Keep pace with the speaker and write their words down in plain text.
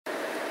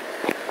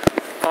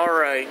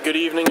Alright, good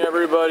evening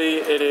everybody.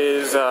 It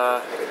is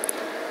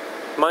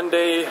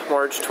Monday,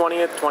 March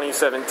 20th,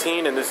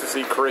 2017, and this is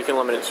the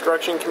Curriculum and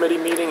Instruction Committee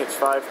meeting. It's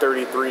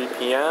 5:33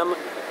 p.m.,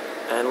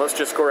 and let's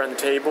just go around the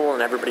table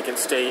and everybody can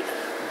state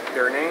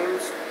their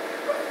names.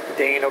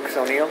 Dane Oaks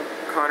O'Neill,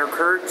 Connor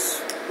Kurtz,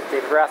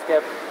 David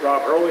Raskep,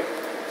 Rob Hurley,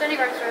 Jenny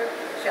Bergstrom,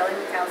 Shelley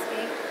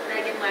Mikowski,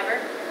 Megan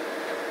Weber.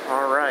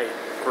 Alright,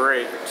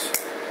 great.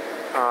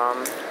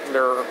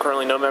 There are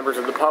currently no members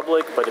of the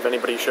public, but if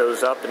anybody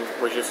shows up and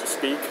wishes to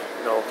speak,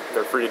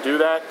 they're free to do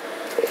that.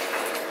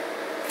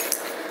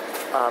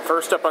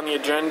 First up on the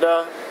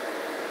agenda,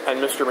 and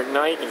Mr.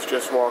 McKnight has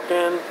just walked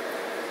in,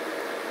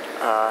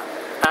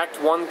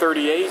 Act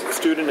 138,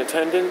 student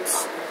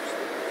attendance.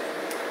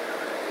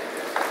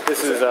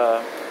 This is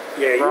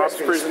Rob's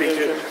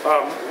presentation.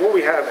 What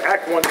we have,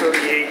 Act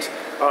 138,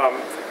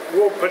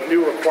 we'll put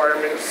new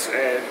requirements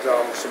and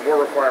some more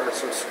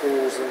requirements on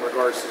schools in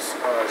regards to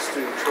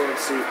student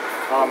truancy.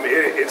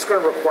 It's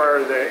going to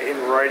require that in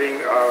writing,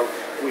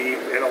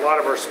 and a lot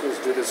of our schools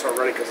do this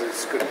already because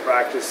it's good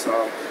practice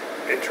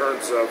in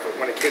terms of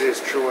when a kid is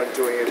truant,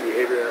 doing a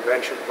behavior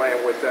intervention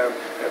plan with them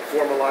and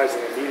formalizing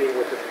a meeting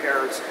with the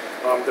parents.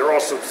 There are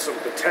also some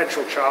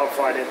potential child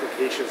fine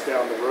implications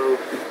down the road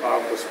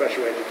with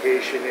special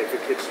education. If a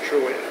kid's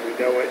truant and we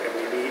know it and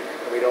we meet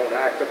and we don't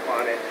act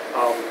upon it,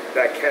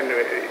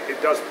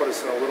 it does put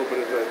us in a little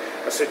bit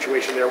of a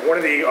situation there. One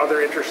of the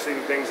other interesting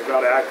things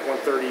about Act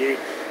 138,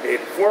 it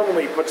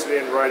formally puts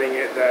it in writing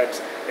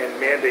and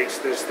mandates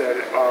this, that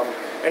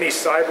any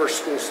cyber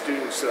school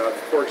students,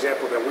 for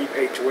example, that we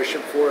pay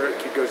tuition for, a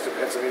kid goes to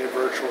Pennsylvania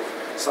Virtual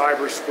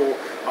Cyber School,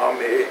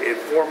 it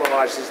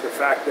formalizes the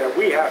fact that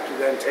we have to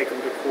then take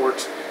them to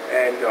court,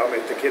 and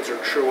if the kids are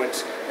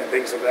truants and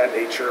things of that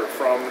nature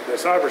from the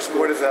cyber school.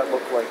 What does that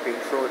look like, being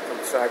truant from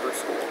cyber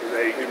school?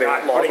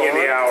 Not putting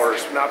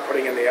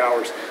in the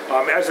hours.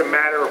 As a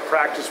matter of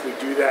practice, we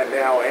do that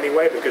now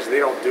anyway because they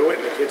don't do it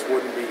and the kids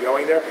wouldn't be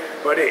going there.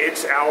 But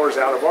it's hours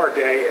out of our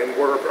day and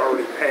we're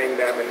already paying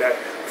them, and that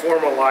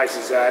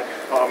formalizes that.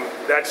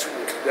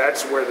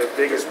 That's where the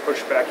biggest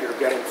pushback you're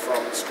getting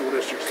from school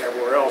districts and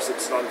everywhere else.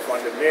 It's an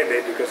unfunded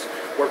mandate because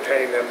we're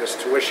paying them this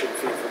tuition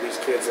fee for these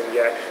kids, and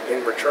yet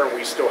in return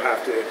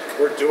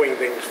we're doing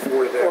things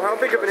for them. Well, how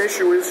big of an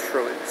issue is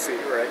truancy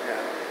right now?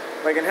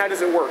 And how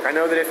does it work? I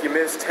know that if you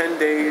miss 10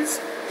 days,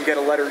 you get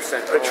a letter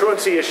sent home. The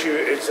truancy issue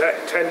is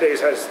that 10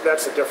 days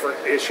that's a different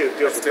issue. It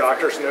deals with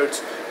doctor's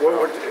notes.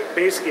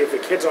 Basically, if a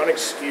kid's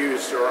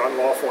unexcused or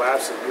unlawful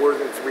absent more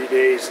than 3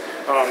 days,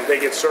 they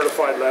get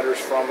certified letters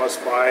from us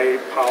by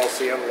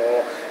policy and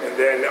law. And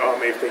then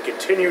if they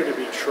continue to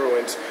be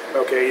truants,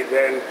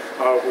 then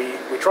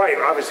we try.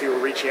 Obviously,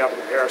 we're reaching out to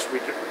the parents. We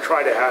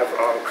try to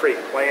create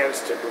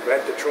plans to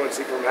prevent the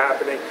truancy from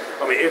happening.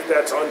 If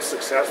that's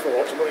unsuccessful,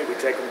 ultimately we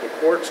take them to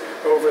court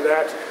over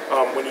that.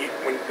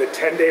 When the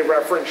 10-day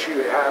reference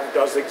you have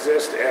does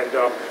exist, and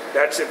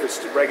that's if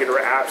it's regular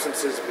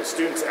absences. If a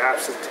student's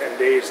absent 10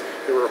 days,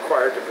 they're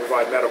required to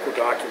provide medical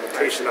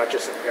documentation, not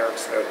just a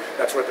parent's note.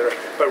 That's what they're.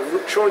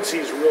 But truancy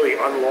is really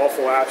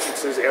unlawful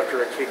absences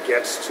after a kid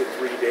gets to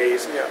 3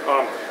 days. Yeah.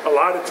 A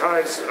lot of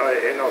times,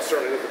 and I'll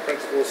certainly let the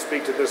principals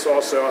speak to this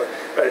also.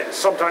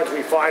 Sometimes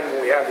we find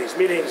when we have these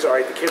meetings, all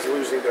right, the kids are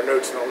losing their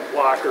notes in the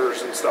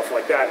lockers and stuff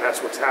like that, and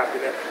that's what's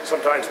happening there.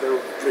 Sometimes they're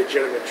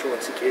legitimate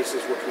truancy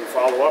cases, which we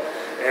follow up,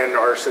 and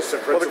our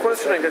assistant principal. Well, the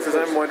question, I guess, is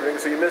I'm wondering,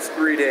 so you miss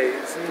 3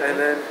 days, and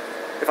then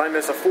if I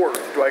miss a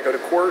 4th, do I go to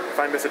court? If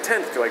I miss a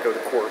 10th, do I go to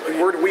court?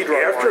 Where do we draw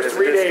the line? After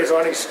 3 days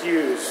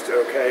unexcused,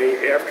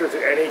 after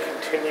any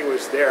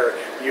continuous there,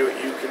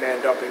 you can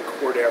end up in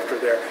court after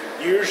there.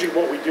 Usually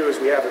what we do is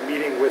we have a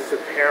meeting with the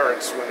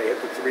parents when they hit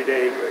the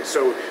 3-day,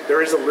 so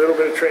there is a little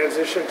bit of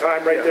transition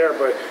time there,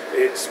 but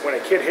it's when a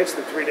kid hits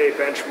the 3-day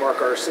benchmark,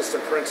 our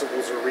assistant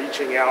principals are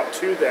reaching out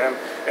to them,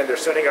 and they're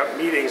setting up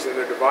meetings, and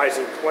they're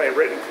devising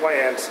written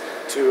plans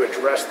to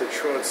address the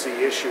truancy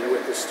issue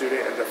with the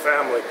student and the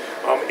family.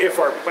 If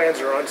our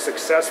plans are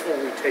unsuccessful,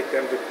 we take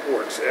them to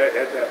courts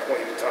at that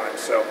point in time.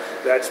 So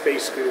that's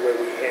basically the way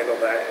we handle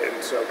that,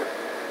 and so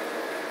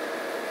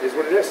it is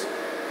what it is.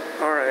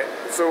 All right.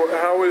 So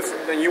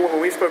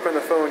when we spoke on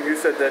the phone, you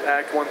said that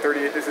Act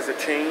 138, this is a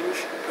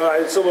change?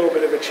 It's a little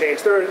bit of a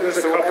change. There's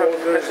a couple.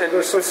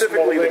 There's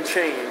specifically some the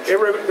change.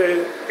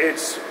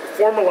 It's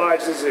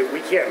formalizes it.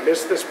 We can't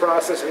miss this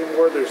process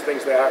anymore. There's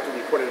things that have to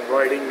be put in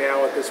writing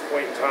now at this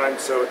point in time,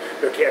 so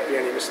there can't be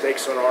any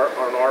mistakes on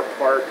our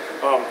part.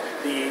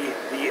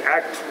 The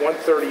Act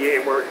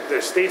 138, where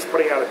the state's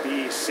putting out a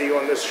BEC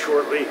on this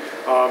shortly,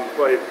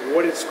 but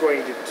what it's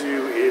going to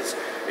do is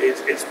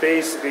it's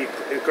basically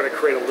going to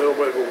create a little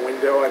bit of a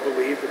window, I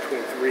believe,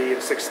 between 3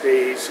 and 6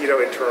 days,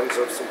 in terms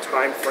of some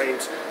time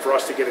frames for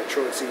us to get a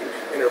truancy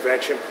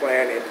intervention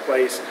plan in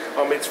place.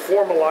 It's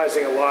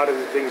formalizing a lot of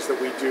the things that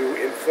we do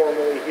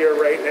informally here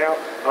right now,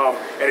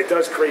 and it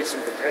does create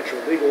some potential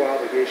legal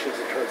obligations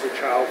in terms of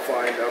child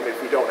fine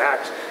if we don't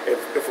act.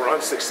 If we're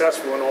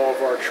unsuccessful in all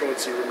of our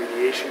truancy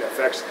remediation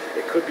effects,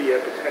 it could be a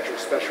potential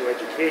special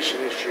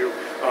education issue,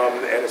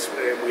 and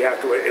we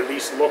have to at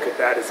least look at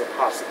that as a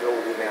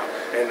possibility now.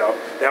 And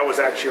that was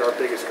actually our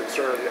biggest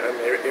concern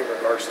in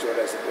regards to it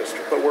as a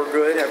district. But we're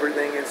good.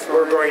 Everything is fine.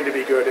 We're going to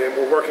be good, and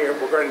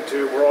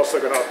we're also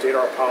going to update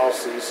our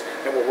policies,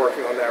 and we're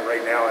working on that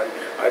right now. And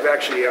I've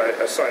actually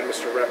assigned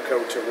Mr.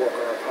 Repko to work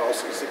on our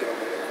policies to get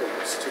them in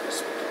accordance to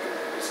this particular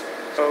piece.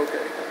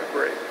 Okay,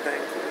 great.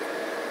 Thank you.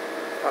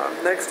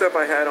 Next up,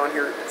 I had on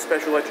here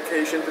special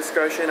education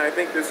discussion. I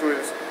think this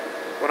was,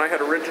 when I had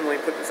originally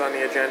put this on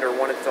the agenda or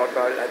wanted to talk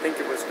about it, I think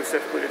it was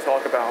specifically to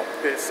talk about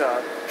this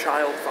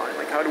child fund.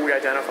 Like, how do we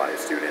identify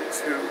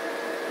students who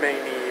may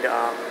need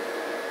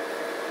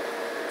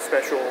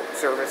special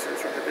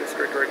services from the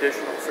district or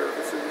additional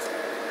services?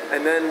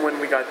 And then when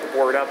we got the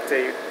board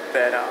update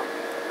that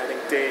I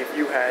think, Dave,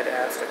 you had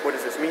asked, like, what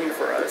does this mean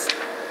for us?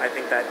 I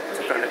think that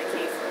took on it.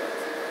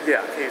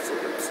 Yeah,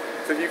 caseloads.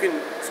 So if you can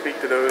speak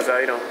to those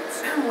items.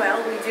 Well,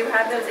 we do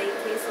have those 8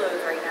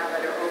 caseloads right now that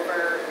are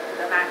over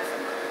the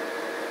maximum.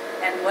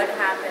 And what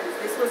happens,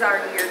 this was our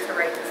year to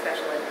write the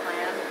special ed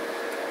plan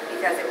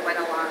because it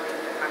went along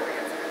with the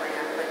comprehensive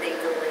plan, but they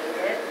delayed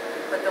it.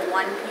 But the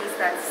one piece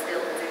that's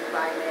still due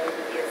by May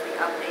is the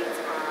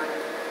updates on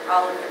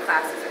all of the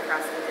classes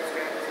across the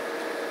district.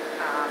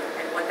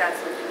 And what that's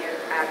looking at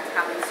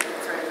how many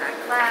students are in that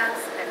class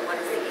and what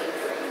is the age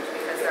range,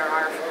 because there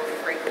are both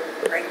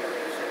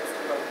regulations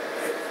to both.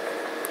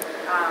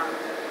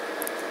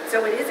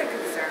 So it is a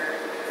concern.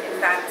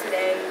 In fact,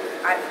 today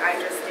I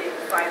just did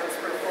files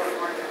for 4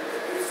 more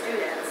new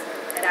students,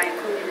 and I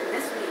included in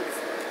this week's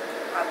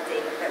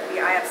update that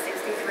I have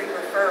 63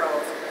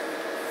 referrals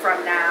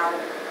from now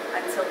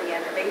until the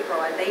end of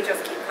April, and they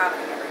just keep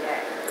coming every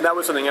day. And that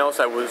was something else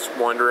I was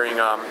wondering,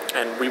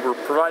 and we were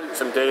provided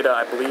some data,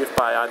 I believe,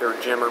 by either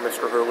Jim or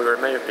Mr. Hurley, or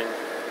it may have been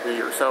you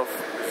yourself,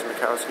 Mr.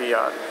 Mikowski,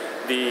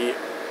 the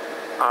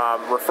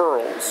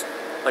referrals.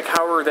 Like,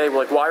 how are they,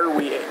 like, why do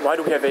we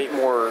have 8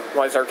 more,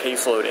 why is our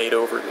caseload 8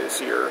 over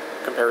this year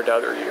compared to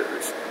other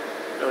years?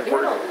 Like, we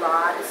have a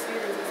lot of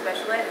students in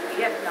special ed, and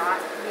we have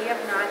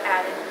not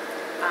added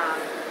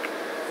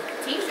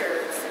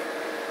teachers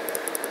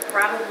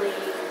probably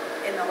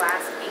in the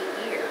last 8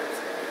 years.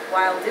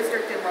 While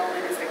district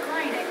enrollment is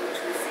declining, which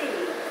we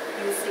see,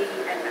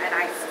 and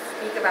I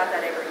speak about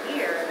that every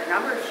year, and the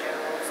numbers show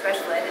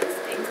special ed is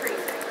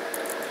increasing,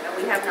 and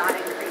we have not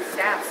increased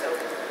staff, so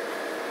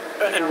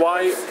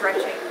why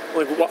stretching.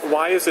 Like,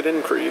 why is it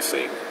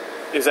increasing?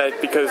 Is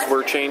that because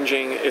we're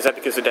changing? Is that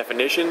because the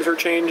definitions are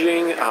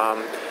changing?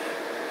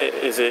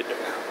 Is it?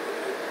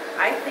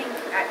 I think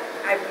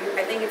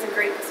it's a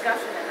great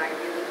discussion, and I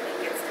really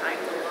think it's time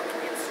to look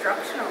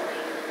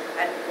instructionally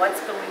at what's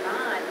going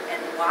on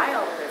and why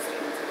all of those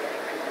students are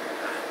getting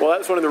identified. Well,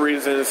 that's one of the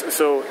reasons.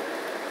 So,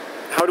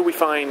 how do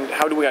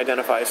we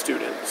identify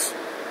students?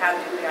 How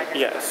do we identify?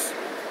 Yes.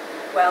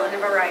 Students? Well, in a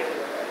variety of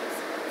ways.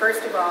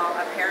 First of all,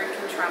 a parent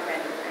can trump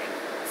anything.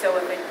 So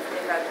if a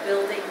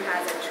building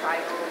has a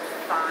child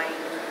find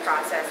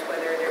process,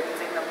 whether they're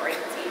using the break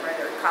team or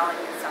they're calling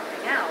it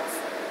something else,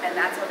 and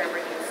that's how they're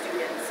bringing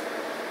students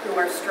who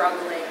are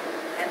struggling,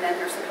 and then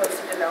they're supposed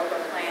to develop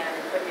a plan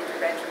and put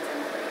interventions in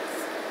place,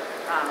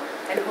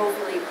 and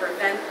hopefully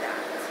prevent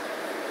that.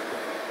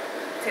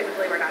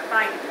 Typically, we're not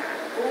finding that.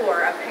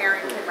 Or a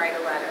parent can write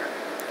a letter.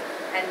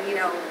 And,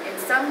 in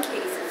some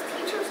cases,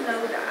 teachers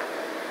know that.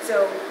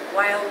 So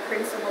while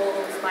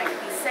principals might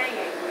be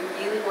saying, we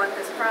really want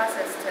this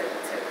process to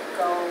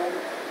go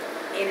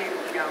in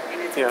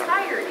its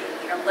entirety,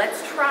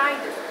 let's try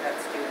this with that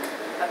student.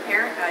 A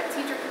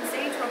teacher can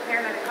say to a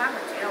parent at a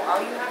conference,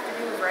 all you have to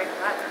do is write a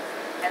letter.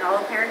 And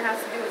all a parent has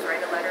to do is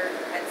write a letter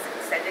and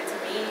send it to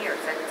me or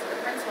send it to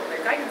the principal,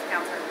 their guidance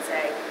counselor, and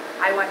say,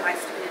 I want my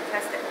student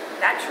tested.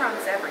 That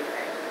trumps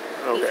everything.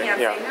 Okay, he can't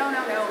say, no,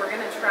 we're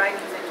going to try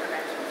these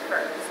interventions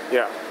first.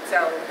 Yeah.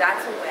 So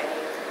that's a way.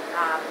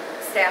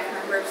 Staff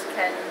members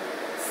can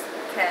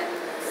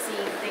see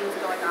things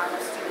going on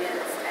with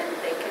students, and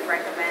they can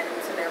recommend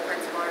to their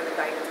principal or the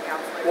guidance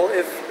counselor. Well,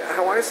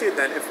 how I see it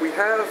then, if we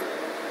have,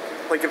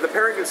 like, if the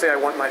parent can say, I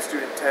want my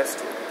student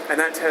tested, and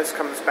that test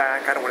comes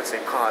back, I don't want to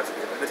say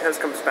positive, but the test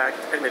comes back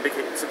and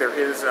indicates that there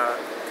is a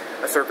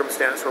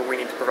circumstance where we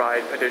need to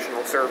provide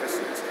additional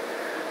services,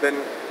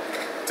 then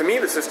to me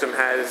the system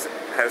has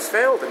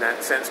failed in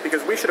that sense,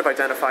 because we should have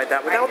identified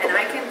that without the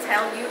letter. And I can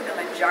tell you the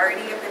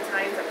majority of the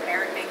times a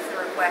parent makes the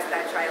request,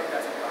 that child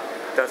doesn't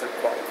qualify. Doesn't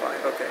qualify,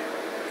 okay.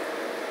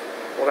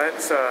 Well,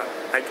 that's,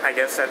 I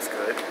guess that's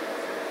good.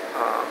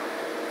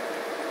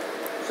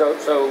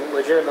 So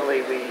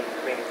legitimately,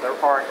 there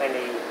aren't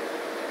any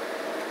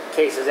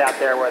cases out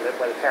there where the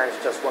parents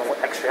just want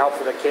extra help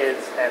for the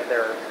kids and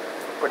they're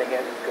putting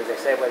in because they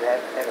say they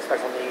have a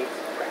special needs.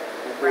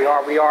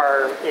 Right. We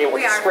are able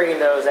to screen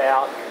those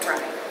out.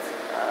 Right.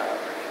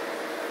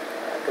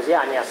 Because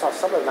I saw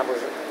some of the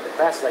numbers in the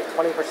class, like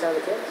 20% of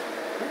the kids.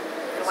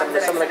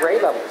 Some of the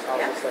grade levels. I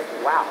was just like,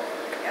 wow.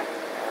 Yeah.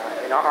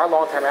 And our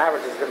long-term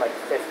average has been like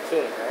 15,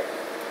 right?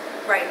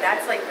 Right.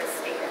 That's like the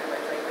state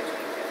average, like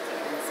between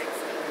 15 and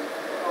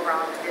 16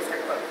 overall in the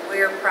district. But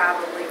we're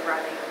probably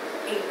running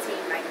 18, 19%.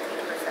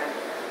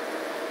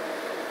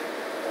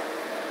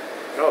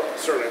 No,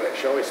 certainly let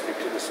Shelley speak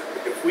to this.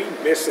 If we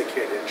miss a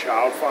kid in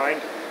child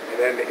find, and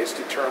then it's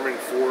determined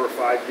 4 or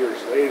 5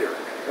 years later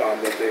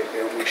that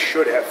and we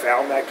should have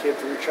found that kid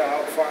through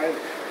child find,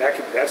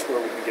 that's where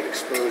we can get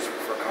exposed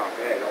for comp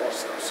ed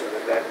also. So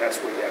that's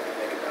what you have to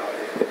think about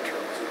in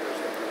terms of those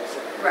rules.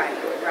 Right.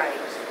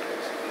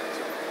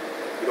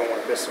 You don't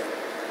want to miss them.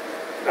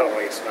 Not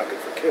only it's not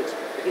good for kids,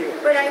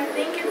 But I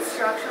think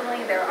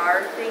instructionally there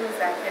are things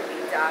that can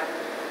be done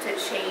to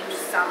change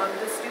some of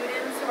the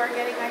students who are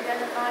getting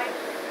identified,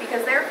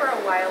 because there for a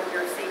while we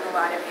were seeing a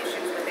lot of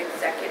issues with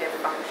executive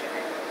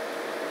functioning.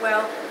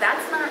 Well,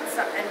 that's not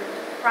and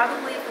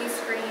probably if we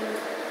screened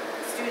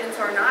students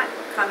who are not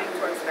coming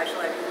towards special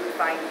ed, we would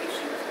find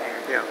issues there.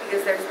 Yeah.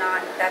 Because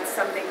that's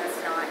something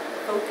that's not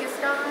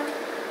focused on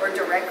or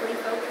directly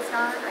focused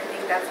on. I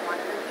think that's one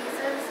of the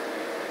pieces.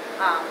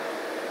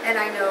 And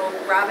I know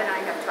Rob and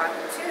I have talked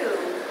too,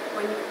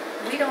 when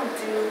we don't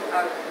do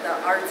the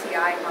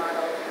RTI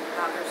model,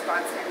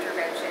 response to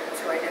intervention,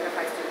 to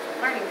identify students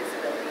with learning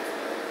disabilities,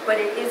 but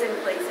it is in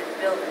place in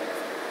buildings.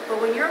 But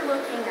when you're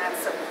looking at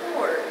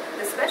support,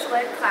 the special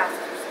ed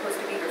classes are supposed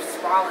to be your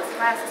smallest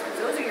classes because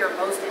those are your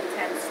most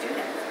intense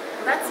students.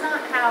 Well, that's not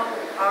how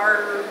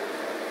our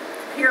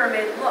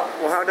pyramid looks.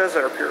 Well, how does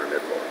our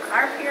pyramid look?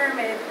 Our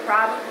pyramid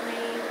probably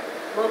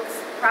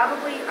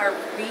our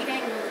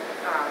reading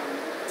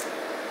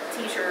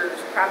teachers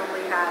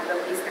probably have the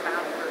least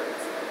amount of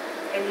groups.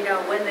 And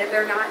when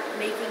they're not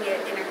making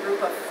it in a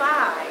group of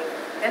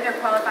 5, then they're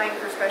qualifying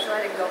for special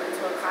ed and go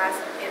into a class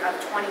of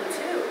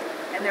 22,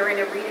 and they're in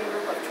a reading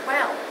group of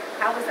 12.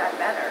 How is that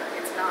better?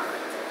 It's not.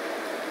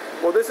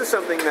 Well, this is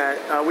something that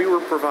we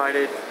were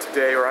provided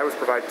today, or I was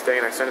provided today,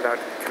 and I sent it out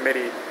to the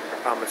committee,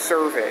 a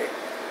survey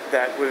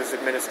that was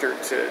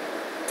administered to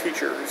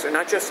teachers, and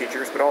not just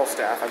teachers, but all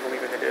staff, I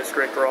believe, in the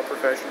district, or all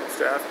professional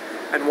staff.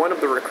 And one of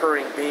the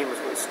recurring themes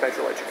was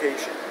special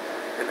education.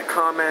 In the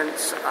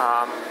comments,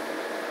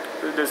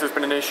 this has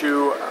been an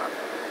issue.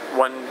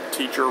 One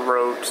teacher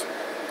wrote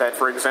that,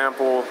 for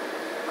example,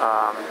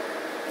 a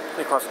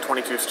class of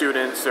 22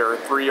 students, there are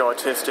 3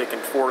 autistic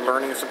and 4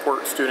 learning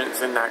support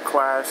students in that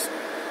class,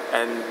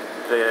 and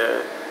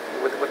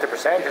with the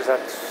percentages,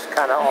 that's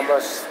kind of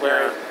almost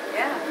where,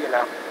 Yeah.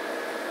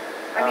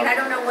 I mean, I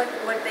don't know what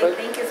they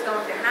think is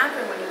going to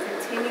happen when you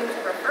continue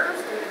to refer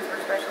students for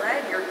special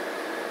ed.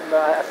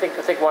 I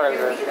think one of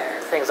the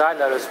things I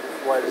noticed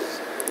was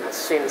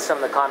seeing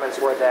some of the comments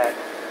were that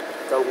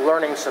the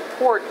learning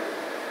support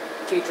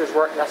teachers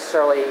weren't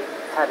necessarily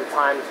had the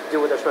time to do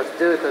what they're supposed to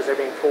do because they're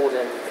being pulled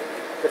in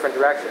different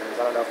directions.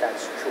 I don't know if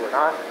that's true or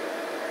not,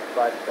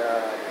 but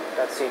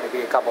that seemed to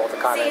be a couple of the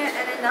comments. See,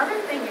 and another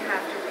thing you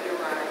have to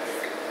realize,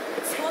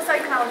 school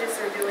psychologists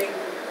are doing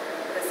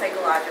the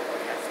psychological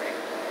testing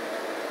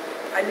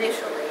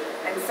initially,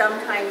 and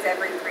sometimes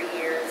every 3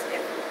 years if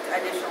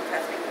additional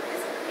testing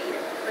is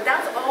needed. But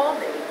that's all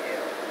they do.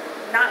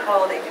 Not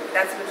all they do,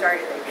 that's the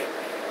majority they do.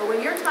 But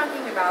when you're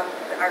talking about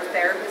our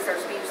therapists, our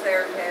speech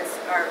therapists,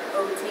 our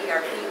OT,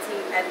 our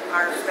PT, and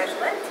our special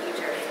ed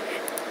teachers,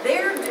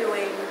 they're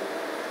doing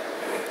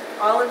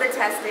all of the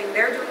testing,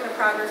 they're doing the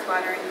progress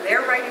monitoring,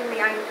 they're writing the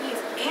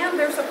IEPs,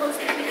 and they're supposed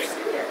to teach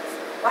students.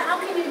 Well,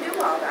 how can you do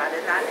all that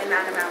in that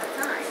amount of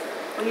time?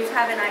 When you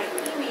have an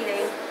IEP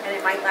meeting, and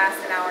it might last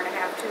an hour and a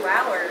half, 2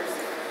 hours,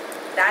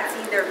 that's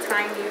either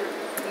time you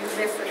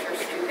miss with your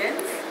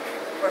students,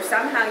 or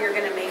somehow you're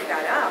going to make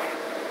that up.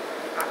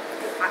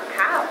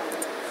 How?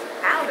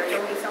 There's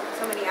only so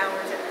many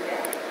hours in the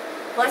day.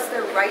 Plus,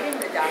 they're writing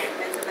the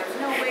documents, and there's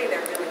no way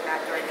they're doing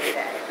that during the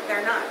day.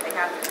 They're not. They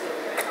have to do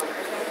it at home.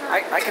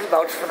 I can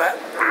vouch for that.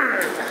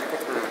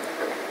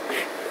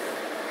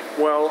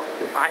 Well,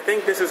 I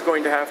think this is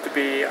going to have to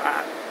be,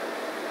 I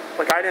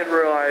didn't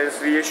realize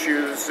the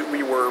issues that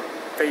we were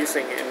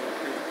facing in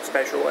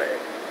special ed.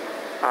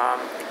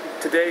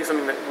 Today,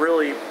 something that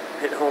really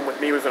hit home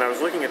with me was when I was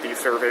looking at these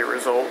survey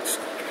results.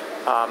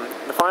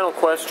 The final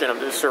question of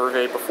this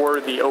survey, before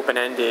the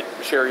open-ended,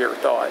 share your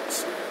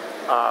thoughts.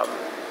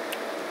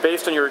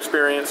 Based on your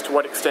experience, to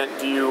what extent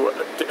do you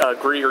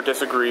agree or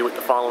disagree with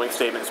the following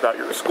statements about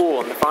your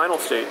school? In the final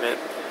statement,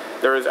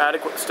 there is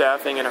adequate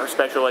staffing in our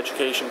special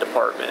education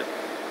department.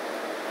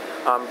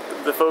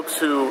 The folks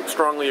who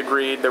strongly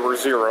agreed, there were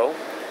 0.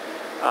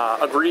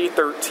 Agree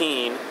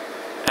 13,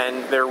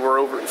 and there were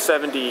over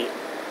 70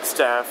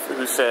 staff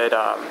who said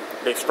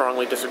they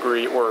strongly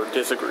disagree or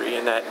disagree,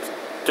 and that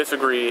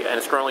disagree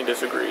and strongly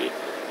disagree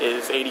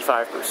is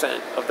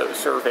 85% of those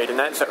surveyed, and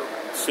that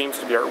seems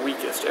to be our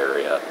weakest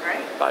area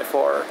by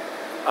far.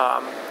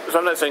 So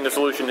I'm not saying the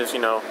solution is,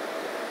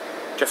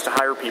 just to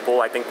hire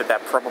people. I think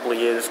that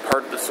probably is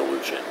part of the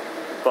solution,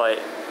 but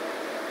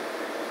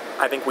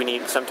I think we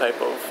need some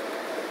type of,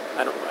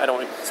 I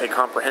don't want to say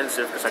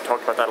comprehensive because I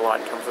talked about that a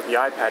lot in terms of the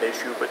iPad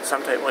issue, but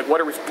some type,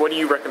 what do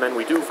you recommend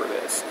we do for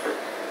this?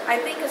 I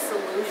think a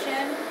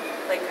solution,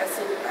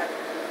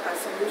 a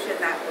solution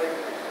that would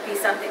be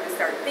something to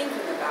start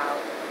thinking about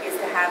is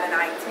to have an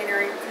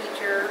itinerant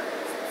teacher,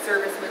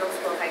 service middle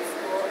school, high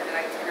school, and an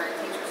itinerant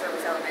teacher,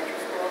 service elementary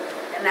school,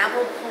 and that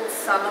will pull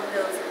some of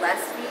those less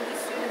needy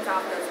students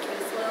off those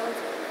caseloads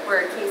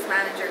where a case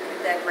manager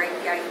could then write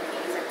the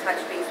IEPs and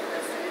touch base with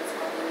those students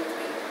when we need to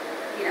be,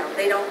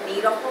 they don't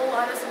need a whole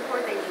lot of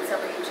support. They need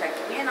somebody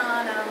checking in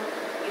on them,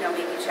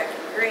 maybe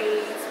checking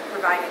grades,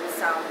 providing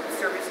some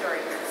service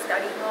during their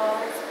study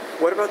halls.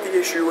 What about the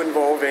issue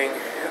involving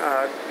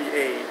the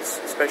aides,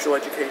 special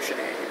education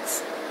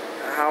aides?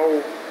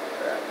 How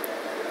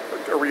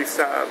are we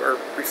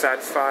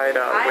satisfied?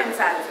 I am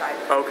satisfied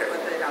Okay.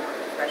 with the number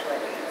of special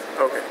ed aides.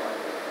 Okay.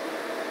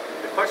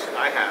 The question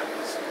I have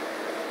is,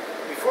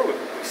 before we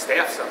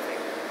staff something,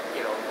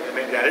 and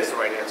maybe that is the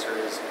right answer,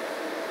 is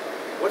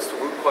what's the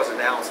root cause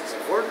analysis?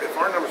 If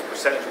our numbers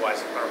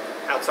percentage-wise are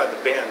outside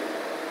the band,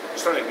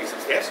 there's certainly going to be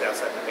substantially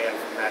outside the band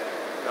from that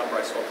number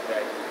I saw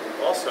today.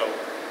 Also,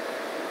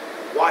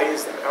 why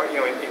is that?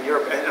 In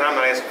Europe, and I'm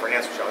not asking for an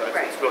answer, Sean,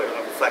 it's really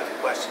a reflective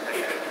question.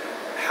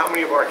 How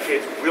many of our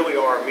kids really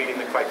are meeting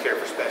the criteria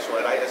for special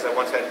ed? As I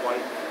once had one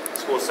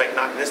school site,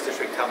 not in this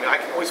district, tell me, I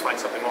can always find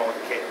something wrong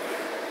with the kid.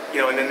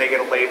 And then they get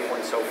a label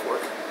and so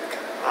forth.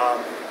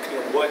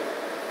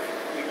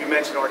 You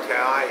mentioned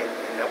RTI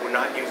and that we're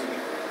not using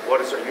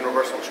what is our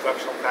universal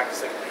instructional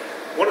practice.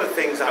 One of the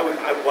things I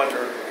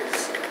wonder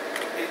is,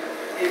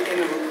 in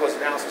the root cause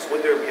analysis,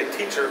 would there be a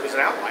teacher who's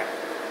an outlier,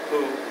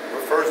 who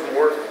refers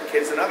more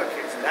kids than other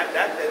kids? And that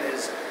then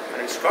is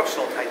an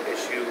instructional type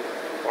issue,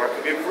 or it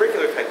could be a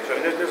curricular type issue. I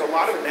mean, there's a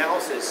lot of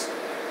analysis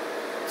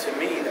to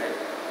me that,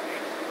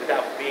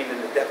 without being in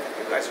the depth that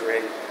you guys are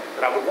in,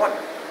 that I would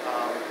wonder.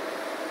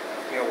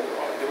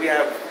 Do we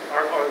have,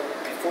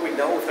 before we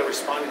know if they're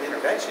responding to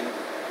intervention,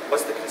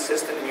 what's the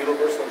consistent and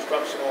universal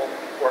instructional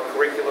or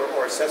curricular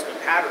or assessment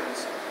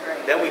patterns?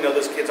 Right. Then we know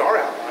those kids are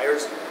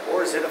outliers,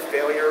 or is it a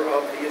failure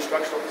of the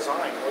instructional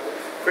design or the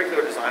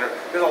curricular designer?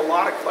 There's a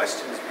lot of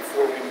questions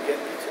before we can get,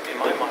 in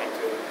my mind,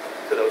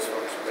 to those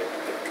folks. But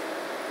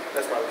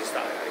that's why I was just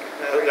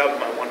that was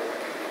my one.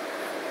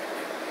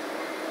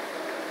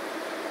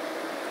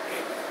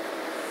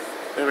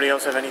 Anybody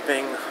else have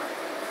anything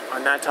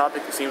on that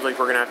topic? It seems like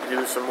we're going to have to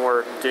do some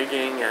more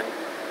digging, and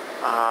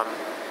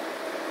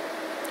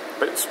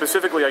but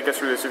specifically, I guess,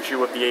 for this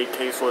issue of the 8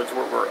 caseloads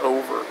we're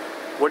over.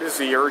 What is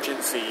the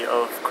urgency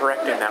of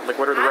correcting that? Like,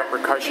 what are the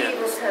repercussions? I'm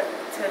able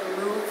to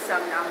move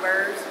some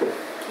numbers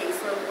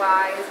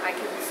caseload-wise. I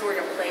can sort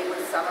of play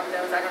with some of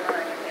those. I don't know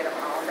that I can get them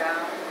all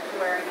down to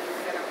where I need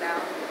to get them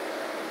down.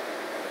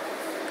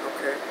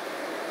 Okay.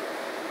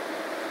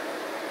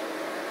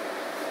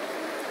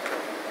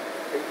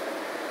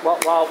 Well,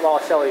 while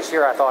Shelley's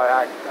here, I thought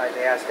I'd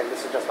ask, and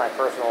this is just my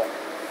personal,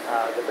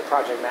 the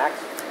Project Max.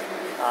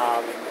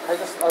 I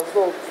was a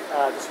little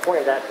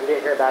disappointed that we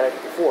didn't hear about it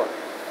before.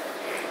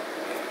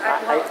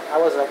 I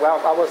wasn't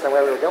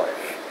aware we were doing it.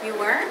 You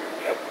weren't?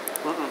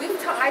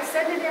 I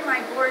said it in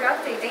my board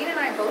update. Dana and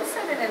I both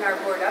said it in our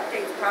board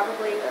updates,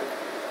 probably.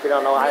 If you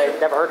don't know, I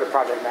never heard of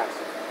Project Max.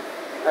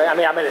 I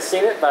mean, I might have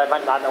seen it, but I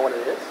might not know what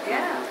it is.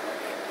 Yeah.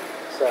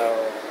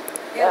 So,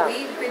 yeah.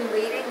 We've been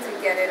waiting to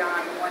get it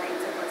on, wanting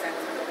to present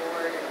to the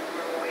board, and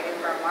we were waiting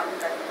for a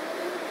month.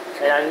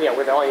 And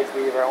we're the only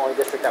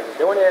district that was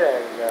doing it,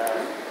 and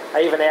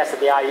I even asked at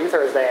the IU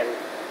Thursday, and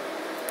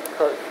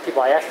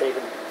people I asked, they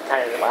even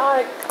kind of,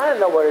 I kind of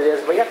know what it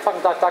is, but you have to talk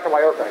to Dr.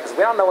 Majorca, because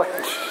we don't know what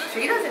it is.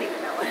 She doesn't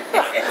even know what it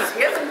is.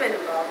 She hasn't been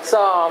involved. So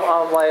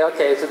I'm like,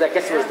 okay, so I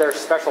guess it was their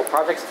special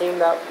projects team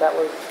that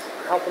was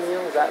helping you?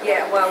 Is that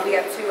right? Well, we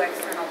have 2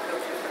 external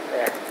coaches from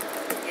there.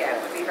 Yeah,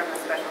 it would be from the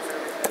special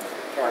services.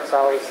 Yeah,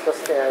 so I was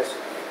just, it's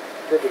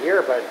good to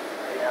hear, but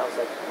I was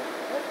like,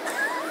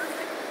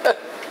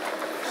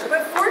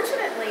 But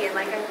fortunately, and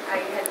like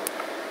I had,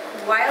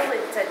 while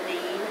it's a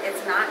name,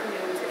 it's not new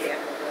to the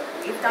Equitable.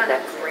 We've done a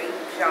great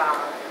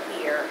job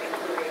here,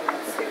 including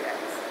the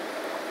students.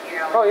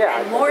 Oh yeah.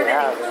 And more than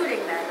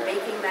including them,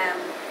 making them,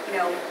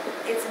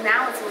 it's a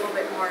little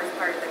bit more as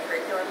part of the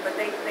curriculum, but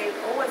they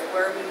always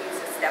were. We use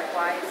a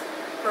stepwise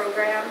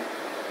program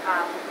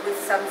with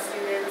some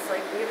students.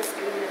 Like we have a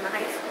student in the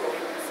high school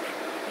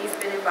he's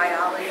been in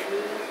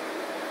biology,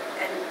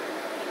 and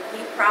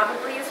he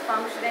probably is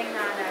functioning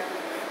on a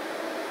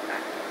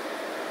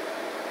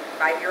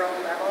 5-year-old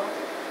level,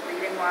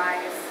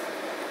 reading-wise.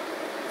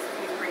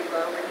 He's pretty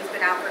low, but he's been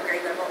out for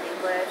grade level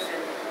English,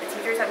 and the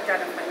teachers have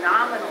done a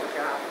phenomenal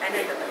job, and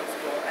in the middle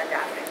school,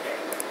 adapting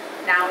things.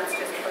 Now it's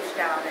just pushed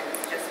down, and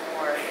it's just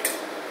more,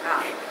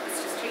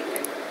 it's just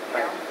changing,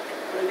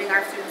 Believing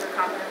our students are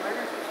competent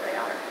learners, which they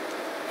are.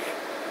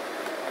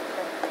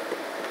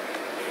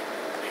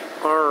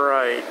 All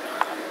right.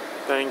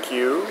 Thank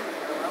you.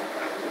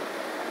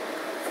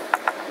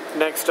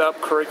 Next up,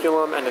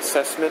 curriculum and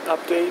assessment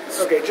updates.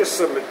 Okay, just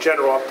some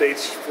general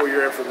updates for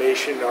your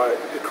information.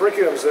 The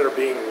curriculums that are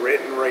being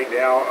written right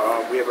now,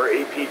 we have our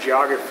AP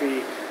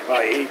Geography,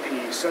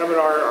 AP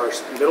Seminar, our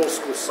middle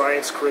school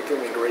science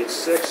curriculum in grade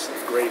 6,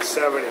 grade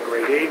 7, and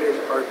grade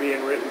 8 are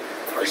being written.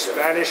 Our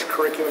Spanish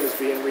curriculum is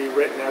being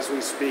rewritten as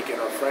we speak, and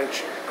our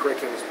French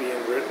curriculum is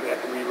being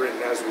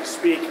rewritten as we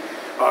speak.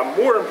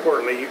 More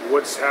importantly,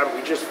 what's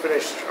happened, we just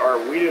finished our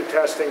WIDA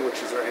testing,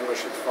 which is our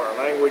English as a foreign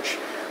language,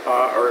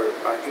 or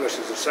English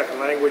as a second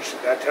language.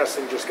 That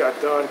testing just got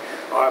done,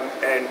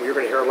 and we're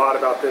going to hear a lot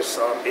about this.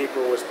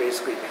 April was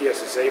basically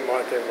PSSA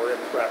month, and we're in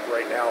prep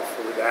right now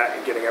for that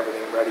and getting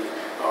everything ready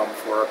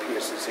for our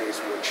PSSAs,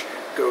 which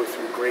go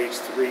through grades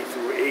 3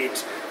 through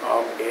 8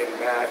 in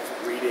math,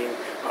 reading,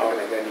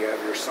 and then you have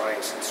your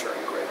science in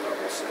certain grade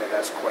levels, and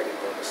that's quite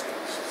enormous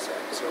things to say.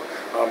 So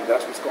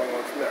that's what's going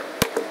on from there.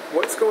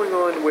 What's going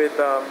on with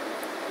the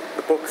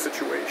book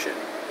situation?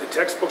 The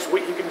textbooks,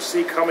 what you'll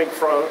see coming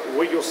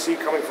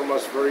from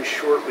us very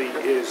shortly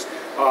is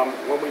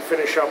when we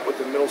finish up with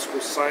the middle school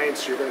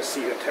science, you're going to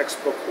see a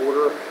textbook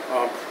order.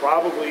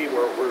 Probably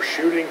we're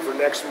shooting for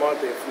next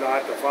month, if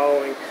not the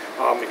following.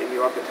 And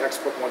you have the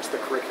textbook once the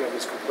curriculum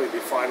is completely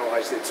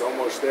finalized. It's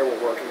almost there.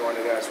 We're working on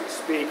it as we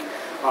speak.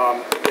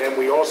 Then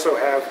we also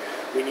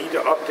we need to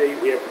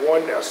update. We have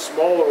a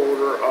smaller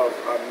order of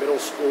middle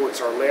school.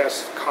 It's our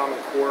last Common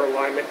Core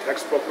alignment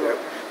textbook that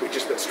we've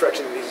just been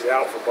stretching these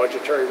out for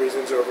budgetary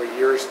reasons over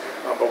years,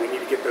 but we need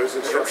to get those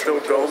instructional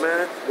materials. Still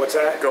GoMath? What's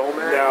that?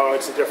 GoMath? No,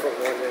 it's a different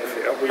one.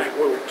 And we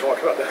talk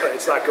about that.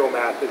 It's not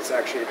GoMath. It's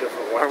actually a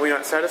different one. Are we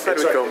not satisfied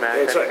with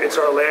GoMath? It's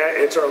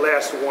our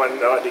last one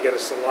to get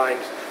us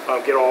aligned,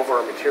 get all of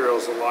our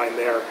materials aligned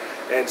there.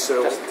 And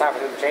so just time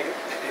for them to change it.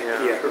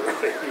 Yeah,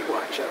 really. You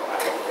watch out.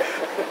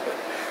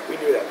 We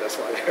knew that. That's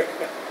why.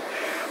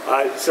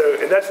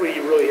 And that's what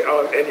you really,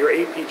 and your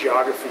AP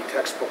Geography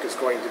textbook is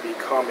going to be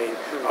coming,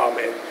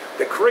 and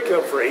the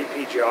curriculum for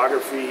AP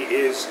Geography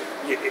is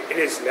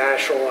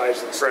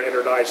nationalized and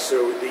standardized,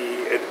 so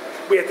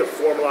we have to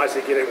formalize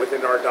it, get it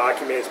within our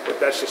documents, but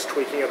that's just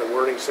tweaking of the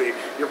wording, so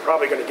you're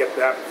probably going to get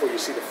that before you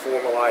see the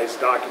formalized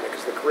document,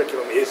 because the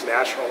curriculum is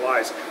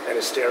nationalized and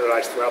is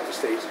standardized throughout the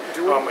states,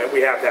 and we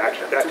have that.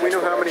 Do we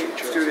know how many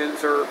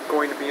students are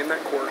going to be in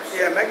that course?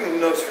 Yeah, Megan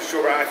knows for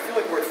sure, but I feel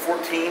like we're at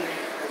 14.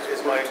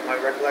 Is my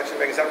recollection.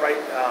 Megan, is that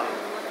right? I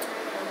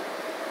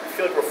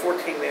feel like we're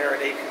 14 there, and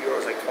AP Euro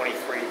is like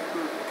 23.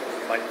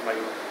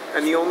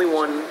 And the only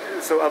one,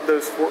 so of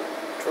those four,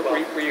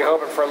 were you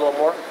hoping for a little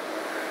more?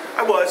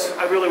 I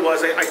really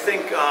was. I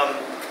think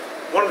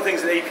one of the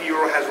things that AP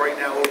Euro has right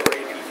now over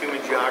AP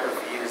Human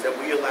Geography is that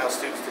we allow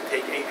students to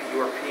take AP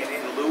European in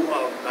lieu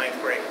of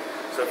 9th grade.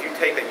 So if you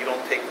take that, you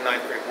don't take the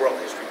 9th grade world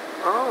history.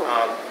 Oh.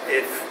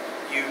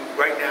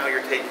 Right now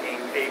you're taking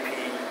AP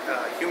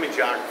Human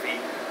Geography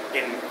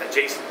in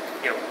adjacent,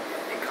 in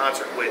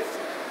concert with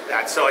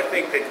that. So I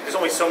think that there's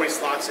only so many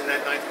slots in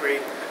that 9th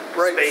grade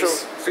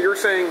space. So you're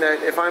saying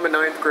that if I'm a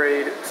 9th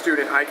grade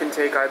student, I can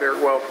take either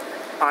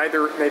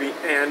maybe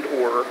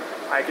or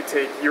I could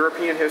take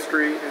European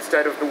history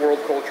instead of the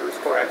world cultures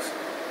class.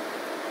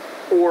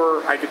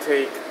 Or I could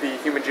take the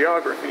human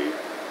geography.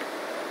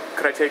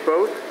 Could I take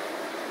both?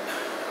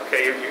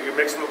 Okay, you're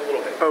mixing them a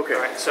little bit. Okay. All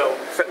right, so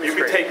you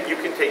can take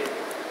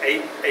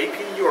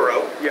AP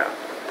Euro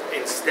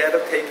instead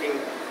of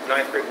taking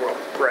 9th grade world.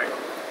 Right.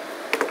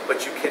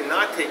 But you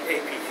cannot take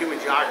AP Human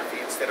Geography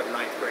instead of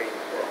 9th grade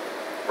world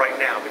right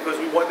now, because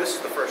this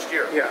is the first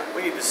year. Yeah.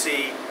 We need to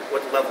see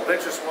what the level of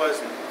interest was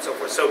and so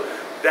forth. So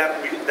that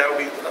would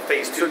be a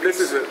phase 2. So this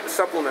is a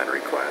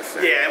supplementary class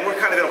then? Yeah, and we're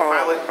kind of in a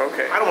pilot.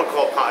 Okay. I don't want to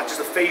call it pilot, just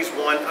a phase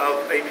 1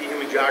 of AP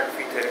Human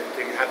Geography to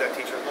have that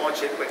teacher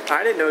launch it. But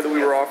I didn't know that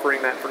we were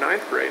offering that for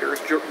 9th graders.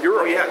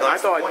 Euro. Oh yeah, I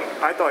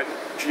thought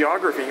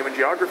human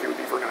geography would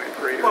be for 9th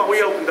graders. Well,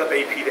 we opened up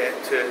AP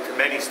to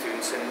many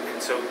students,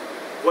 and so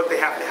what they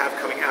have to have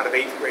coming out of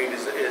 8th grade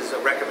is a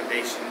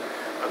recommendation,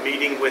 a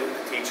meeting with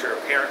the teacher,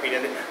 a parent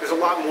meeting. There's a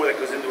lot more that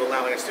goes into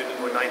allowing a student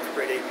to do a 9th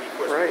grade AP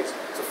course. Right.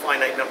 It's a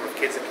finite number of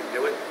kids that can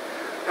do it.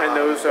 And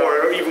those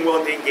or even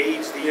willing to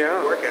engage the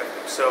work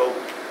ethic. So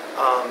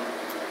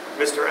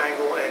Mr.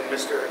 Angle and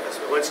Mr.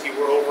 Smolinski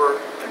were over,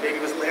 and maybe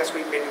it was last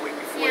week, maybe the week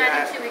before that.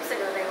 Yeah, I think 2 weeks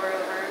ago they were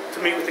over. To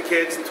meet with the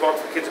kids and talk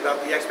to the kids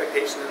about the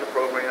expectations in the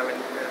program. And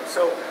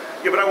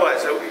but I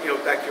was,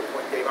 back to your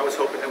point, Dave, I was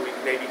hoping that we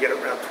maybe get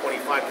around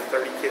 25 to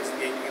 30 kids in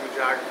the AP Human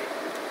Geography.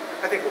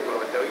 I think we'll grow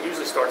it, though. It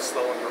usually starts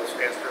slow and grows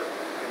faster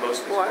in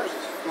most of these courses.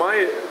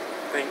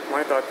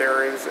 My thought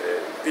there is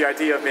the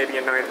idea of maybe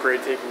in 9th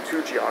grade taking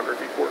 2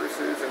 geography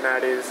courses, and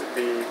that is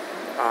the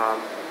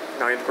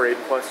 9th grade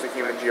plus the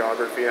human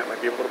geography. That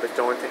might be a little bit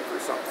daunting for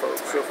some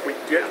folks. So if we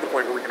get to the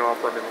point where we can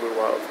offer them in lieu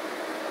of.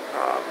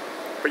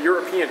 But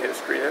European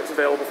history, that's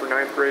available for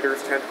 9th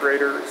graders, 10th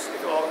graders?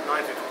 It's all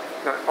 9 to 20.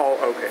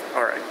 Okay.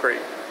 All right,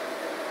 great.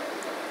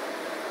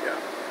 Yeah.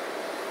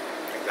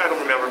 I don't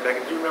remember,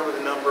 Megan. Do you remember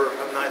the number of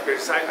 9th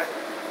graders? I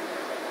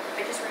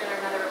just read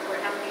another report.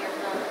 How many of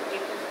the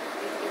AP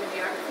Human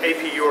Geography?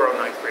 AP Euro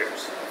 9th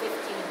graders.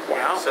 15.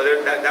 Wow. So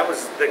that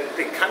was, they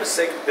kind of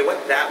they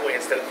went that way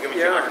instead of the human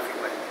geography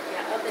way.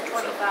 Yeah, of the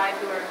 25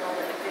 who are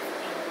enrolled in the 15.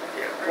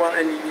 Yeah. Well,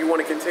 and you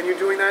want to continue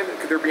doing that?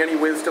 Could there be any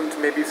wisdom to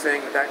maybe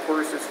saying that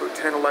course is for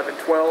 10, 11,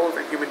 12,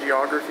 and human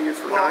geography is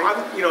for 9?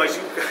 Well, as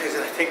you guys,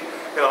 I think,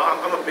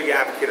 I'm a big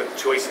advocate of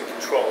choice and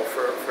control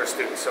for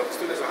students. So if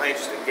students are high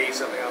interest in engage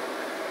something,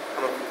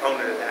 I'm a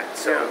proponent of that.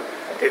 So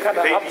If kind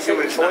of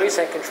opposite choice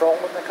and control,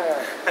 what that kind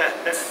of...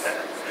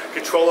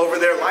 control over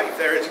their life,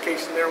 their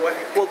education, their way.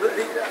 Well,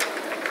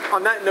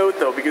 on that note,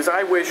 though, because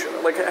I wish,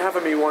 like half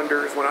of me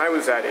wonders when I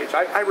was that age,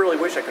 I really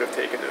wish I could have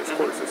taken those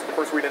courses. Of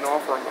course, we didn't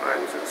offer them when I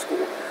was in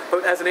school.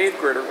 But as an 8th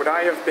grader, would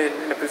I have been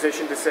in a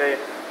position to say,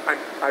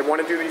 I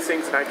want to do these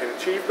things and I can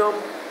achieve them?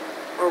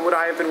 Or would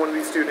I have been one of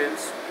these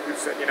students who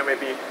said,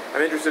 maybe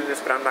I'm interested in this,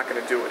 but I'm not going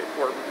to do it?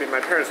 Or maybe my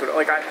parents would, Well,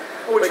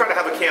 we try to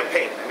have a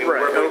campaign. I mean,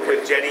 Right, we work okay.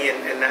 with Jenny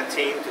and that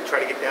team to try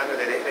to get down there.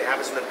 They have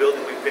us in the building.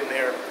 We've been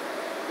there.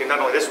 Not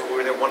only this, but we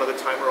were there one other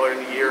time earlier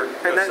in the year.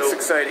 And that's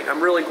exciting.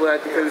 I'm really glad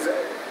because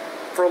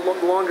for the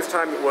longest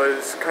time it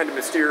was kind of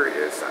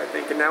mysterious, I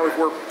think. And now if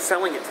we're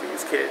selling it to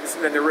these kids,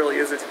 then there really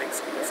isn't an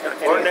excuse.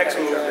 Our next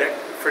move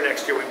for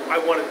next year,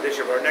 I wanted this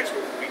year, but our next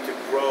move would be to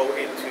grow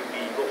into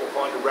what we're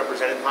calling the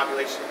represented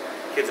population,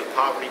 kids of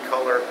poverty,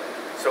 color,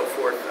 so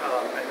forth,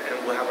 and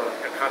we'll have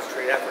a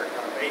concentrated effort.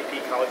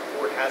 AP College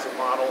Board has a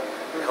model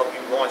to help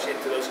you launch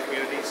into those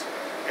communities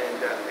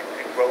and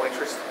grow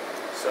interest.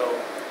 So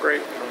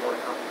Great. More to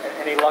come.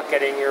 Any luck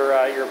getting your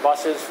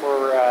buses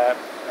for?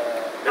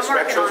 Miss I'm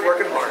working Retro's on it.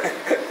 working hard.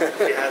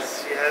 She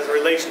has a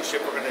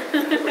relationship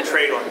we're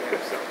trade on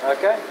there. So.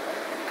 Okay.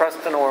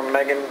 Preston or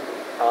Megan,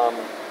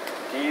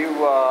 do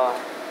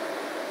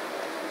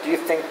you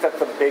think that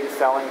the big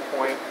selling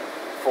point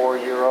for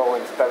Euro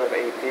instead of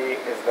AP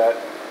is that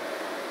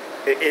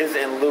it is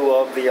in lieu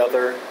of the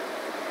other?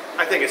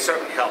 I think it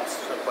certainly helps,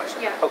 no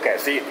question. Yeah. Okay,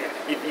 so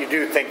you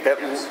do think that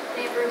Yes.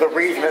 the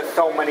reason that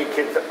so many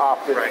kids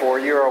opted Right. for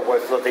Euro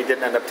was that they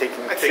didn't end up taking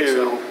I think two?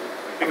 so.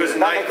 Because in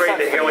That ninth makes grade,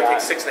 they sense can to only me. take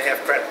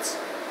 6.5 credits.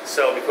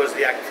 So because of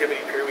the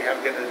activity period we have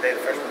at the end of the day, the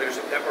freshman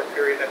leadership network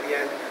period at the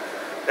end,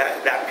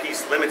 that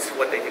piece limits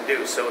what they can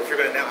do. So if you're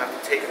going to now have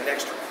to take an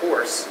extra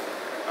course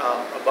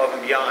above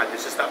and beyond,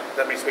 there's just not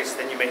that many spaces,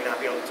 then you may not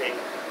be able to take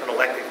an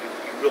elective you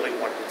really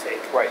wanted to take,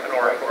 Right. an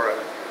art or a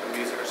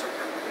music or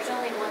something. There's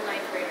only one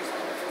 9th grader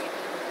signed up for AP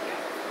in the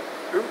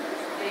year.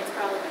 And it's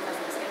probably because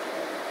of the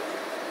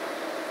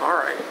schedule. All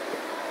right.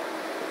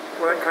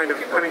 Well, that kind of,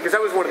 because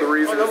that was one of the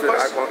reasons No that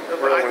I question.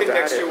 really I wanted think to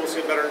next add year it. we'll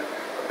see a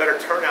better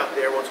turnout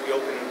there once we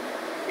open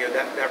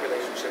that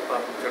relationship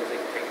up in terms of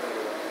they can take it under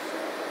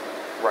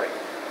one. Right.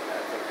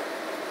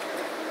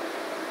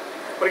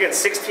 But again,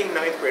 16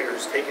 ninth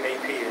graders taking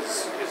AP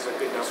is a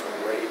good number.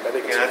 Great. I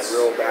think Yeah, it's a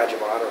real badge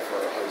of honor for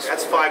a high school.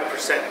 That's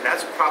 5%, and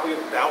that's probably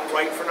about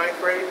right for ninth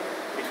grade.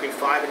 Between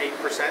 5 and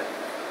 8%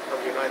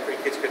 of your ninth grade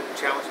kids could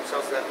challenge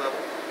themselves at that level.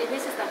 And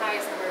this is the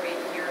highest number of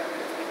AP Euro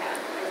students we've had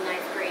in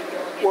 9th grade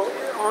going Well,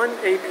 into it. on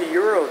AP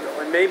Euro, though,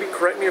 and maybe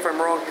correct me if I'm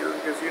wrong here,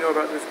 because you know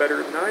about this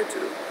better than I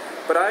do,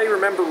 but I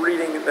remember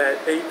reading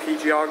that AP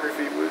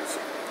Geography was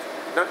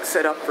not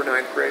set up for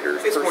ninth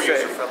graders It's per more se.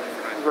 user-friendly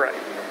for ninth grade.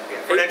 Right. Yeah,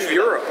 AP financially,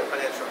 Euro.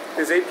 financially.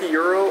 Is AP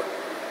Euro,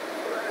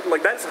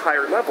 like that's a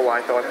higher level,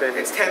 I thought, than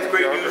It's 10th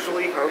grade Geography.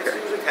 usually. Okay.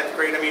 It's usually 10th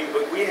grade. I mean,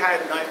 but we had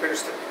ninth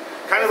graders,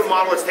 kind of the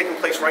model that's taking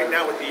place right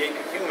now with the AP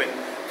Human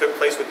took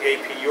place with the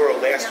AP Euro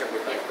last year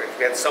with ninth graders.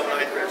 We had some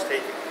ninth graders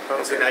taking it. And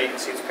so Okay. now you can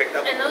see it's picked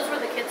up. And those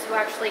were the kids who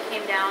actually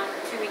came down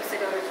 2 weeks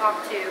ago to talk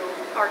to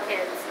our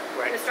kids.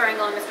 Right. Mr.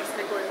 Engel and Mr.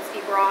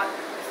 Smiklinski brought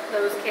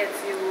those kids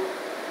who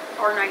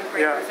are 9th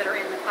graders Yeah. that are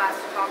in the class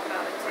to talk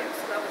about it too.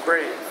 So that was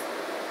Great. really nice.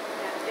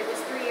 Yeah, it was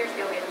 3 years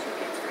ago, we had 2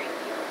 kids for AP,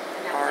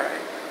 and that All was right.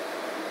 it.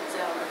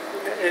 So,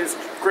 It's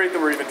great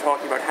that we're even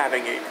talking about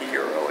having AP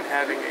Euro and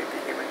having AP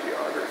Human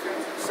Geography.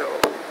 So,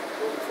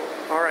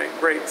 all right,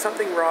 great.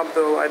 Something, Rob,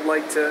 though, I'd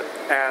like to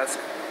ask.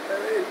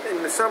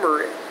 In the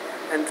summer,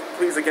 and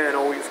please again,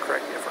 always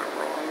correct me if I'm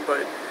wrong,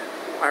 but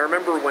I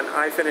remember when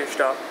we finished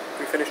up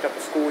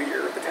the school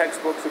year, the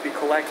textbooks would be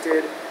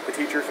collected, the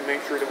teachers would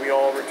make sure that we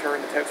all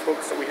returned the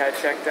textbooks that we had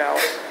checked out,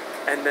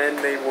 and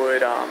then they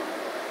would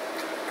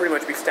pretty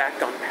much be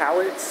stacked on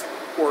pallets,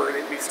 or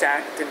they'd be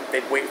stacked and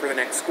they'd wait for the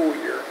next school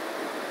year,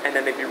 and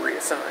then they'd be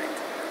reassigned.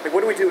 Like,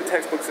 what do we do with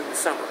textbooks in the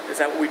summer? Is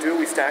that what we do?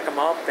 We stack them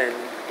up and...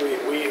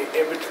 We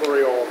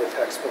inventory all the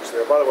textbooks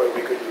there. By the way,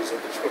 we could use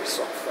inventory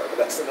software, but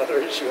that's another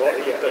issue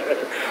altogether.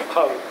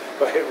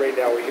 But right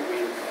now we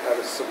have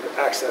some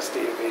access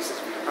databases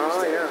we use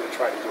to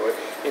try to do it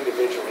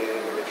individually in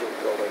individual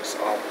buildings.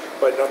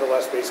 But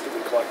nonetheless, basically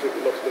we collect it.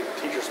 The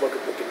teachers look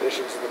at the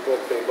conditions of the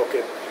book.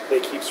 They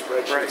keep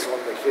spreadsheets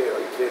on the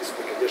kids,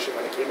 the condition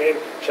when it came in,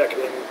 check it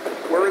in.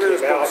 Where are when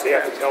those it came out. books They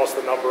have to kept? tell us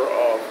the number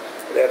of.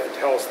 They have to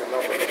tell us the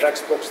number of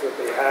textbooks that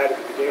they had at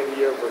the beginning of the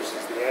year versus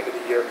the end of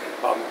the year.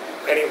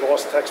 Any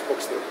lost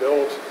textbooks they're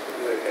billed,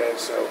 and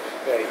so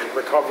the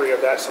recovery of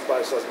that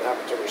sometimes doesn't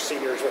happen until they're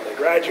seniors when they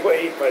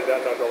graduate, but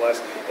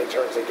nonetheless, in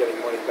terms of getting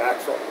money back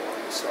from them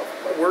and stuff.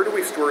 But Where do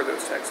we store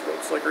those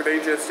textbooks? Like, are they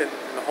just in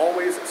the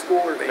hallways at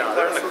school, or are they No,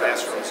 they're in the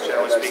classrooms,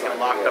 generally That's speaking, not-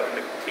 locked up in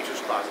the teachers'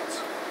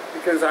 closets.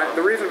 Because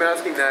the reason I'm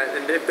asking that,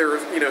 and if they're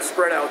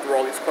spread out through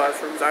all these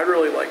classrooms, I'd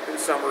really like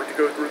this summer to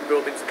go through the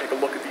buildings and take a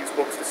look at these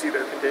books to see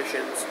their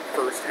conditions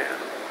firsthand,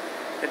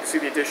 and to see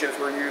the editions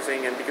we're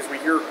using. And because we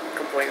hear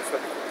complaints that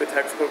the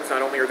textbooks,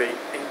 not only are they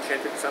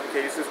ancient in some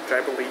cases, which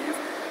I believe,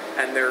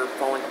 and they're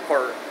falling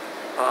apart,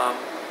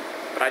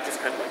 but I just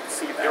kind of like to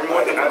see that. You're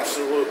more than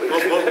Absolutely. We'll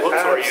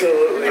tour you.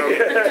 Absolutely.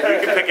 You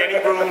can pick any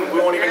room. We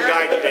won't even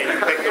guide you. Dave. You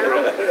pick the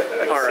room.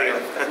 All right,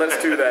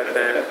 let's do that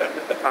then.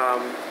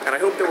 And I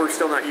hope that we're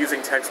still not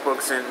using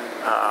textbooks in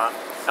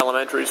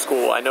elementary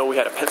school. I know we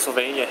had a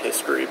Pennsylvania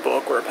history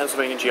book or a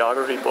Pennsylvania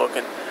geography book,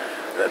 and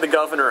the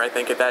governor, I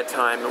think at that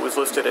time, it was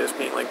listed as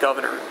being like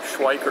Governor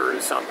Schweiker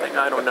or something.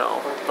 I don't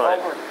know, but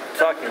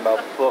Talking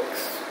about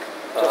books,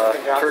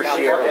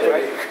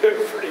 tertiary.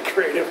 Pretty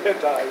creative at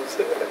times.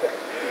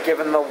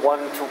 given the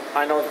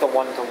I know the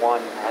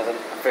 1-to-1 hasn't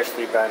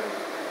officially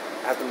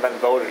hasn't been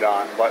voted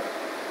on, but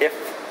if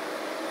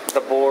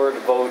the board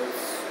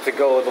votes to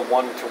go the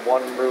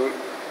 1-to-1 route,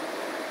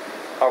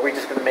 are we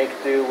just going to make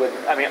do with?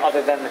 I mean,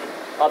 other than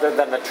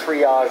the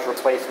triage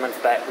replacements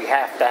that we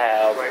have to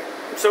have. Right.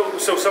 So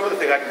some of the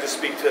things I can just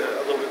speak to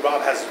a little bit.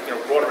 Rob has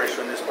broader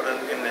issue in this, but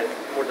in the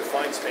more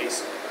defined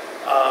space,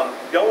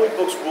 the only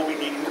books we'll be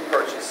needing to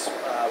purchase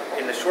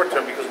in the short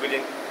term, because we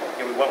didn't,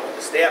 we went with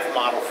the staff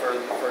model for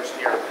the first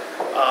year,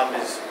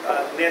 is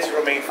Nancy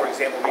Romaine, for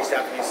example, reached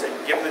out to me and said,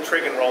 given the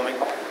trig enrollment,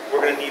 we're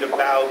going to need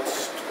about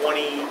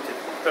 20 to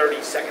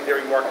 30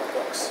 secondary market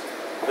books.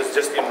 Because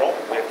just the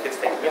enrollment, we have kids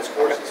taking these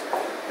courses.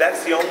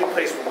 That's the only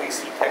place where we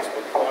see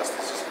textbook cost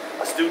is just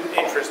a student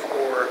interest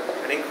or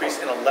an increase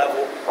in a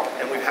level,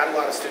 and we've had a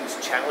lot of students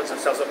challenge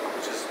themselves up,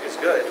 which is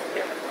good.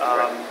 Yeah.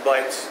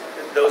 But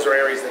those are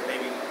areas that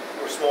maybe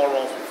were small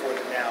enrollments before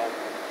that now.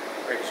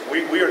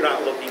 We are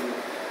not looking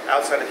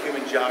outside of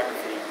human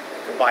geography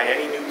to buy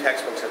any new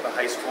textbooks at the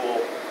high school.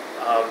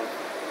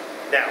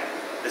 Now,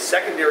 the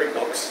secondary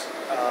books,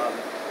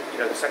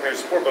 the secondary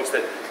support books,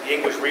 the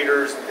English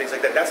readers and things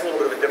like that, that's a little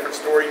bit of a different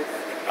story.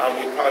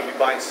 We'll probably be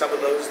buying some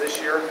of those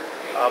this year,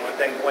 but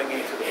then going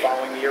into the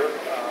following year,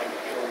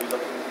 we'll be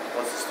looking,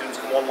 once the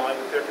students come online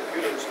with their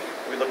computers,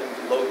 we'll be looking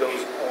to load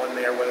those on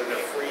there, whether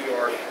they're free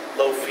or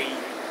low-fee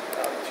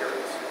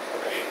materials.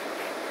 Okay.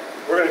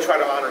 We're going to try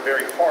to honor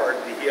very hard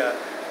the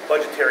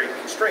budgetary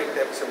constraint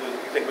that we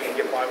think we can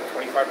get by with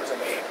 25%. After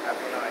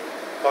and I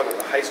talked about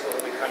the high school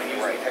that we kind of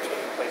use in textbook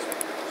replacement,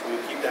 so we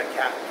would keep that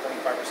cap at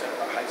 25% of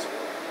the high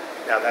school.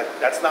 Now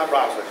that's not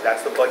Rob's budget,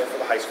 that's the budget for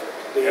the high school.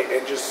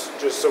 And just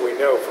so we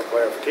know, for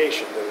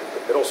clarification,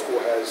 the middle school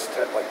has,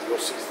 you'll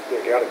see,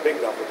 they got a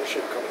big number this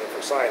year coming in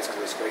for science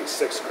because it's grade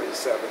 6, grade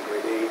 7,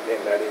 grade 8,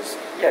 and that is,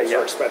 those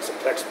are expensive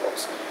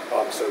textbooks.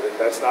 So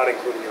that's not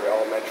including your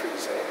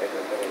elementaries and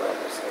your middle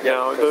levels.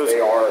 Yeah, because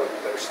they're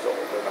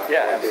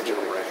not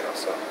digital right now.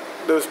 So.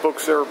 Those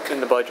books are in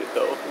the budget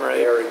though,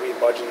 right? We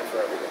budgeted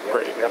for everything.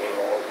 Great. Yep.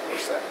 We're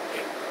set.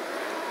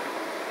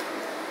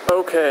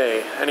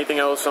 Okay, anything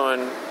else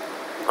on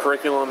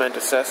curriculum and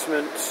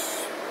assessments?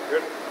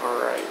 Good. All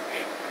right.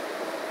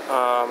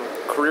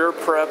 Career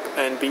prep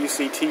and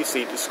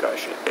BCTC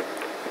discussion.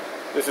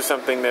 This is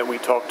something that we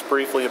talked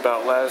briefly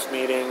about last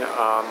meeting,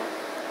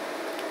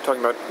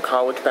 talking about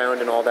college bound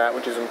and all that,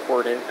 which is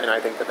important, and I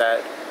think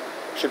that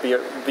should be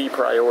the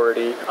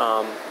priority.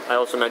 I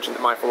also mentioned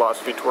that my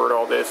philosophy toward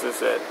all this is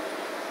that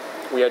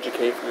we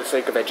educate for the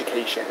sake of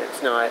education.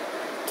 It's not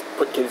to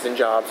put kids in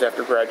jobs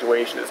after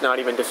graduation. It's not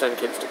even to send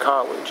kids to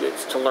college.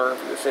 It's to learn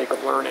for the sake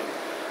of learning.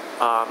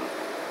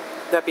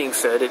 That being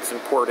said, it's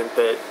important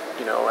that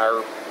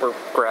we're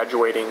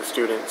graduating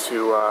students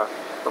who are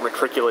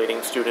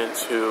matriculating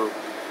students who,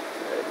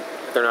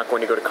 if they're not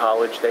going to go to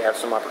college, they have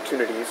some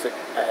opportunities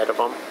ahead of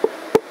them.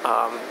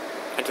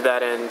 And to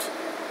that end,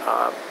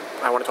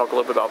 I want to talk a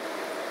little bit about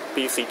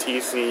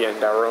BCTC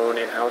and our own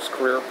in-house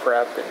career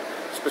prep. And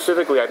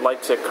specifically, I'd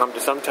like to come to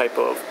some type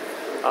of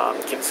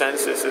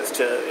consensus as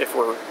to if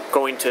we're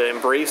going to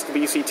embrace the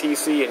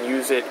BCTC and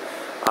use it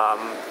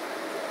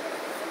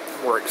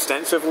more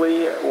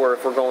extensively, or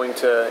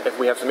if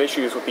we have some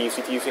issues with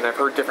BCTC. And I've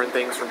heard different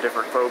things from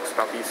different folks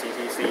about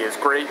BCTC is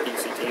great,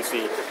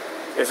 BCTC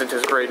isn't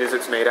as great as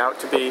it's made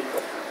out to be.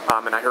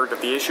 And I heard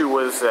that the issue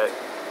was that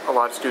a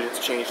lot of students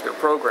change their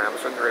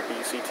programs when they're at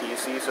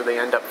BCTC, so they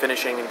end up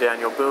finishing in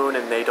Daniel Boone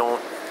and they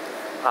don't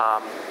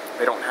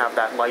have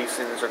that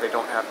license or they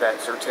don't have that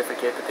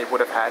certificate that they would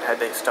have had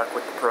they stuck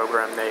with the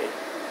program they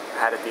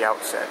had at the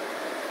outset.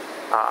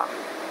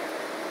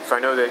 So I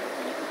know that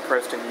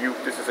Preston,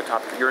 this is a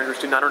topic that you're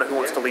interested in. I don't know who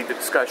wants to lead the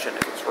discussion,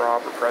 if it's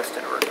Rob or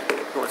Preston or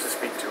who wants to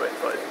speak to it,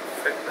 but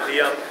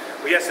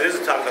yes, it is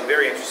a topic I'm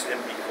very interested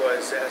in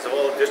because as of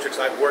all the districts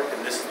I've worked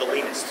in, this is the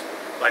leanest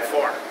by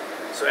far.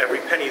 So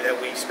every penny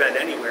that we spend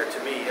anywhere, to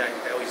me,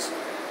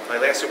 my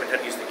last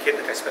superintendent used to kid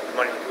that I spent the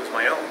money like it was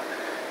my own.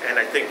 And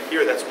I think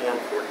here that's more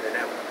important than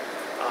ever.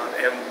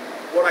 And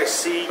what I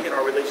see in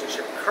our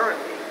relationship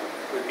currently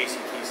with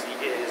BCTC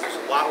is there's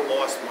a lot of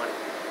lost money,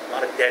 a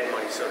lot of dead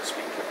money, so to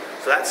speak.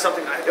 So that's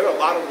something, there are a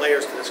lot of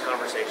layers to this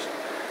conversation.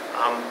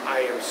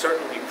 I am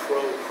certainly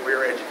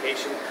pro-career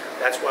education.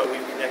 That's why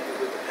we've connected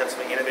with the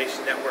Pennsylvania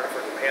Innovation Network for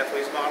the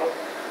Pathways model.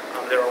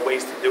 There are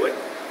ways to do it,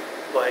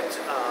 but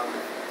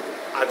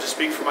I'll just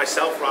speak for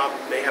myself. Rob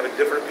may have a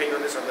different opinion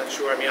on this. I'm not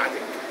sure. I mean, I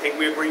think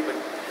we agree, but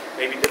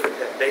maybe different.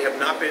 They have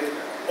not been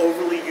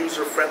overly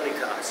user-friendly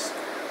to us.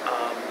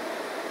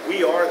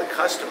 We are the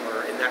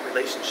customer in that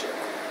relationship,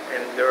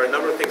 And there are a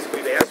number of things that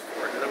we've asked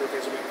for and a number of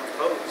things that we've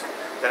proposed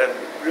that have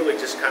really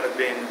just kind of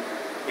been,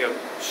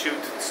 shooed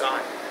to the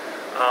side.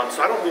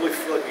 So I don't really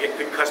feel like we get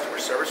good customer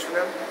service from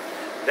them.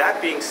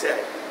 That being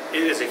said,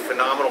 it is a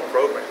phenomenal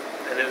program,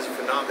 and there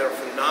are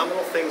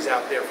phenomenal things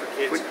out there for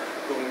kids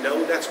who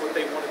know that's what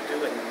they want to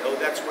do and know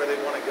that's where they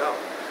want to go.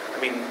 I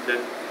mean, the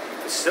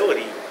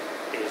facility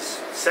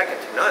is second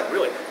to none,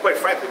 really. Quite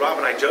frankly, Rob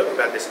and I joke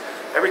about this.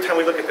 Every time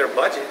we look at their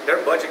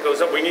budget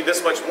goes up. We need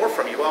this much more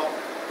from you. Well,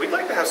 we'd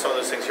like to have some of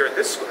those things here at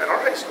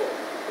our high school.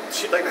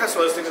 She'd like to have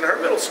some of those things in her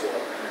middle school.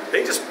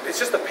 It's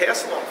just a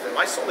pass along for them.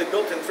 I saw they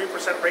built in 3%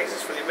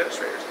 raises for the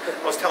administrators.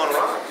 I was telling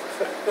Rob,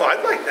 well,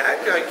 I'd like that.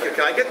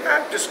 Can I get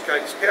that? Can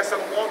I just pass that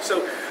along?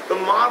 So the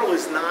model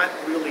is not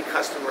really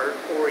customer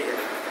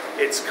oriented.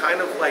 It's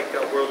kind of like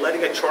we're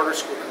letting a charter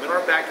school come in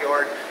our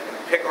backyard and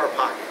pick our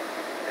pocket.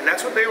 And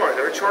that's what they are.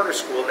 They're a charter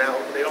school now.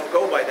 They don't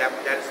go by that,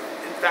 but that is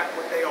in fact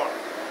what they are.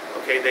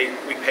 Okay,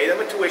 we pay them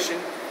a tuition.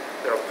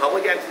 They're a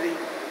public entity.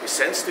 We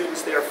send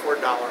students there for a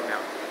dollar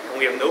amount. And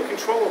we have no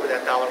control over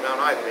that dollar amount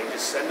either. They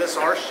just send us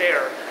our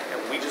share,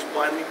 and we just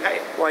blindly pay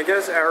it. Well, I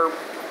guess our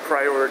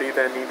priority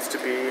then needs to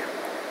be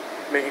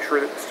making sure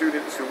that the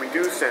students who we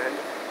do send,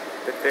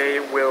 that they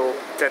will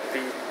get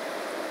the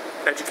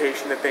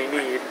education that they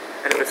need.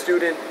 And if a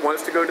student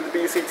wants to go to the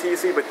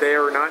BCTC, but they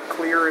are not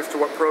clear as to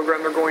what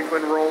program they're going to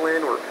enroll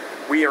in, or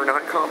we are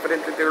not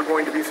confident that they're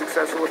going to be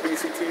successful at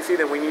BCTC,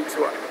 then we need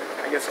to,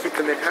 I guess, keep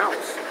them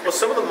in-house. Well,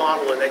 some of the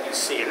modeling that you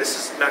see, and this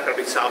is not going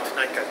to be solved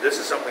tonight, guys. This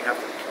is something we have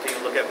to continue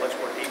to look at much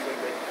more deeply.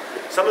 But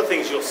some of the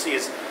things you'll see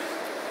is,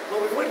 well,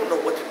 we really don't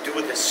know what to do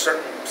with this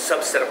certain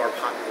subset of our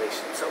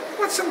population. So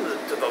let's send them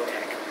to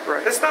VOTEC.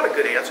 Right. That's not a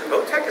good answer.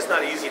 VOTEC is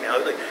not easy now.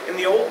 Like in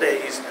the old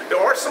days, there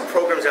are some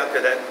programs out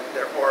there that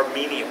are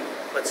menial,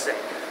 let's say.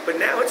 But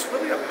now it's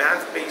really a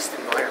math-based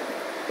environment.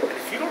 And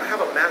if you don't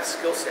have a math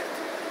skill set,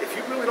 if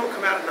you really don't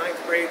come out of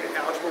 9th grade, an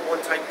Algebra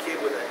 1 type kid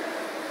with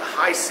a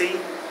high C,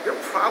 you're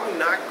probably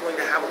not going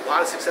to have a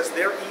lot of success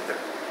there either.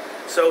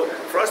 So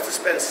for us to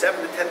spend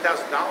 $7,000 to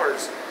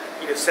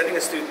 $10,000, sending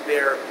a student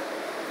there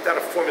without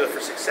a formula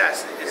for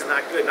success is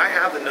not good. And I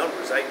have the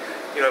numbers. I've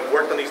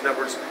worked on these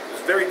numbers. It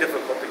was very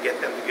difficult to get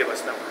them to give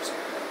us numbers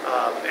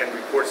and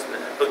reports. And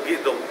they'll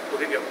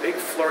give you a big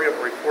flurry of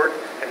a report,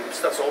 and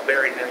stuff's all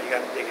buried now. You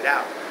got to dig it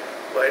out.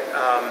 But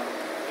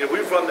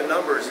we've run the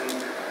numbers, and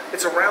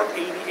it's around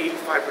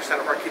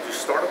 80-85% of our kids who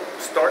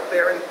start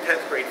there in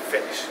 10th grade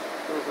finish.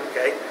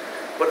 Okay.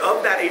 But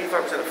of that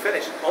 85% of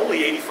finish,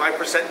 only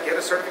 85% get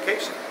a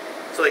certification.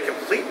 So they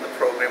complete the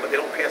program, but they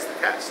don't pass the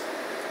test.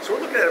 So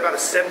we're looking at about a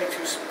 72%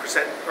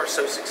 or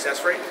so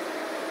success rate.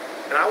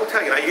 And I will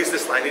tell you, and I use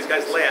this line, these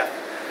guys laugh,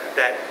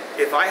 that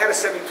if I had a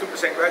 72%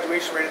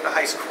 graduation rate at the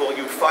high school,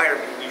 you'd fire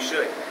me, and you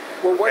should.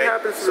 Well, what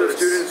happens to those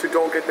students who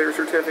don't get their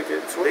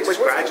certificates? They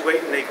just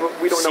graduate and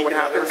we don't know what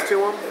happens to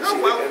them?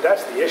 And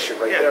that's the issue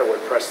right there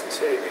with Preston's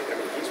hitting. I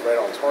mean, he's right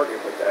on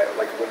target with that.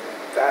 Like, with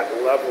that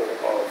level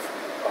of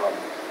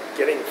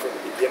getting from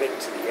the beginning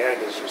to the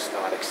end is just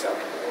not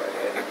acceptable.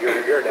 And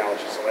your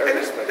analogy is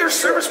hilarious. And their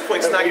service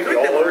point's not good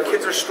then when our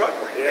kids are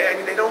struggling. Yeah.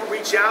 And they don't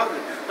reach out. And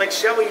like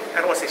Shelly,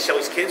 I don't want to say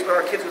Shelly's kids, but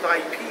our kids with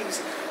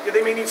IEPs,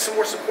 they may need some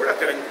more support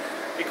out there. And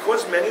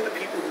because many of the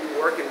people who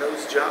work in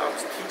those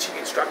jobs, teaching,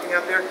 instructing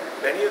out there,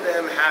 many of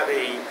them have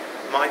a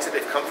mindset.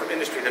 They've come from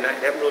industry. They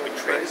haven't really been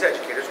trained as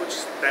educators, which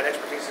that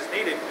expertise is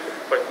needed.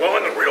 But, well,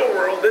 in the real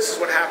world, this is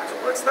what happens.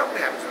 Well, that's not what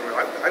happens in the real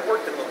world. I've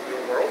worked in the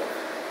real world.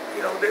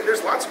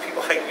 There's lots of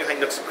people hiding behind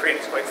nooks and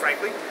crannies, quite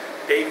frankly.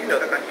 Dave, you know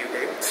that, not you,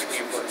 Dave.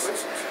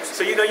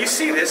 So, you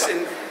see this,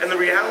 and the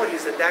reality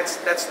is that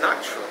that's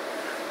not true.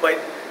 But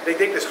they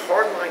take this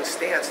hardline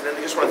stance, and then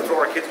they just want to throw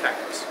our kids back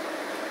at us.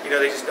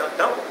 They just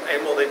don't.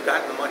 And, well, they've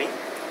gotten the money,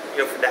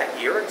 for that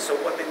year, and so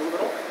what, they move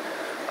it on.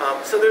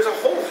 So there's a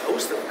whole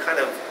host of kind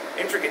of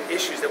intricate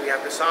issues that we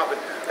have to solve. But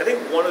I think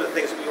one of the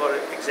things that we ought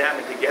to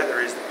examine together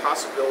is the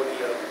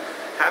possibility of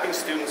having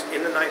students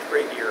in the 9th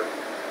grade year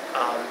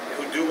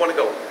who do want to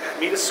go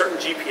meet a certain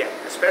GPA,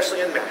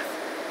 especially in math.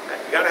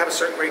 You got to have a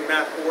certain grade in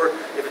math, or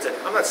if it's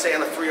I'm not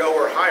saying a 3.0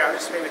 or higher, I'm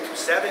just maybe a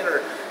 2.7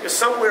 or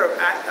somewhere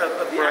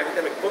of the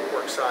academic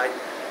bookwork side,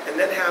 and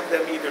then have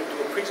them either do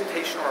a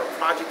presentation or a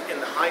project in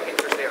the high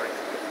interest area.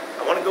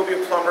 I want to go be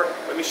a plumber.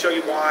 Let me show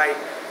you why,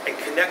 and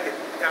connect it.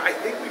 Now, I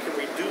think we can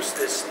reduce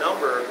this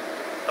number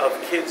of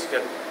kids,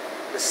 the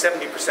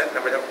 70%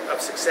 number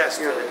of success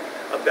to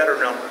a better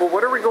number. Well,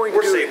 what are we going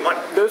to do? Save money.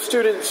 Those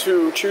students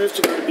who choose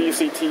to go to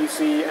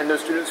BCTC and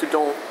those students who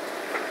don't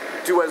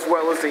do as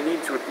well as they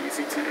need to at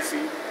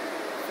BCTC,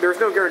 there's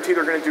no guarantee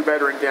they're going to do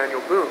better in Daniel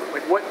Boone.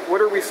 Like,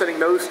 what are we setting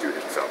those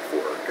students up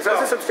for? Because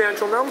that's a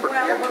substantial number.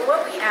 Well,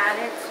 what we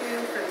added to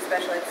for the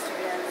special ed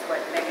students,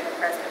 what Megan and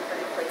Preston put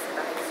in place in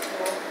the high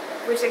school,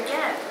 which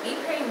again, we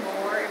pay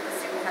more if the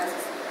student has an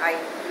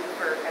IEP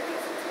for at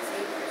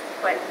BCTC,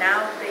 but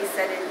now they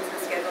set it into the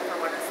schedule for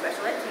one of the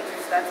special ed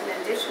teachers. That's an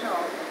additional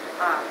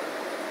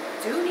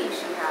duty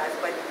she has,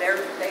 but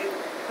they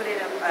put in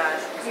a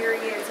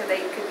period so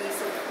they could be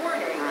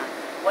supporting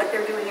what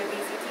they're doing at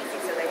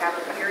BCTC. So they have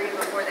a period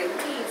before they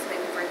leave, so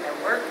they can bring their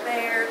work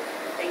there.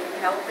 They can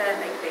help them,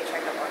 they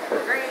check up on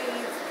their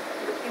grades,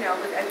 you know,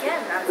 but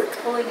again, that's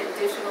pulling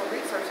additional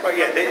resources. Oh,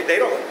 yeah, they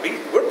don't,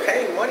 we're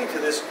paying money to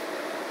this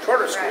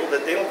charter school Right.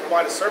 that they don't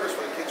provide a service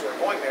for the kids who are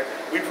going there.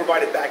 We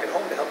provide it back at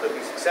home to help them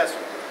be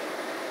successful.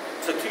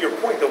 So to your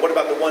point, though, what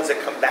about the ones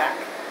that come back?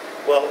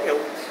 Well, you know,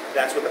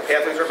 that's what the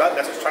pathways are about.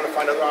 That's what trying to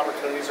find other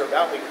opportunities are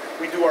about.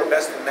 We do our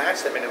best to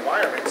match them in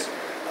environments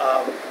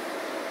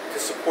to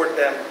support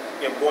them,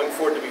 you know, going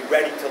forward to be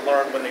ready to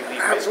learn when they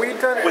leave high Have school. we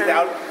done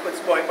Without,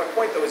 my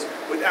point though is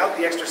without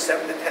the extra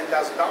 $7,000 to $10,000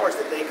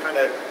 that they kind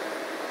of,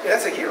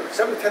 that's a year,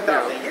 $7,000 to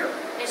 $10,000 a year.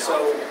 And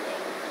So. ultimately,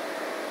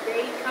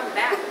 they come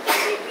back,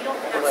 and we don't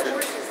have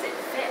sources that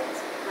fit.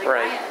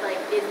 Right.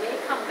 If they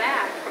come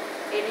back,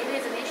 and it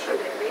is an issue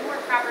that they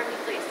weren't properly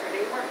placed, or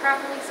they weren't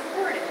properly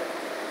supported,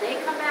 they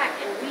come back,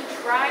 and we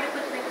try to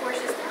put them in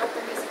courses to help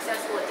them be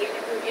successful at Daniel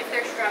Boone if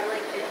they're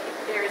struggling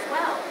there as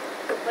well.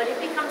 But it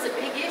becomes a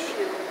big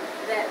issue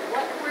that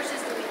what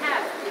courses do we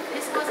have? If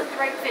this wasn't the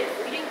right fit, if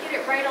we didn't get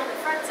it right on the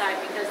front side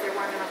because there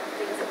weren't enough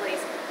things in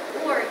place,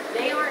 or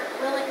they aren't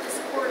willing to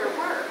support or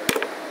work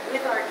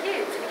with our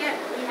kids. And again,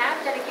 we have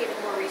dedicated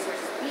more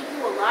resources. We do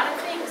a lot of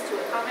things to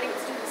accommodate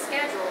student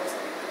schedules,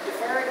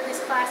 defer to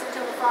this class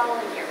until the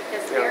following year,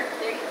 because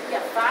we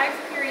have 5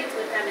 periods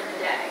with them in the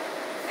day,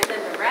 and then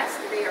the rest,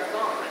 they are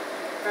gone.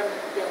 From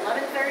the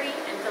 11:30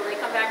 until they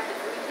come back to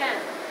 3:10,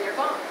 they're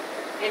gone.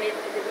 And if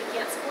we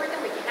can't support them,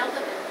 we can help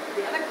them. And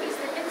the other piece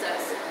that hits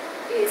us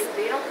is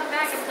they don't come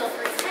back until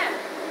 3:10.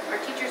 Our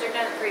teachers are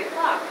done at 3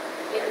 o'clock.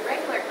 In the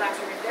regular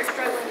classroom, if they're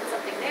struggling in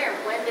something there,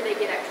 when do they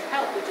get extra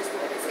help? Which is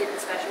what is in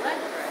the special ed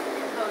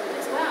component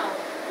as well,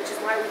 which is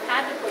why we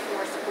had to put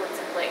more supports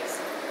in place.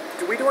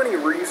 Do we do any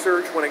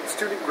research when a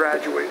student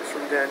graduates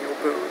from Daniel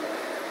Boone?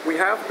 We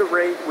have the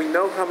rate, we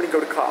know how many go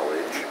to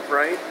college,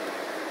 right?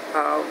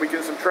 We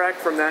can subtract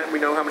from that, and we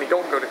know how many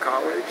don't go to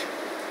college.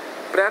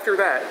 But after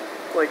that,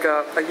 like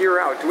a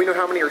year out, do we know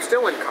how many are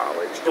still in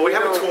college? Well, we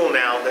have a tool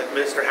now that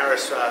Mr.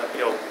 Harris,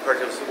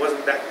 purchased. It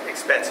wasn't that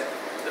expensive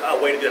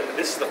way to do it. But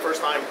this is the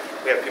first time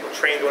we have people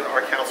trained on.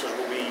 Our counselors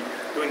will be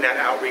doing that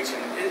outreach,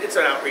 and it's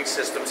an outreach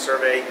system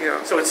survey.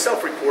 Yeah. So it's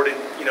self-reported.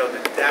 You know, the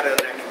data on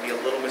that can be a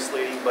little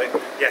misleading, but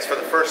yes, for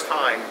the first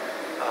time,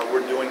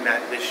 we're doing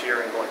that this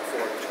year and going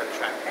forward to try to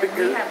track. And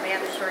we have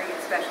mandatory and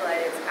special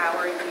ed, it's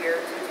our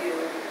year to do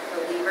the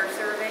leaver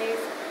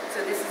surveys. So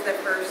this is the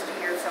first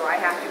year, so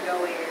I have to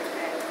go in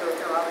and go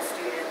through all the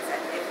students, and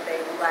if they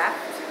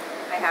left,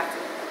 I have to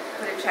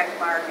put a check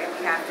mark, and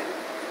we have to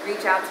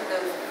reach out to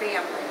those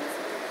families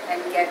and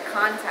get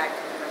contact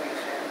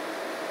information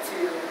to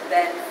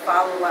then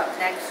follow up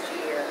next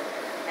year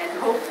and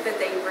hope that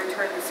they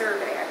return the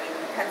survey. I mean,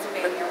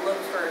 Pennsylvania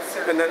looks for a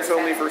certain And that's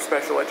only for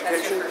percentage. special That's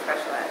just education? for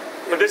special ed.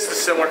 But this is a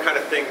similar kind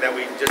of thing that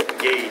we just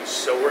engaged.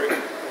 So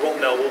we'll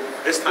know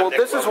this time. Well,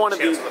 next this is we'll one have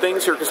of a the chance on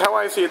things here, because how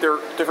I see it, there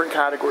are different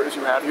categories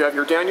you have. You have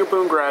your Daniel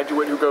Boone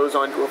graduate who goes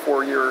on to a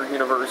 4-year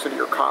university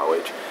or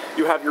college.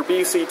 You have your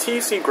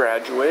BCTC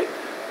graduate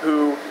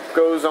who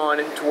goes on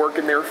to work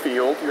in their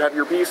field. You have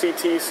your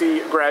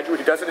BCTC graduate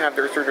who doesn't have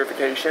their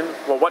certification.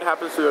 Well, what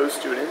happens to those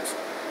students?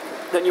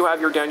 Then you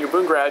have your Daniel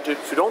Boone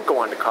graduates who don't go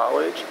on to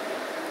college.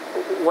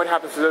 What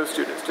happens to those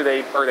students?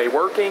 Are they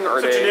working?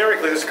 So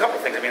generically, there's a couple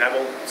things. I mean, I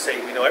won't say,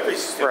 every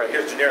student Right.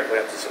 here's generically.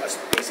 A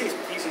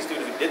BCTC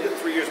student who did the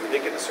 3 years but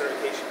didn't get the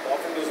certification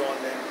often goes on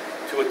then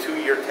to a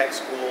 2-year tech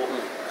school,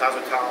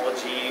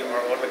 cosmetology, or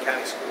auto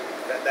mechanic school.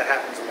 That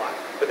happens a lot,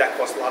 but that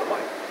costs a lot of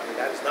money. I mean,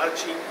 that is not a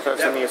cheap. So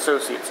that's in the endeavor.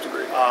 associate's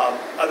degree.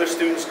 Other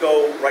students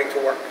go right to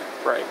work.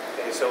 Right.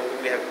 Okay, so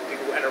we have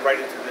people who enter right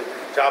into the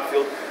job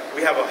field.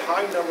 We have a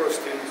high number of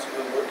students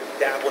who will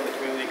dabble in the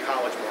community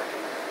college market.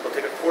 They'll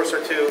take a course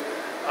or two,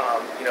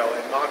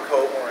 at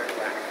Montco or in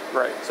WAC.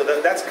 Right. So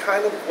that's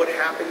kind of what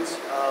happens.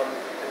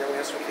 And then we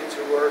have some kids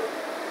who are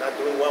not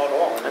doing well at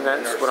all. And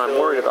that's are what I'm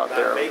still worried about not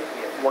there. making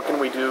it. What can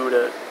we do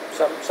to...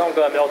 Some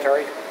go to the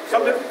military.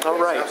 Some do. Oh,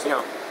 right,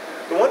 Absolutely.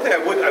 yeah. The one thing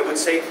I would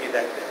say to you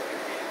that,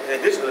 in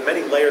addition to the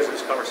many layers of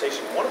this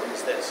conversation, one of them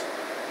is this.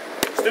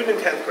 Student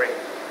in 10th grade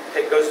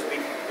goes to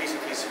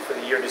BCTC for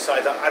the year,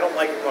 decides, I don't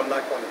like it, I'm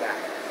not going back.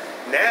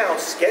 Now,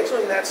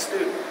 scheduling that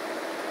student,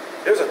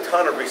 there's a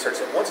ton of research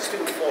that once a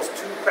student falls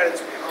 2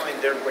 credits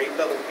behind their grade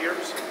level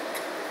peers,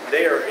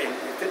 they are in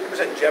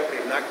 50%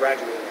 jeopardy of not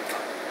graduating in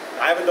time.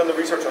 I haven't done the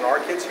research on our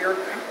kids here,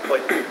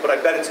 but I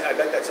bet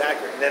that's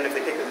accurate. And then if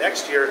they take the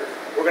next year,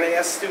 we're going to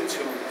ask students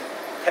who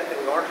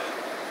technically aren't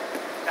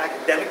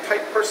academic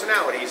type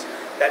personalities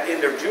that in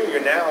their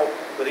junior now,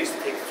 where they used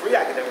to take 3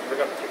 academics, we're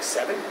going to take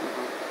 7.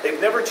 They've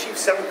never achieved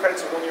 7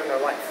 credits in 1 year in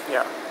their life.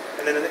 Yeah.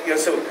 And then,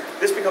 so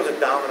this becomes a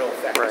domino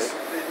effect. Right.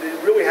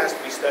 It really has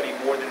to be studied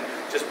more than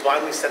just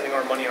blindly sending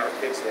our money and our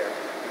kids there,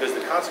 because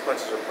the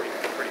consequences are pretty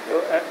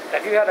good.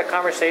 Have you had a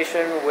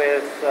conversation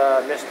with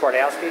Ms.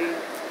 Twardowski,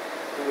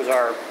 who was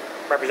our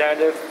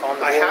representative on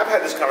the board? I have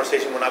had this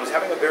conversation when I was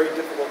having a very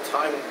difficult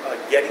time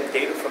getting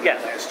data from them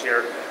last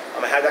year.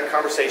 I had that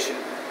conversation.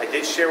 I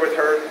did share with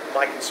her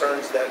my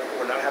concerns that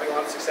we're not having a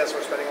lot of success,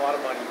 we're spending a lot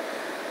of money.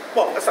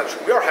 Well, that's not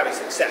true. We are having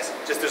success.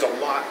 Just there's a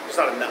lot, there's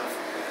not enough.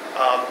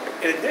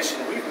 In addition,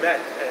 we've met,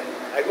 and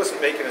I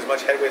wasn't making as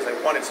much headway as I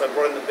wanted, so I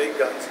brought in the big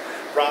guns.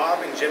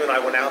 Rob and Jim and I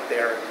went out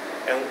there,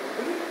 and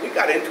we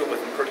got into it with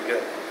them pretty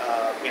good.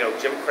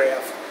 Jim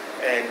Kraft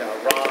and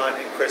Ron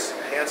and Chris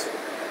Hansen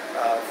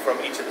from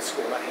each of the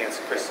schools, not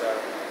Hansen, Chris.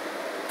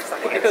 It's not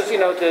Hansen. Because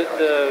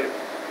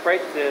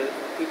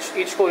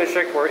each school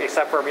district,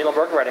 except for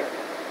Muhlenberg and Reading,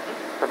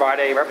 provide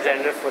a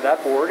representative for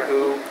that board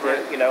who,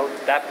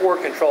 that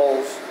board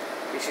controls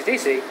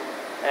BCTC.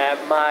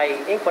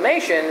 My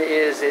inclination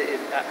is,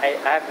 I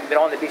haven't been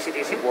on the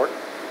BCTC board,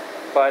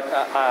 but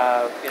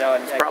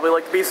It's probably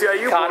like the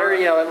BCIU Connor,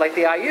 board. like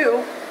the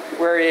IU,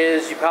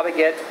 whereas you probably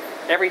get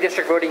every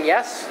district voting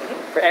yes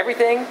for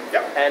everything,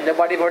 and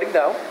nobody voting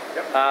no,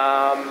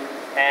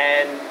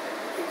 and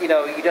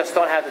you just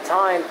don't have the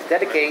time to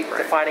dedicate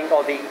to finding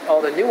all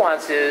the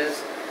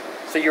nuances.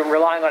 So you're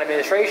relying on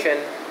administration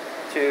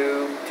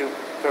to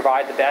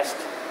provide the best,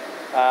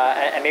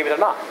 and maybe they're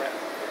not.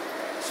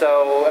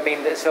 So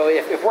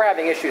if we're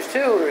having issues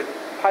too,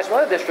 probably some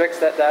other districts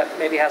that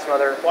maybe has some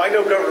other. Well, I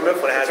know Governor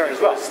Mifflin has concerns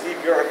as well. Steve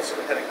Muir, the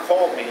superintendent,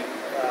 called me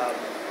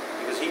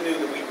because he knew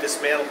that we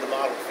dismantled the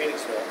model of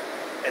Phoenixville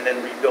and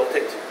then rebuilt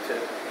it to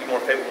be more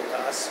favorable to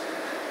us.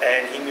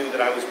 And he knew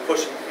that I was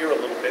pushing here a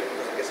little bit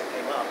because I guess it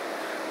came up,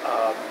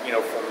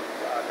 from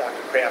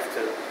Dr. Kraft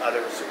to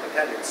other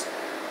superintendents.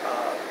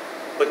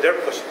 But they're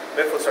pushing.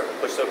 Mifflin's starting to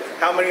push. So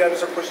how many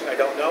others are pushing, I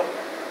don't know.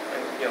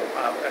 And,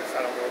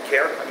 I don't really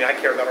care. I mean, I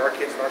care about our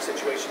kids and our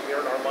situation here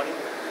and our money.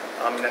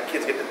 And that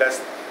kids get the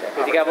best.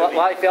 If you got a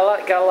lot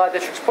of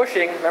districts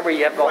pushing, remember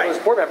you have all those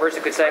board members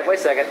who could say, "Wait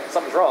a second,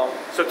 something's wrong."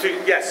 So I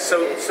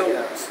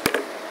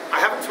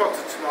haven't talked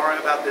to Tamara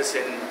about this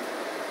in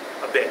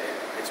a bit.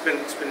 It's been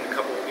a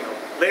couple.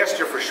 Last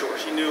year for sure.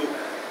 She knew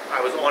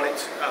I was on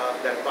it.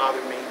 That it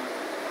bothered me,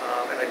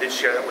 and I did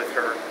share that with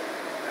her.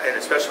 And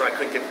especially when I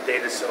couldn't get the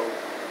data, so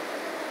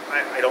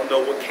I don't know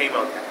what came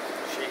of that.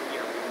 She,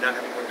 we're not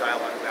having more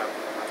dialogue about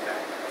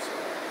that. So,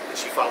 did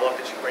she follow up?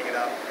 Did she bring it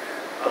up?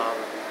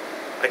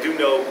 I do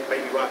know,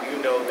 maybe Rob,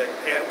 that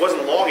it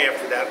wasn't long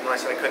after that when I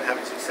said I couldn't have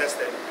any success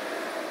that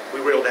we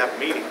were able to have a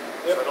meeting.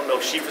 So I don't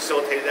know if she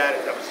facilitated that,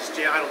 if that was just,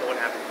 I don't know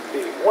what happened.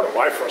 One of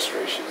my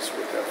frustrations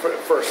with that,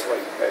 first,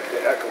 like,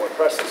 echo what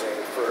Preston's saying,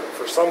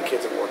 for some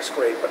kids it works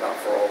great, but not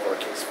for all of our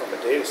kids from a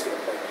data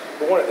standpoint.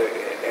 But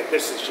and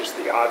this is just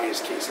the obvious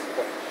case in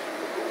point,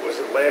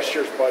 was it last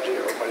year's budget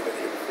or it might have been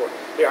the year before,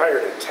 they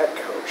hired a tech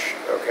coach,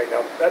 okay?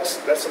 Now, that's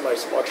a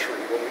nice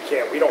luxury when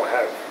we don't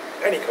have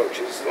any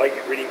coaches, like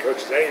reading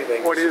coaches,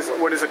 anything. What is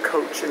a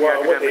coach in the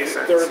Well, academic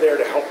sense? they're there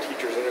to help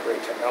teachers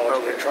integrate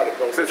technology and try to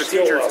build so their it's a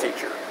skill teacher's level.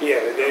 teacher.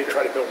 Yeah, they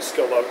try to build a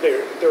skill level.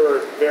 There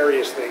are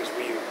various things.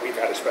 We've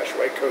had a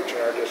special ed coach in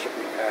our district.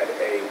 We've had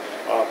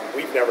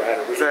we've never had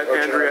a reading coach. Is that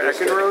Andrea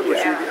Eckenrode?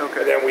 Yeah.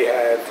 Okay. And then we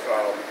have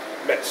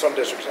some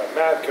districts have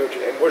math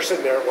coaches, and we're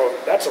sitting there. Well,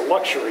 that's a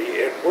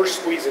luxury, and we're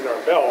squeezing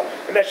our bell.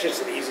 And that's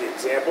just an easy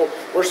example.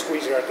 We're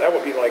squeezing our. That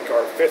would be like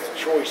our fifth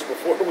choice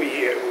before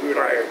we would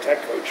hire a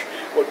tech coach.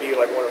 Would be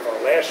like one of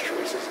our last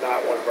choices,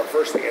 not one of our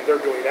first thing. And they're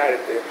doing that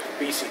at the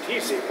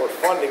BCTC. We're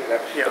funding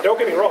them. Yeah. But don't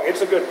get me wrong,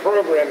 it's a good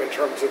program in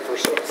terms of for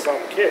some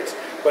kids.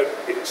 But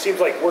it seems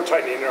like we're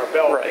tightening our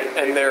belt, right?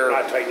 And they're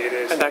not tightening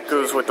it. And that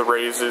goes with the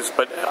raises.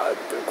 But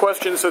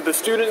question: so the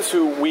students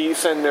who we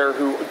send there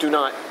who do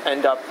not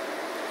end up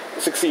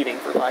succeeding,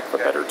 for lack of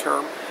a better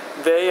term,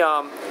 they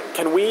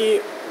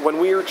when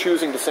we are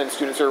choosing to send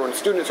students there, when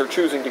students are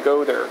choosing to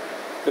go there,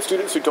 the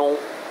students who don't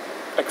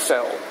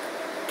excel,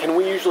 can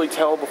we usually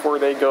tell before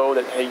they go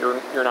that, hey,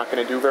 you're not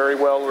going to do very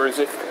well, or is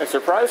it a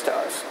surprise to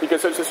us?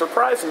 Because it's a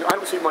surprise, and I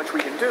don't see much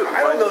we can do.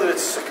 I don't know that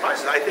it's a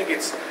surprise. I think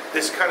it's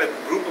this kind of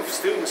group of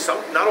students,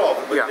 not all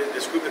of them, but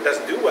this group that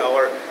doesn't do well,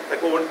 or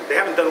they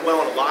haven't done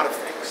well in a lot of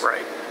things.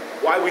 Right.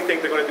 Why we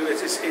think they're going to do it,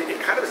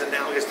 it kind of is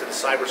analogous to the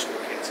cyber school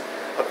kids.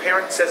 A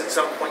parent says at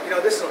some point, I'm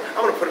going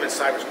to put them in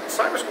cyber school.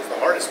 Cyber school is the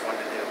hardest one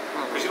to do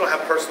because you don't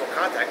have personal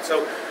contact.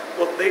 So,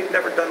 they've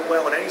never done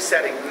well in any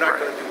setting. They're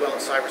not going to do well in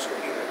cyber school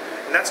either.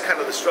 And that's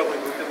kind of the struggling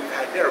group that we've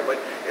had there. But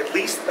at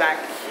least back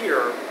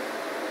here,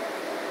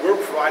 we're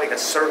providing a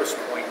service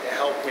point to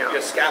help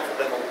scaffold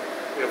them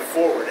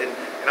forward. And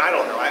I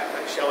don't know.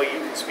 Shelley,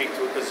 you can speak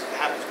to it because it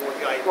happens more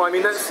with the IEP. Well, I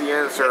mean, that's the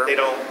answer. They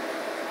don't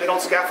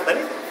scaffold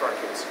anything for our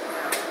kids.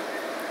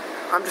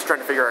 I'm just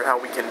trying to figure out how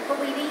we can. But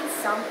we need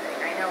something.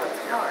 I know it's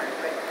hard,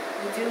 but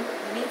we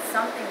need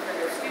something for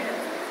their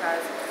students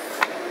because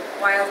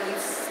while you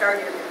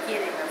started at the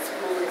beginning of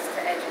school is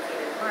to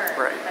educate and learn,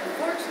 right.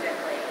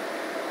 Unfortunately,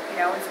 in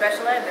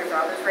special ed there's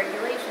all those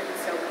regulations,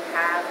 so we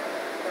have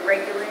the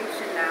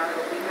regulation now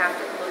that we have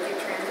to look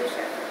at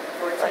transition,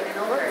 14 and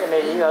older.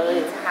 We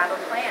need to have a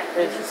plan.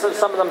 So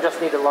some of them just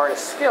need to learn a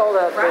skill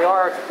that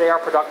they are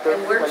productive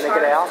when they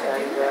get out.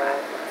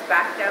 It's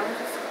back down to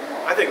school.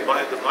 I think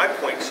my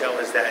point, Shell,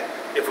 is that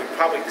if we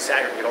probably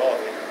disaggregate all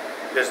of it,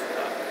 there's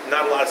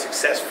not a lot of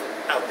success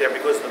out there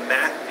because of the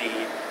math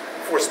need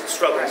for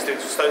struggling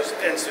students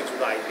and students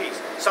with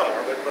IEPs. Some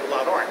are, but a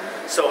lot aren't.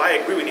 So I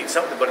agree we need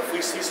something, but if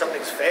we see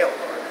something's failed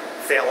or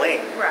failing.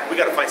 Right. We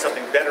got to find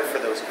something better for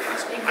those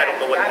kids. I don't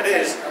know what Exactly.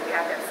 it is. I'm saying, we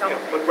have to have You know,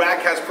 something. but RAC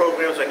has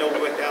programs. I know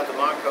we went down to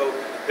Montco.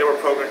 There were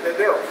programs.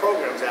 There are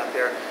programs out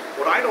there.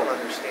 What I don't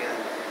understand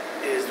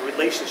is the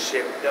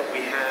relationship that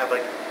we have.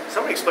 Like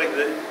somebody explained,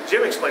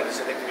 Jim explained this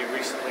I think to me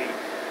recently.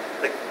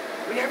 Like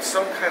we have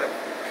some kind of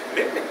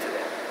commitment to them.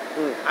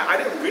 I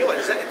didn't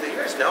realize that. Do you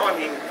guys know? I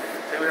mean,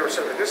 they never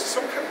said that there's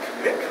some kind of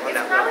commitment on It's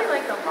that probably level.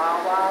 like the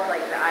MAWA,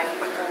 like the IU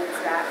holds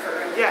that for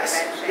early Yes,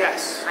 intervention.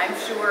 yes. I'm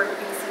sure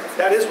BCTC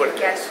That is what it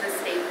gets is. the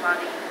state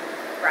money,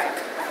 right,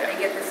 they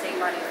get the state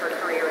money for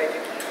career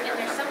education. And or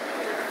there's something.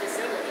 something with the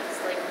facilities,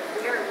 like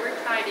we're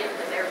tied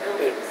into their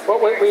buildings.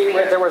 Well, Their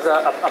there was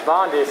a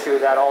bond issue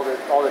that all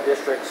the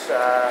districts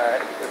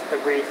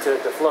agreed to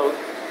float.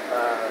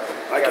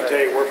 I can tell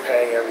you, we're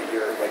paying every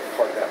year, like,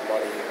 part of that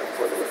money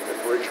for the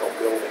original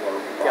building or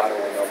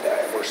remodeling of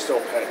that, and we're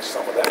still paying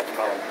some of that.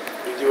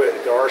 We do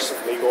it, there are some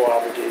legal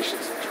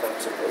obligations in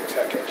terms of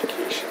tech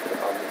education, in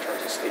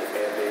terms of state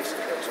mandates, in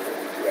terms of what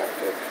we do have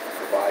to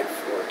provide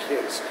for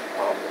kids.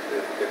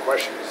 The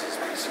question is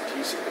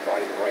BCTC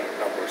providing the right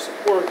number of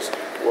supports,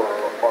 or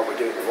are we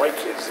getting the right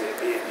kids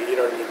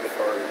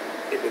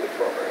into the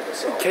program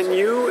itself? Can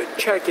you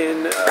check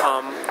in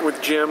with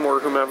Jim or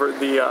whomever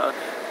the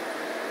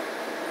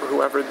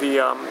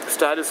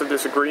status of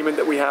this agreement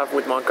that we have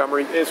with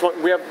Montgomery is what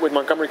we have with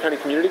Montgomery County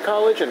Community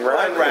College and RAC?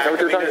 And Is RAC, that what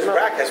you're talking about?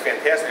 RAC has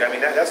fantastic. I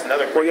mean, that's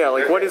another. Well, yeah,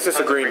 like, there- what is this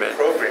tons of great agreement?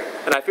 Program.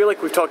 And I feel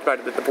like we've talked about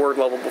it at the board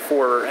level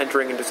before,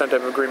 entering into some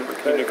type of agreement with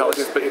community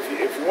colleges. But if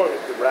you want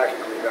the RAC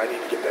agreement, I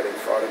need to get that in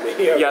front of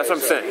me. yeah, that's what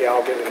I'm saying. Yeah,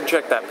 I'll get it. Can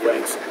check that,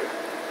 please.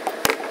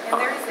 And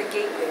there is the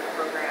Gateway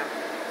program.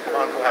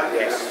 Montco,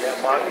 yes, yeah,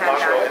 We had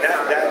Montco, and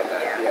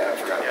that Yeah, I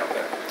forgot about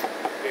that.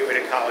 Gateway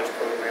to College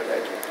program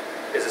that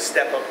is a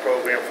step-up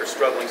program for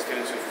struggling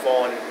students who've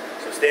fallen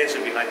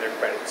substantially behind their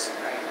credits.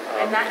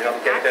 And that you know,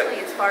 is get them-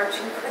 actually, it's far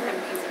cheaper than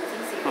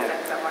BCTC to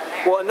send someone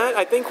there. Well, and that,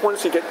 I think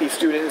once you get these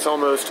students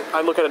almost,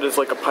 I look at it as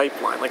like a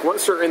pipeline. Like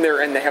once they're in there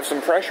and they have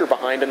some pressure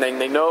behind them,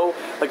 they know,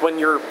 like when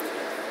you're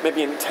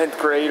maybe in 10th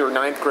grade or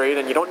 9th grade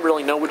and you don't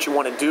really know what you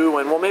want to do,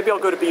 and well, maybe I'll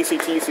go to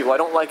BCTC. Well, I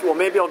don't like it. Well,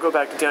 maybe I'll go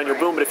back to Daniel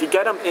Boone. But if you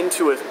get them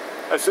into a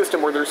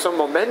system where there's some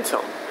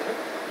momentum,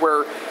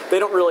 where they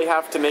don't really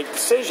have to make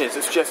decisions,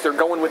 it's just they're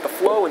going with the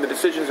flow and the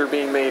decisions are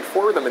being made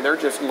for them and they're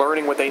just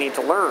learning what they need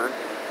to learn.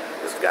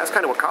 That's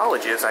kind of what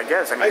college is, I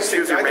guess. I mean, I think-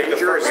 choose your I think the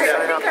major. first and Right,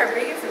 sign I up. think our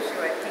biggest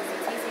issue at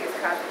TCTC is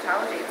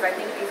cosmetology, because I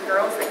think these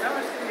girls think, oh, I'm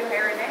just going to do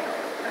hair and nails.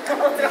 They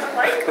don't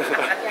like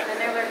that. Yeah, and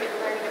they're learning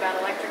about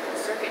electrical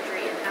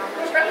circuitry and how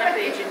much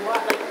ampage and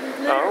what, like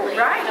literally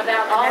Right,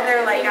 about all. and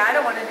they're the like, things. I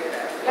don't want to do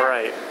that. Yeah.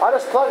 Right. I'll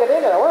just plug it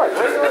in and it works.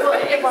 Well,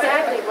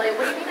 exactly. Like,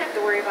 what do you mean I have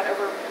to worry about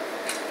over?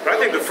 But I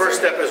think the first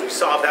step as we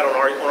solve that on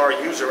our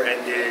user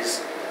end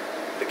is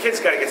the kids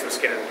got to get some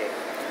skin in the game.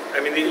 I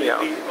mean,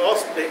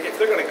 if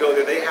they're going to go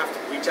there, they have to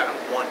reach out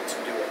and want to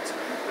do it.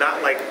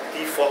 Not like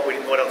default, we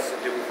didn't know what else to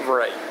do.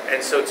 Right.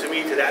 And so to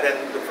me, to that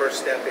end, the first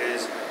step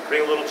is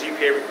putting a little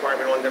GPA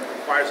requirement on that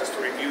requires us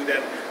to review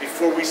them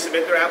before we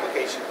submit their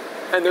application.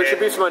 And there should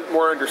be some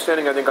more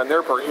understanding, I think, on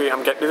their part. Hey,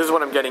 this is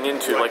what I'm getting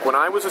into. Right. Like, when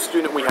I was a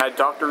student, we had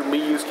Dr.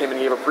 Lees came and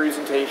gave a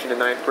presentation in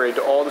 9th grade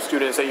to all the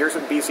students, say, here's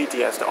what BCT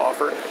has to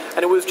offer.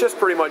 And it was just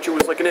pretty much, it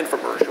was like an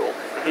infomercial.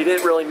 He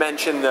didn't really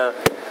mention the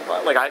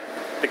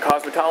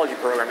cosmetology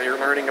program. You're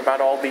learning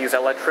about all these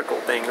electrical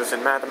things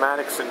and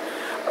mathematics and,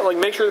 like,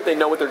 make sure that they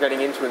know what they're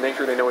getting into and make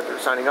sure they know what they're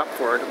signing up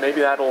for. And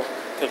maybe that'll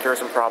take care of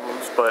some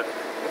problems, but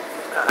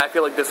I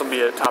feel like this will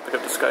be a topic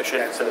of discussion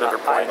at another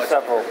I point. have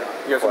several.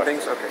 You have some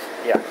questions. things? Okay.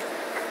 Yeah.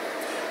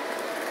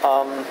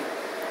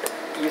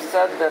 You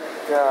said that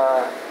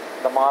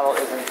the model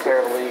isn't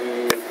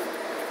terribly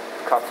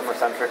customer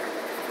centric.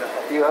 No.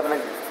 Do you have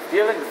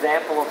an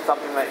example of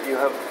something that you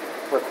have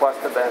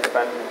requested that has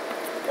been?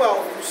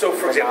 Well, so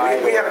for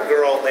example, we had a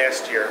girl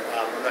last year.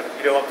 I'm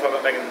talking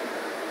about Megan.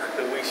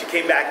 She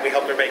came back. We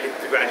helped her make it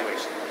to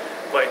graduation.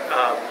 But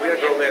we had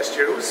a girl last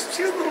year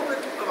she has a little bit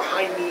of a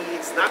high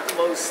needs, not the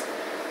most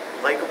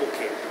likable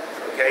kid.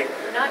 Okay.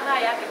 Not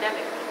high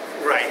academic.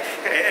 Right,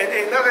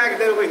 and not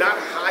academically, not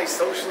high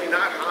socially,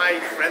 not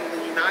high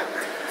friendly, not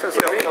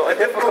a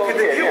difficult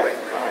kid to deal with.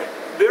 Right.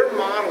 Their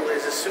model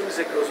is as soon as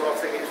it goes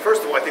off,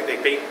 first of all, I think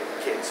they bait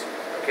kids,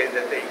 okay,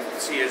 that they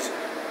see as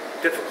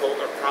difficult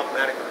or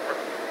problematic or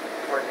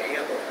hard to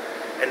handle,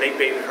 and they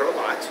baited her a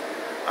lot.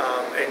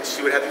 And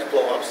she would have these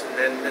blow-ups, and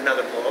then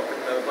another blow-up, and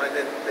another blow-up, and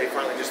then they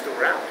finally just threw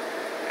her out.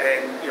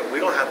 And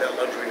we don't have that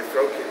luxury to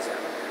throw kids out,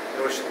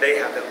 nor should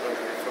they have that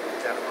luxury to throw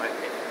kids out, in my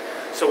opinion.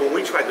 So when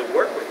we tried to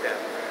work with them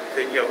to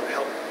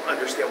help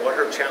understand what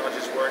her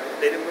challenges were,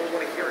 they didn't really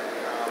want to hear it.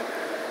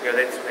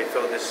 They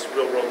throw this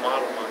real world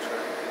model mantra.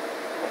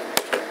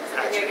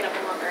 You're getting up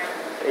and walk around.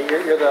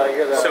 You're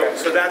the.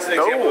 So that's an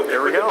example.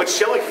 There we go. But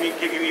Shelley can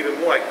give you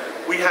even more. Like,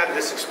 we had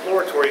this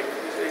exploratory.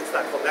 It's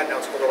not called that now.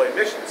 It's called early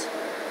admissions.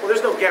 Well,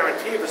 there's no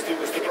guarantee if the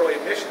student was to early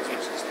admissions,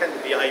 which tend to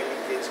be IUP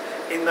kids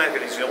in 9th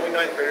grade. It's the only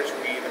 9th graders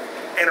we even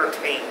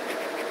entertain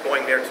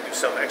going there to do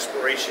some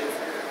exploration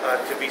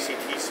to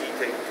BCTC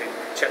to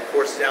check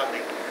courses out.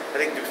 I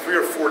think do 3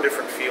 or 4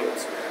 different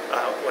fields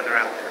when they're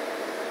out there.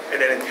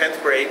 and then in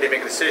 10th grade, they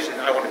make a decision,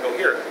 I want to go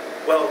here.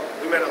 Well,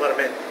 we may not let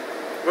them in.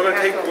 We're going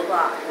to You have to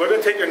apply. we're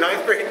going to take your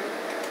 9th grade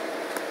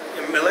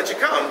and let you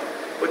come,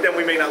 but then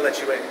we may not let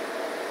you in.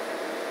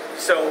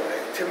 So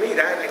to me,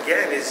 that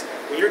again is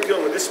when you're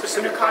dealing with this And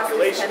specific the cost is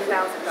population,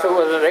 $10,000.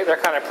 So they're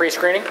kind of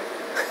pre-screening?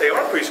 they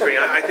are pre-screening.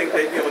 I think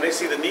that when they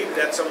see the need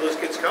that some of those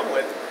kids come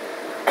with,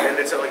 and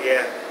it's like,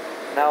 yeah,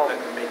 Now, I'm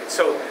gonna make it.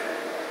 So,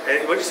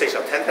 and what did you say,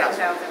 Sean? 10,000. 10,000.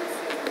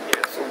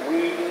 Yeah. so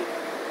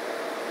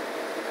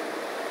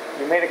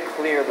you made it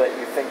clear that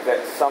you think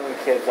that some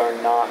kids are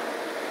not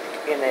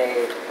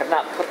have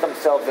not put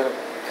themselves in a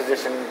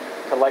position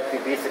to likely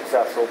be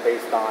successful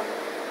based on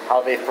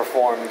how they've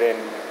performed in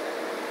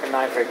a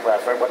 9th grade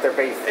class, right? What their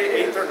base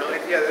is. 8th or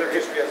 9th, yeah, their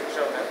history hasn't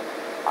shown that.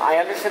 I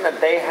understand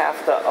that they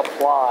have to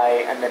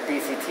apply and that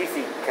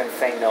BCTC can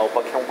say no,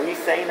 but can we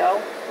say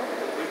no?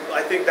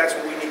 I think that's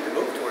what we need to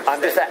move towards.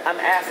 I'm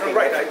asking No,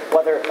 right,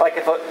 whether, like,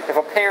 if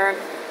a parent,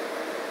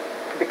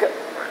 because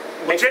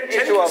Well, makes an Jenny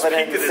issue can of it speak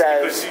and to this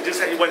says,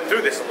 because you went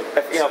through this a little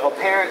bit. if a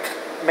parent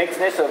makes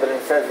an issue of it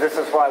and says, this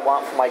is what I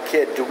want for my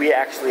kid, do we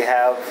actually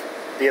have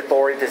the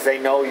authority to say,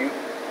 no,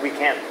 we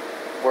can't,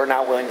 we're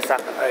not willing to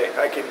send them?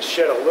 I can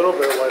shed a little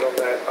bit of light on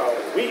that.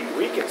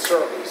 We can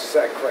certainly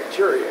set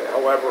criteria.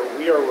 However,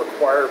 we are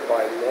required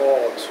by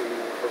law to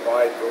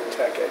provide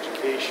VOTEC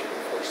education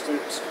for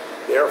students.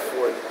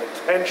 Therefore,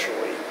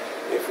 potentially,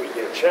 if we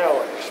get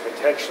challenged,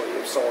 potentially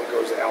if someone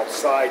goes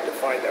outside to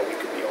find that, we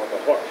could be on the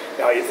hook.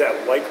 Now, is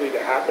that likely to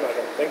happen? I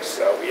don't think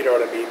so. You know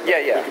what I mean?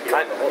 Yeah. We could be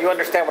on the hook. You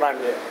understand what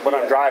I'm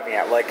Yeah. driving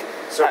at? Like,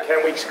 So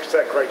can we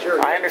set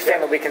criteria? I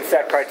understand that we can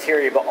set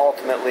criteria, but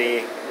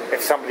ultimately,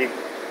 if somebody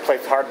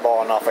plays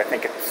hardball enough, I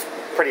think it's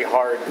pretty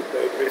hard.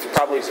 It's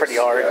probably pretty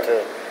hard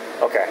to.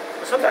 Okay.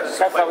 Sometimes it's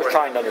a That's what I was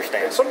fight trying to And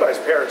understand. sometimes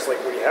parents, like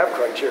when you have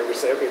criteria, we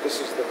say, okay, this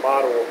is the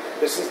model.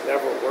 This has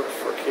never worked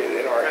for a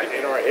kid in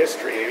our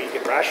history. And you can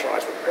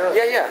rationalize with parents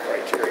Yeah.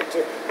 criteria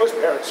too. Most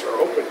parents are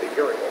open to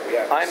hearing what we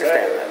have to I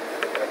understand say. that.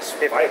 That's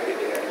my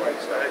opinion anyway.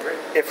 So I agree.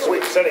 If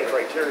we, setting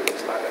criteria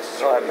is not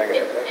necessarily. Go ahead,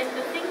 Megan. And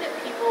the thing that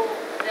people,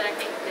 that I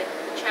think that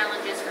the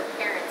challenge is for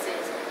parents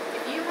is,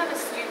 if you have a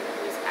student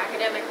who's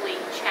academically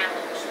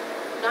challenged,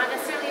 not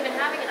necessarily even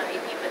having an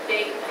IEP, but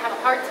they have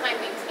a hard time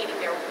maintaining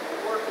their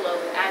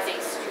workload as a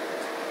student,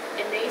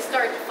 and they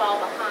start to fall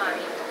behind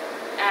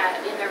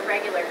in their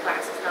regular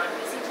classes, not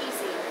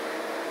BCTC,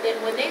 then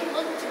when they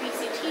look to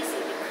BCTC,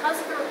 because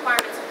of the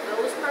requirements of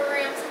those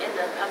programs and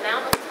the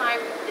amount of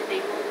time that they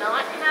will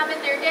not have in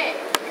their day,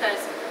 because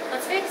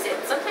let's face it,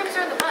 sometimes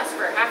they're on the bus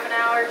for half an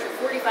hour to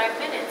 45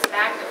 minutes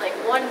back, like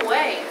one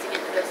way to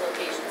get to those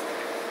locations.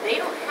 They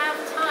don't have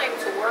time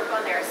to work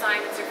on their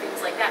assignments or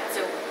things like that.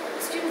 So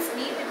the students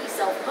need to be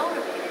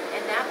self-motivated,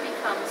 and that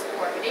becomes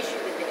more of an issue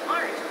that they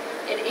aren't.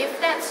 And if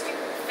that student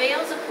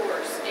fails a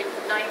course in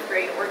 9th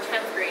grade or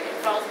 10th grade and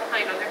falls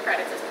behind on their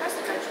credits, as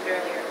Preston mentioned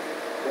earlier,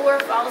 or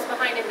falls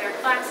behind in their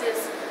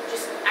classes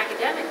just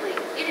academically,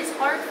 it is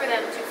hard for them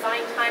to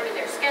find time in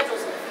their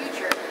schedules in the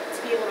future to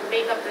be able to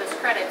make up those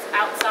credits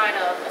outside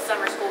of a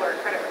summer school or a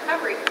credit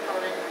recovery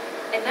component.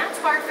 And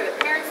that's hard for the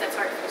parents, that's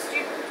hard for the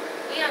student.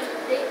 And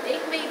they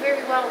may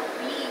very well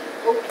be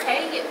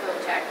okay at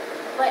VOTEC,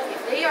 but if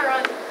they are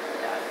on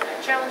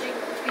challenging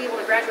to be able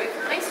to graduate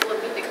from high school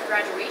and meet the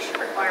graduation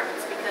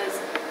requirements, because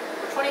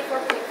for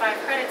 24.5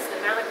 credits,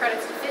 the amount of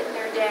credits to fit in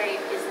their day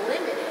is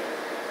limited,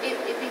 it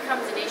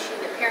becomes an issue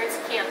that parents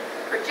can't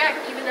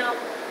project, even though,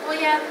 well,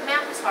 yeah,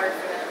 math is hard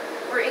for them,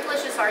 or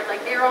English is hard,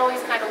 like they're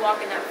always kind of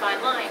walking that fine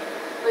line.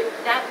 But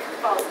that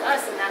falls to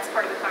us, and that's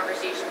part of the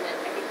conversation that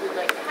I think we would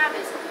like to have,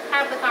 is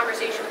have the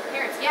conversation with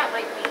parents. Yeah, it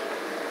might be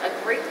a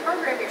great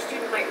program, your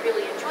student might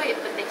really enjoy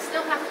it, but they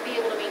still have to be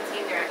able to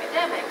maintain their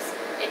academics.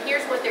 And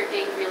here's what their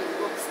day really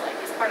looks like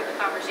as part of the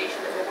conversation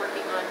that we're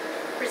working on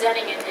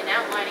presenting and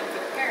outlining for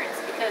the parents.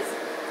 Because,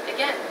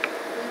 again,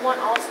 we want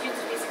all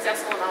students to be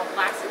successful in all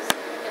classes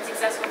and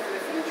successful for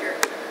the future.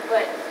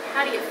 But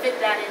how do you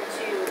fit that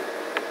into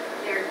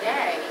their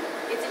day?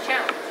 It's a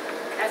challenge.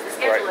 As the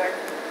scheduler,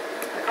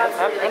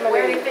 constantly, like,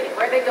 where are they fitting?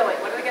 Where are they going?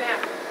 What are they going to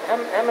have?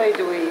 How many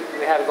do we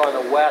have going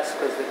to West,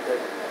 because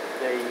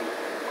the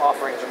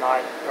offerings are not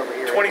over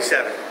here?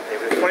 27.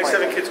 David.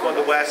 27 kids going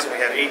to West, and we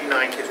have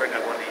 89 kids right now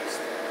going to East.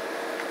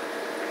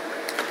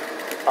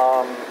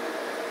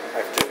 I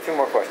have two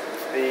more questions.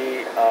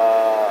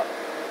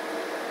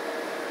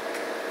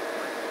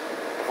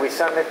 If we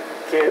send a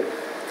kid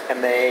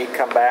and they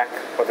come back,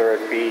 whether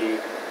it be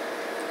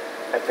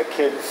at the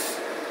kid's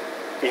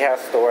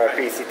behest or at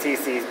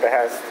BCTC's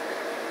behest,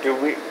 do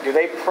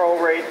they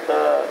prorate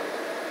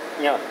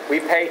we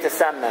pay to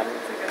send them?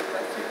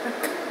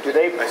 Do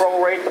they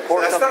prorate the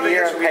portion of the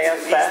year and pay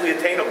us back? Easily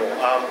attainable.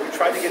 We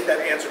tried to get that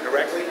answer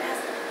directly.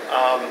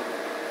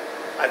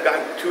 I've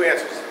gotten two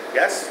answers,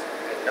 yes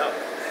and no.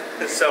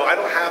 So I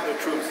don't have the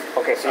truth.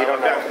 Okay, so you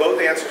don't I've gotten know. both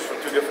answers from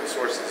two different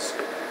sources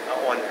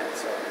on that.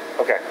 So.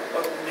 Okay.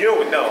 Well, you know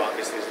what we know,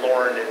 obviously, is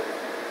Lauren and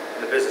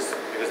the business,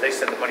 because they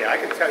send the money. I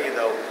can tell you,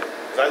 though,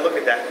 as I look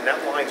at that, and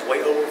that line's way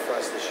over for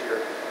us this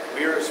year.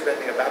 We are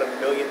spending about $1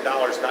 million,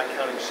 not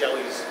counting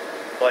Shelley's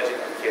budget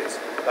on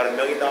kids. About $1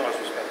 million we're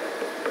spending.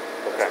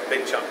 That's a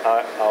big chunk.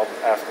 I'll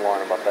ask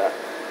Lauren about that.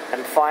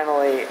 And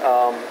finally,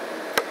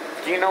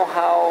 do you know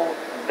how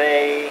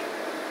they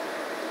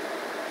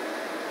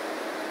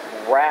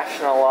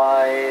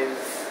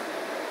rationalize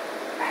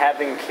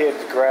having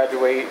kids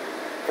graduate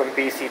from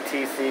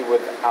BCTC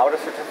without a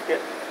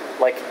certificate?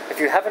 Like, if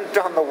you haven't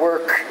done the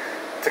work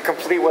to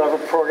complete whatever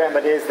program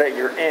it is that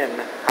you're in,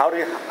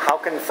 how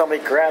can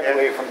somebody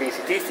graduate from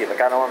BCTC?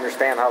 Like, I don't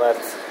understand how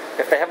that's,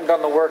 if they haven't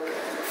done the work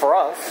for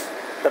us,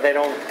 that they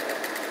don't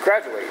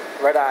graduate,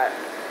 right? Well,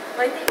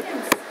 I think in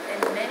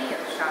many of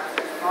the shops,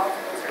 there's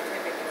multiple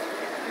certificates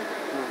you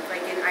can.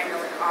 Like I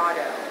know in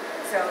auto.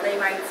 So they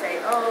might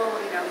say, oh,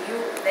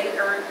 they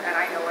earned, and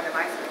I know one of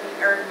my, he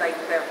earned like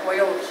the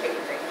oil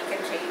changing. He can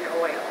change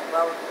oil.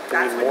 Well,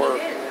 that's what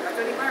he did. That's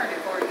what he learned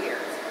in 4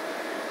 years.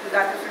 He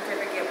got the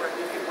certificate where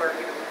he could work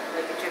in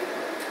like a gym.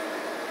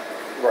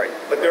 Right.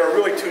 But there are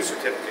really two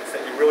certificates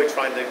that you're really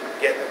trying to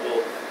get that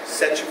will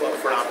set you up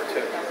for an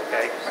opportunity,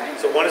 okay? Right.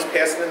 So one is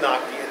passing the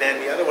NACHI, and then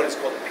the other one is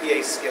called the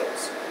PA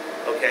Skills,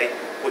 okay?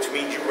 Which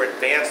means you were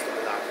advanced on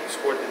the NACHI. You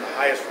scored in the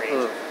highest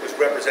range, which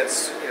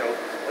represents,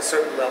 a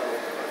certain level of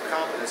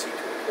competency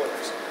to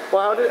employers.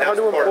 Well, how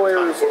do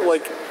employers, time,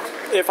 like,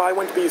 if I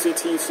went to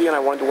BCTC and I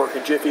wanted to work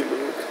at Jiffy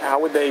Lube, how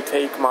would they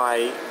take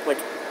my, like,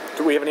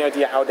 do we have any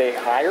idea how they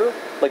hire?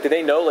 Like, do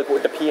they know, like,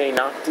 what the PA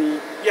NACHI?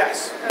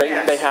 Yes.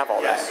 They have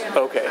all Yes. that?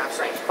 Okay.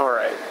 Absolutely. All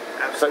right.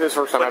 So this is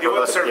the first time But I've the ever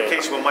oil heard of PA.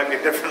 certification one might be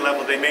a different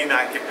level. They may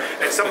not give,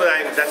 and some of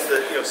that's the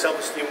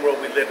self-esteem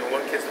world we live in. We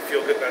want kids to feel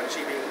good about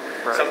achieving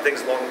some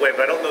things along the way.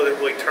 But I don't know that it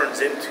really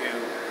turns into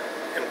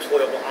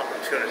employable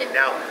opportunity.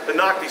 Now, the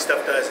NACHI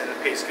stuff does, and the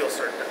PA Skills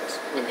Cert does.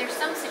 And there's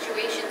some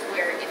situations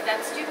where if that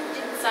student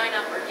didn't sign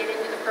up or get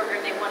into the program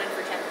they wanted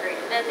for 10th grade,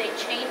 and then they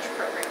change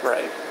programs,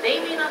 Right.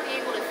 they may not be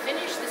able to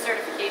finish the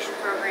certification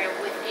program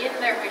within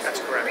their high That's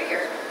school correct.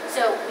 career.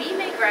 So we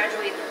may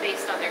graduate them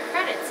based on their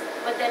credits,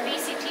 but then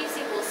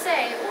BCTC will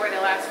say, or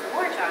they'll ask for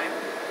more time,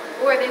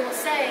 or they will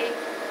say,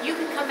 you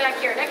can come back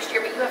here next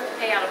year, but you have to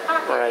pay out of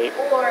pocket. Right.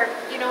 Or,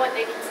 you know what,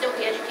 they can still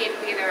be educated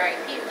via their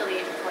IEP until the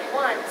age of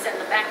 21, send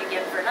them back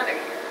again for another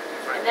year.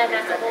 And then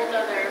that's a whole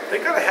nother... They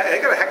got a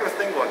heck of a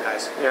thing going,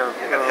 guys. Yeah.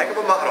 They got a heck of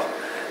a model.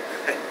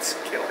 It's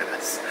killing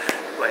us.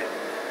 But,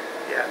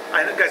 yeah.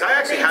 Guys, I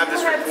actually have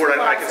this report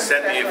I can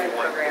send to you if you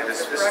want.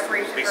 This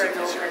Preparation for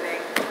adult BCTC.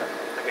 living,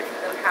 Okay.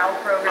 the PAL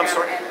program, I'm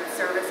sorry. and the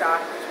Service Op,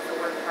 which is the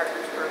Work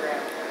Partners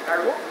program,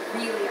 are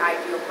really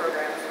ideal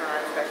programs for our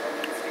special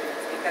needs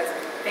students because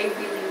they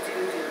really do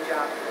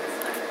job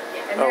placement.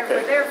 And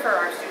they're there for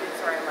our students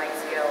who are in life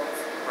skills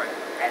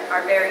and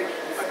are very needy.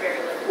 Very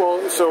limited.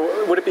 Well,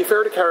 so would it be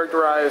fair to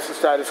characterize the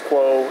status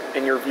quo,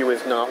 in your view,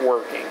 as not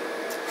working?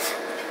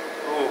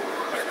 Oh,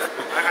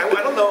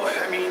 I don't know.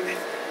 I mean,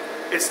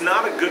 it's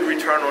not a good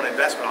return on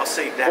investment. I'll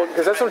say that. Well,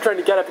 because that's what I'm trying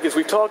to get at, because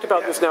we've talked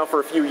about this now for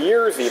a few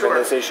years, even,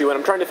 this issue, and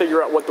I'm trying to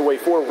figure out what the way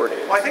forward is.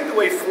 Well, I think the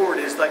way forward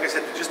is, like I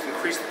said, to just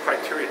increase the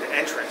criteria to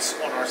entrance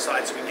on our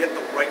side so we get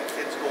the right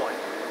kids going,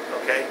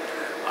 okay?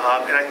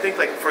 And I think,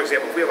 like, for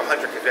example, if we have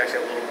 100 kids, we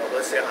actually have a little more,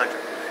 let's say 100.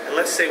 And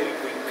let's say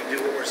we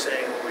do what we're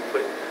saying, where we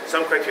put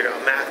some criteria, a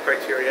math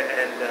criteria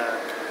and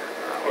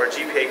or a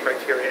GPA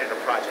criteria and a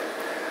project.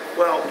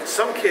 Well,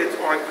 some kids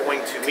aren't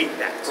going to meet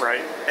that.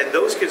 Right. And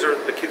those kids are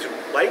the kids who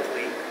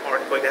likely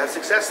aren't going to have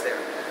success there.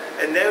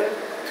 And then,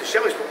 to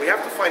Shelley's point, we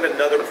have to find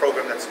another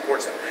program that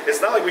supports them.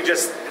 It's not like we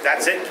just,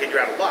 that's it, kid,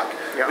 you're out of luck.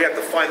 Yeah. We have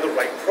to find the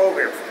right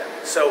program for them.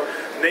 So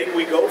maybe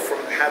we go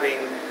from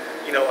having,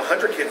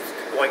 100 kids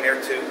going there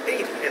to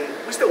 80, and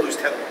we still lose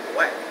 10 along the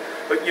way.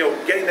 But,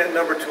 getting that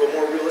number to a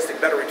more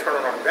realistic, better return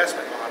on our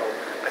investment model,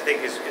 I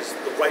think is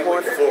the right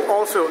way forward.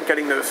 Also,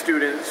 getting those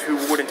students who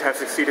wouldn't have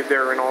succeeded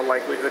there in all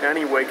likelihood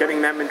anyway,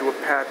 getting them into a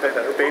path that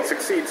they'd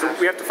succeed. So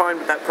we have to find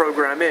what that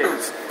program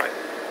is. Right.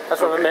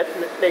 That's what we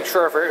make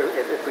sure if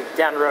we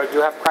down the road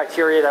do have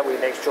criteria that we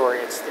make sure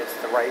it's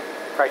the right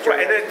criteria.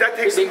 Right, and that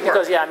takes some work.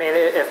 Because I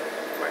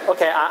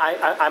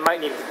might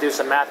need to do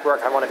some math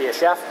work. I want to be a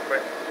chef,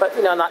 right. But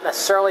not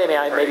necessarily.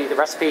 Maybe the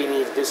recipe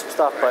needs to do some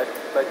stuff, right.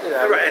 but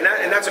Right,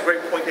 and that's a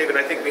great point, David.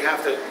 I think we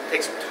have to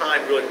take some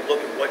time really to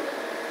look at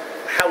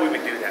how we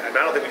would do that. I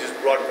don't think we just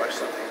broad brush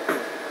something,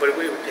 but it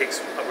would take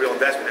a real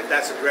investment. If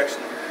that's the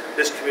direction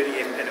this committee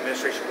and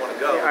administration want to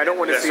go. Yeah, I don't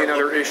want to see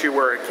another issue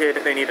where a kid,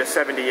 they need a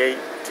 78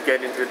 to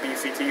get into the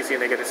BCTC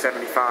and they get a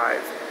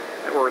 75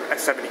 or a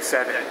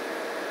 77.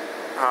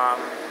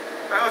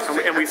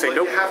 And we say,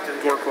 nope,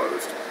 we're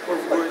closed.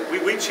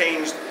 We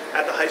changed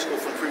at the high school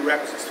from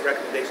prerequisites to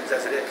recommendations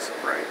as it is.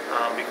 Right.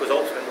 Because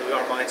ultimately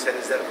our mindset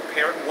is that if a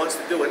parent wants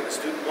to do it, and a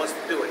student wants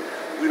to do it,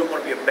 we don't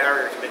want to be a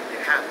barrier to making it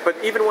happen. But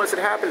even once it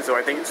happens, though,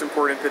 I think it's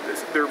important that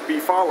there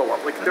be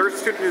follow-up. Like, there's a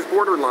student who's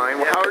borderline.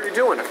 Well, how are you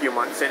doing a few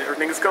months in?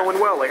 Everything's going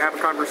well. Like, have a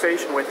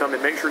conversation with them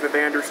and make sure that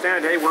they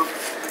understand, hey,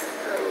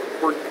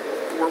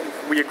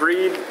 we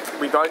agreed,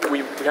 we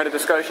had a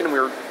discussion, and we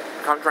were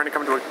trying to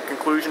come to a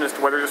conclusion as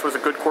to whether this was a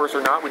good course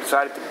or not. We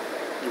decided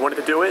you wanted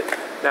to do it.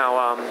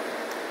 Now,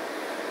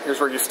 here's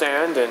where you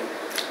stand, and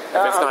if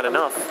it's not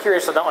enough. I'm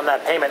curious on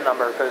that payment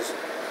number, because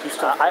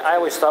I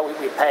always thought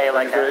we pay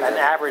like an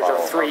average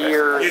of 3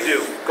 years. You do.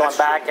 Going That's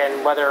back, true.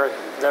 and whether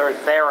they're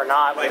there or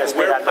not, we Like, just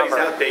pay where that it plays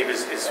number. out, Dave,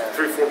 is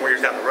 3 or 4 more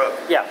years down the road.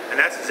 Yeah. And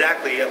that's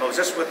exactly, I was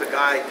just with the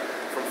guy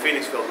from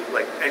Phoenixville who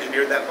like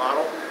engineered that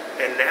model,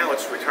 and now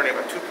it's returning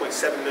about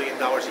 $2.7 million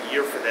a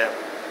year for them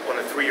on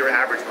a 3-year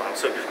average model.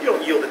 So you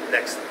don't yield it the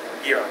next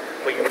year,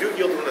 but you do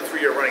yield it on a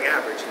 3-year running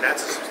average, and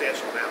that's a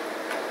substantial amount.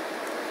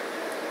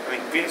 I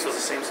mean, Phoenixville's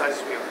the same size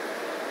as we are.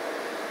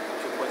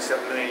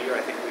 2.7 million a year,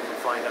 I think we can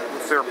find out.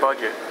 What's their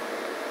budget?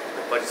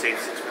 The budget's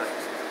 86 million.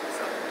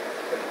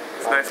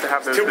 It's nice to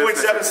have those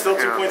 2.7, still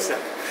businesses.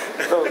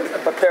 2.7. So,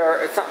 but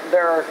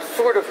there are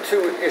sort of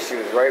two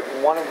issues, right?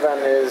 One of them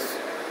is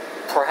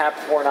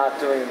perhaps we're not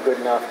doing a good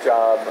enough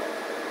job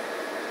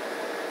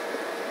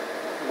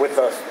with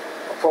the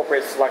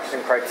appropriate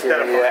selection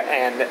criteria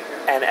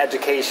and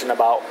education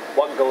about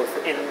what goes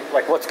in,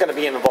 like what's going to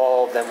be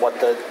involved and what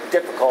the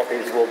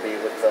difficulties will be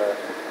with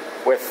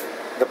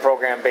the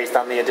program based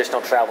on the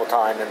additional travel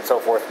time and so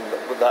forth,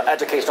 and the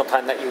educational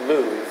time that you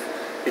lose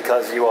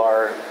because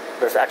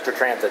there's extra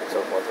transit and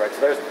so forth, right?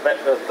 So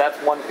that's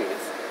one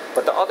piece.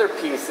 But the other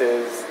piece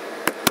is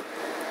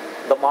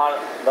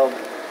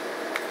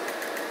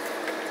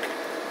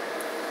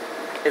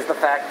the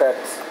fact that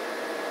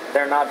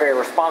they're not very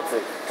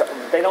responsive.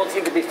 They don't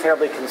seem to be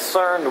terribly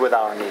concerned with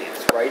our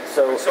needs, right?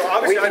 So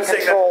obviously, we can I'd say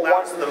that control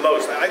lasts the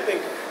most. I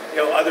think,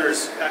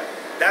 others.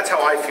 That's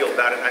how I feel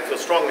about it, and I feel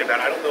strongly about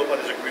it. I don't know if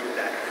others agree with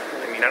that.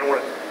 I mean, I don't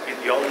want to be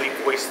the only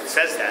voice that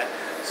says that.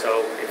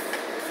 So if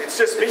it's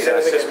just me, then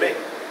it's just me.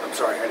 I'm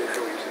sorry, I didn't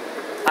hear what you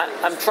said.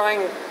 I'm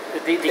trying.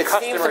 The It seems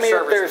customer to me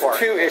that service there's part.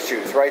 two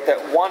issues, right? That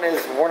one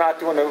is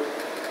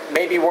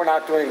maybe we're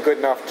not doing a good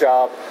enough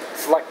job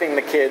selecting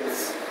the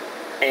kids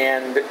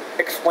and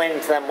explaining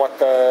to them what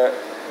the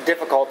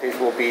difficulties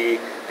will be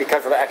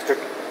because of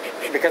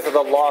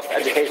the lost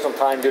educational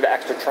time due to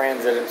extra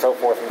transit and so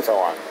forth and so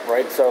on,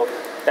 right? So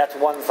that's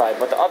one side.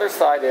 But the other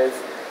side is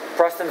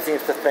Preston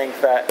seems to think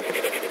that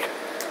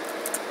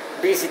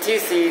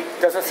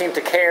BCTC doesn't seem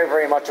to care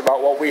very much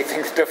about what we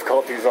think the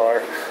difficulties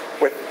are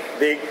with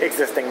the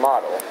existing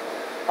model.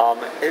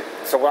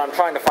 So what I'm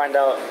trying to find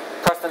out,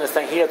 Preston is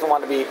saying he doesn't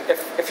want to be,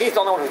 if he's the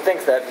only one who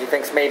thinks that, he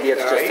thinks maybe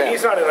it's just him.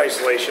 He's not in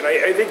isolation.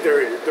 I think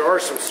there are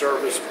some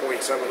service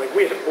points. I mean, like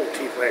we had to pull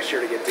teeth last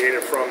year to get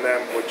data from them,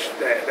 which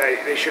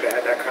they should have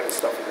had that kind of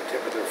stuff at the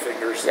tip of their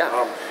fingers. Yeah.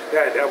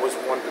 That was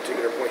one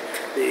particular point.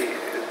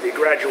 The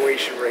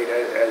graduation rate,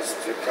 as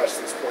to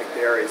Preston's point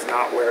there, is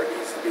not where it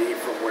needs to be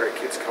for where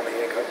kids coming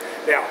in.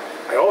 Now,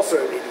 I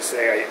also need to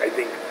say I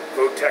think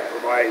VoTech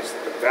provides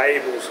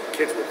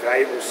kids with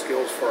valuable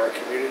skills for our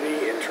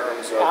community in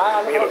terms of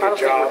being able to get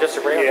jobs.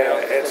 Disagree on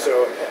that. And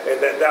so,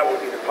 and that would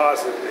be the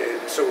positive.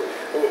 And so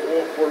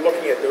we're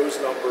looking at those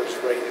numbers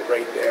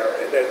right there.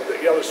 And then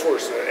the other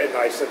source, and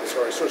I said this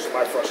already, source of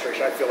my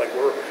frustration, I feel like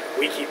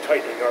we keep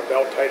tightening our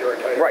belt tighter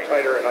and tighter and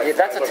tighter. And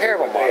That's a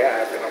terrible model.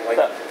 And I'm like,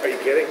 are you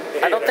kidding?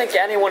 I don't think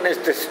anyone is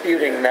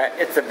disputing that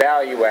it's a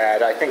value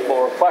add. I think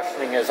what we're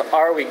questioning is,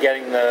 are we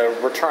getting the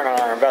return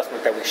on our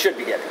investment that we should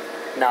be getting?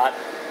 Not,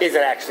 is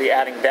it actually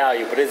adding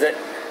value, but is it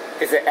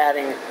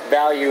adding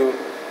value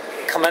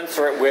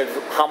commensurate with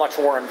how much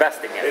we're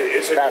investing in?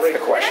 It's a That's great the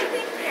question. I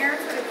think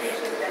parents would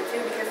appreciate that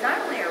too, because not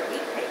only are we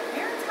paying,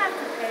 parents have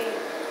to pay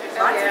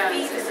lots of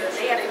fees, and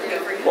they have to pay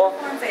for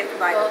uniforms, they have to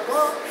buy the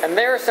books. And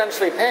they're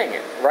essentially paying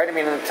it, right? I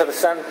mean, to the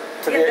extent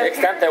that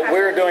parents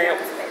we're have doing it,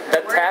 to pay.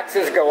 the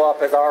taxes go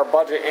up as our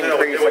budget No,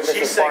 increases. what and this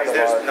she's is part saying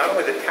is of there's not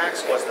only the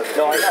tax cost of the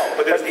No, I know,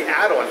 but there's but the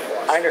add-on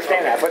cost. I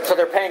understand that, but so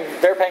they're paying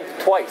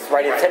twice,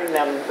 right? It's hitting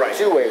them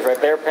two ways, right?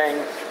 They're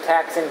paying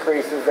tax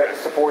increases that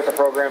support the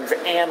programs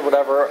and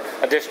whatever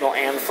additional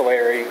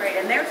ancillary Right,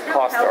 and there's no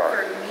costs help there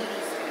are. for needy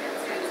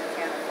students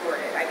who can't afford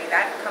it. I mean,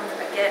 that comes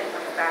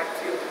back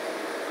to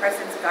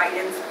Preston's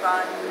Guidance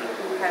Fund,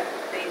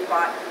 they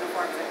bought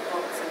uniforms and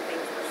books and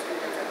things for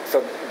students. So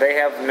they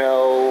have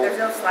no. There's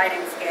no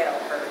sliding scale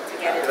to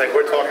get into. Like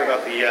we're talking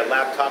about the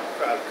laptop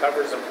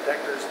covers and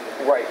protectors.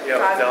 Right.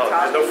 There's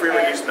no free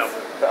reduce number.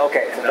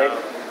 Okay,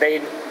 so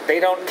they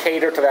don't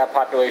cater to that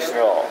population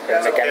at all.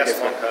 That's Again, a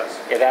pass-along cost.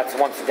 yeah, that's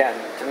once again,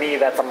 to me,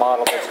 that's a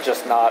model that's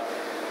just not.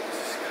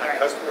 Kind of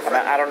customer And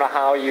friendly. I don't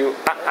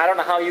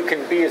know how you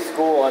can be a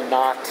school and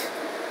not.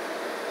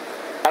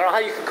 I don't know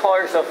how you can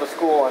call yourself a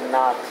school and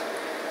not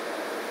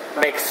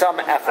make some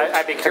effort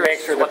I'd be to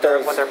curious make sure what that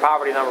there's. their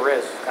poverty number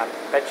is. I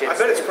bet you I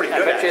bet it's pretty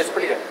good. I bet you it's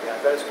pretty good. Yeah,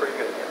 I bet it's pretty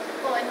good.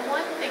 Well, and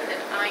one thing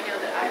that I know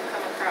that I've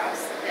come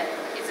across that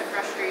is a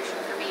frustration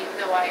for me,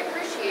 though I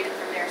appreciate it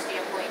from their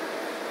standpoint,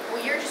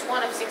 well, you're just one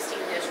of 16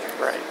 districts.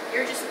 Right.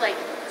 You're just like,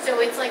 so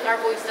it's like our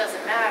voice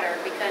doesn't matter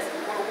because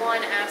we're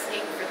one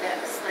asking for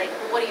this. Like,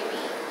 well, what do you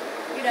mean?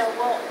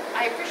 Well,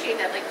 I appreciate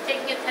that. Like,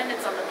 taking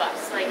attendance on the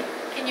bus. Like,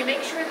 can you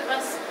make sure the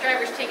bus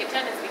drivers take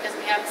attendance because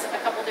we have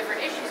a couple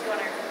different issues going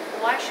on?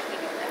 Well, why should we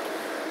do that?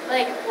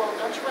 Like, well,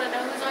 don't you want to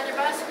know who's on your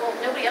bus? Well,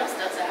 nobody else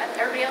does that.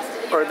 Everybody else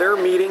did it. Are there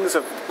meetings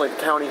of like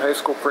county high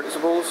school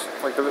principals?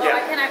 Well,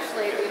 I can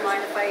actually, do you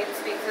mind if I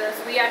speak to this?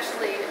 We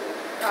actually,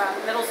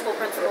 middle school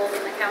principals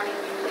in the county,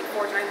 we meet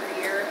 4 times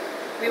a year.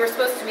 we were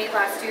supposed to meet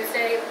last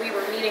Tuesday. We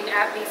were meeting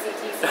at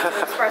BCTC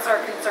to express our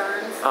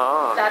concerns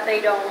that they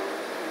don't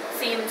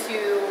seem to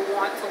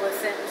want to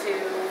listen to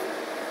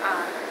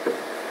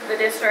the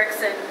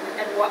districts and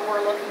what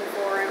we're looking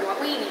for and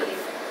what we need.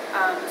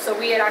 So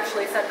we had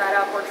actually set that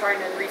up. We're trying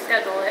to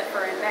reschedule it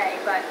for in May.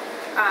 But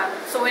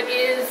so it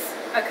is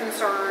a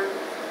concern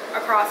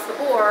across the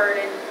board.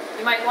 And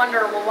you might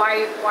wonder, well,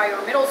 why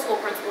are middle school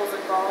principals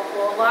involved?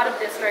 Well, a lot of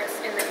districts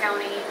in the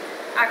county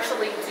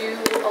actually do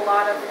a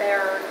lot of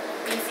their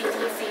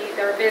BCTC,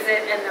 their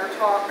visit and their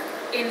talk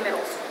in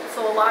middle school.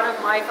 So a lot of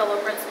my fellow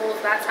principals,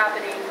 that's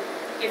happening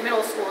in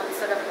middle school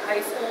instead of in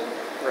high school.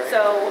 Right.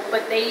 So,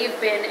 but they've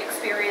been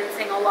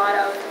experiencing a lot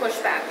of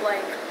pushback.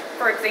 Like,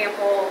 for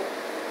example,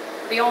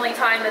 the only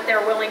time that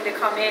they're willing to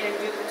come in and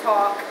do the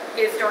talk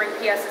is during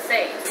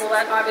PSSAs. Well,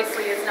 that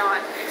obviously is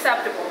not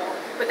acceptable,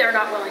 but they're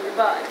not willing to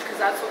budge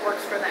because that's what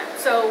works for them.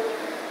 So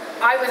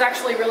I was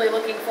actually really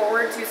looking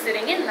forward to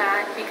sitting in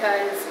that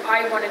because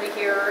I wanted to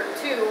hear,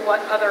 too, what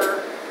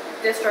other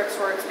districts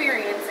were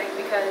experiencing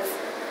because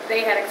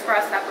they had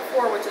expressed that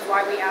before, which is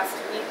why we asked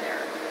to meet there.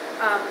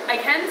 I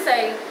can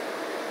say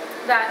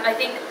that I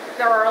think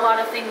there are a lot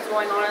of things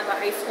going on at the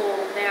high school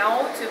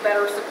now to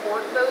better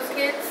support those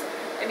kids.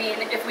 I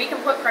mean, if we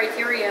can put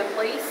criteria in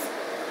place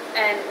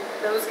and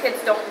those kids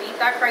don't meet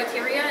that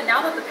criteria, now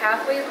that the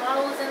Pathways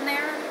model is in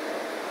there,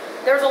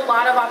 there's a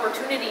lot of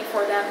opportunity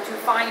for them to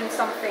find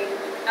something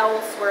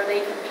else where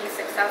they can be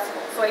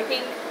successful. So I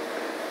think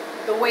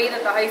the way that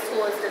the high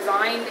school is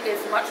designed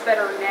is much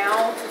better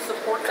now to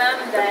support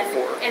them than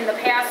in the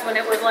past when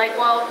it was like,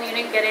 well, you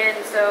didn't get in,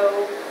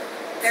 so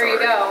there you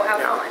go,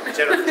 have fun.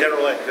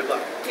 General ed, good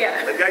luck.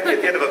 Yeah. The idea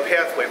at the end of a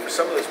pathway, for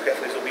some of those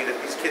pathways will be that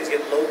these kids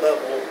get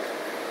low-level,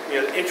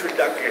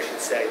 introductory, I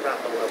should say,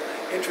 not low-level,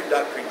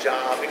 introductory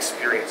job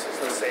experiences,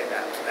 let's say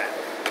that,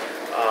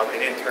 and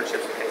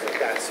internships and things like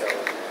that. So,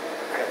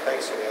 yeah,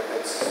 thanks for that.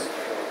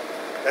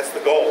 That's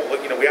the goal.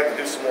 We have to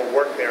do some more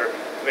work there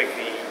to make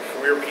the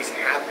career piece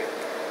happen.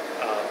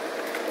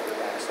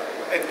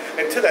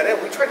 And to that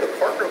end, we tried to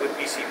partner with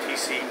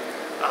BCTC.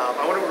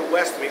 I went over to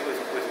West to meet with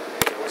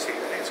Chris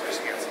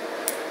Hansen.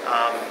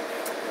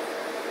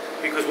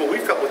 Because what we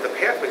felt with the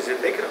pathways is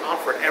if they could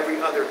offer an every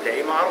other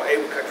day model, it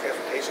would cut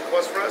transportation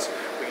costs for us.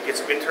 We could get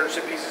some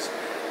internship pieces.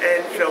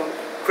 And,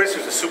 Chris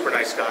was a super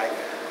nice guy.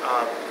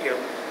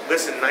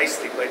 Listened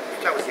nicely, but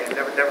that was the end.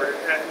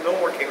 No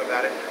more came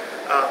about it.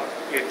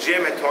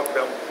 Jim had talked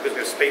about, because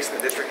we have space in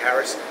the district,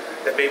 Harris,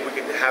 that maybe we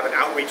could have an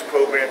outreach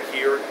program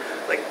here.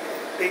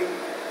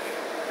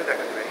 They're not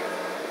going to do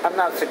anything. I'm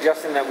not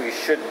suggesting that we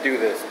should do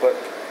this, but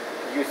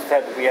you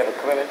said we have a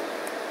commitment,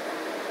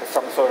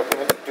 some sort of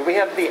commitment. Do we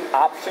have the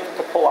option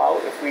to pull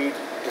out if we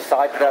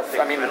decide that's?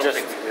 I'm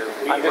just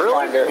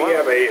trying to.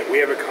 We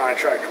have a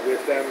contract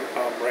with them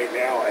right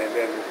now, and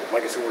then,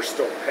 like I said, we're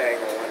still paying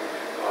on.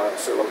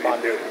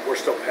 We're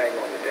still paying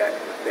on the debt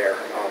there,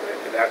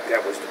 and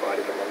that was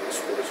divided among the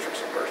school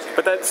districts in Berks County.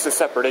 But that's a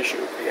separate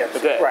issue. Yes. The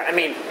debt. Right. I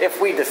mean,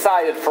 if we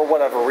decided for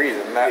whatever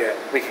reason that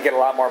we could get a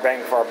lot more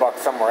bang for our buck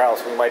somewhere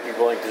else, we might be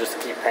willing to just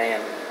keep paying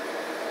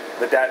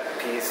the debt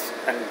piece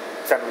and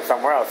send them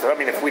somewhere else. So, I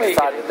mean, if we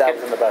decided that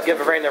was in the best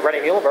give a rein to Rennie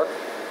Muhlenberg.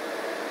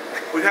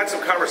 We've had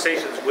some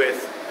conversations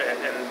with,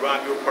 and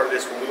Ron, you were part of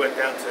this when we went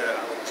down to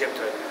Jim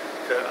to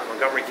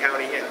Montgomery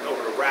County and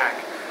over to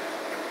RAC.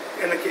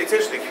 And it's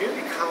interesting, the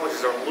community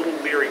colleges are a little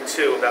leery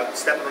too about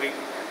stepping on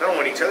not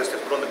only on each other's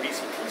steps, but on the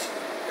BCTC,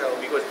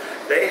 because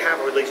they have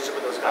a relationship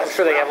with those guys. I'm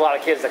sure they have a lot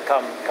of kids that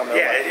come their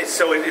way.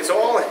 It's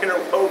all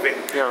interwoven.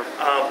 Yeah.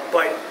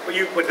 But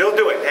they'll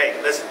do it. Hey,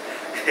 listen,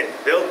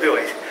 they'll do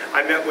it.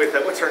 I met with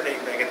what's her name,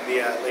 Megan,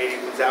 the lady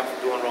who's out from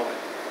dual enrollment.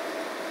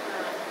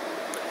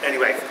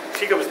 Anyway,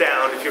 she comes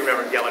down, if you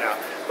remember yelling out.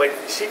 But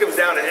she comes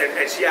down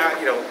and she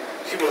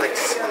she will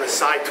on the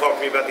side talk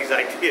to me about these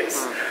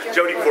ideas.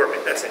 Jody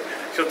Corbett, that's it.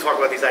 She'll talk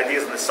about these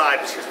ideas on the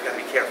side, but she goes, we got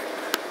to be careful.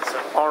 So.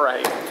 All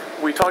right.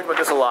 We talked about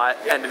this a lot,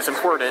 and it's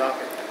important,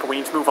 but we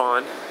need to move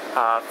on.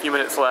 A few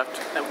minutes left.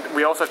 And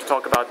we also have to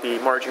talk about the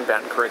marching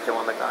band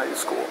curriculum at the high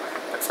school.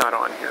 That's not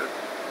on here.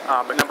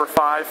 But number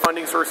 5,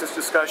 funding sources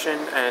discussion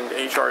and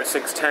HR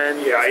 610.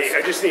 Yeah,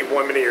 I just need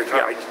 1 minute of your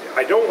time. Yeah.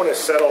 I don't want to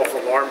set off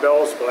alarm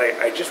bells, but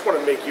I just want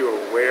to make you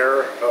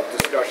aware of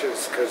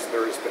discussions because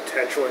there's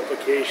potential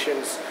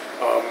implications.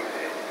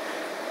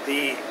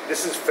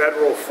 This is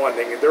federal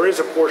funding. There is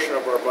a portion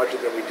of our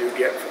budget that we do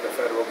get from the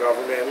federal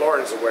government, and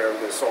Lauren's aware of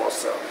this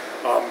also.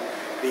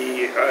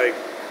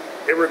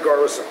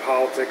 Irregardless of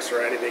politics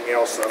or anything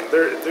else,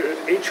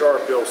 HR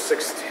Bill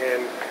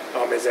 610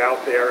 is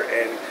out there,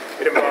 and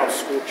it involves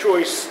school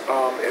choice.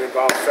 It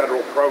involves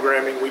federal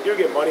programming. We do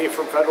get money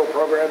from federal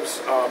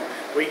programs.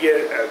 We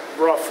get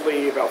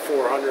roughly about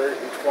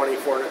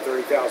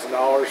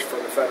 $430,000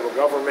 from the federal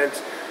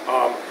government.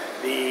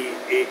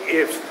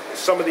 If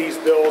some of these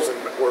bills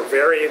or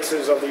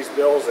variances of these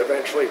bills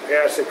eventually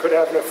pass, it could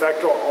have an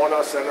effect on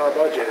us and our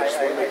budget. I just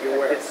want to make you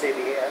aware. I did see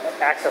the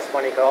access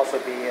money could also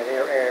be an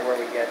area where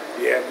we get.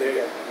 Yeah,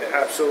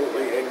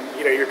 absolutely. And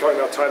you're talking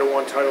about Title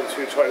I, Title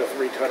II, Title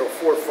III, Title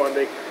IV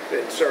funding,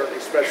 and certainly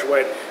special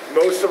ed.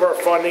 Most of our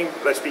funding,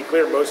 let's be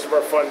clear, most of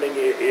our funding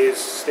is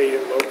state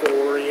and local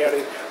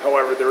oriented.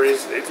 However, there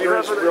is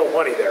real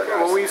money there,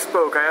 guys. When we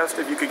spoke, I asked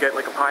if you could get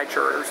like a pie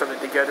chart or something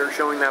together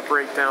showing that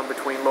breakdown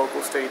between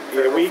local, state, and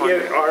federal we funding.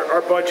 get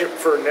our budget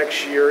for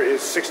next year is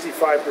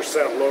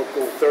 65%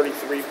 local,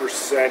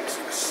 33%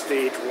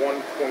 state,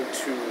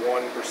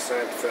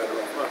 1.21%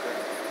 federal. Okay.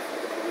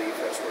 I believe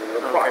that's where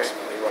they're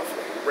approximately,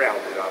 roughly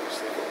rounded,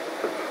 obviously.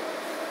 Give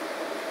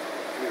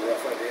me a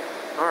rough idea.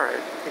 All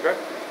right. Okay.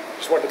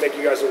 Just wanted to make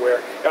you guys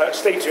aware.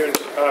 Stay tuned.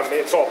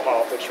 It's all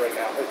politics right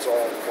now. It's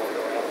all going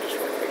around. Just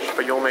want to make sure.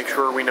 But you'll make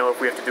sure we know if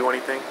we have to do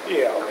anything?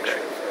 Yeah, I'll make sure.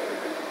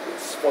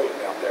 It's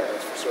floating out there,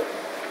 that's for certain.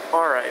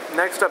 All right.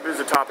 Next up is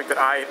a topic that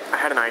I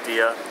had an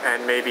idea,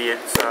 and maybe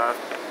it's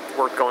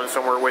worth going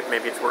somewhere with.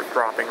 Maybe it's worth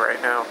dropping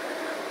right now.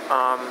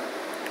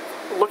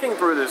 Looking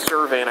through this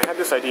survey, and I had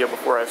this idea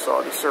before I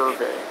saw the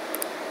survey.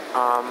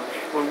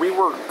 When we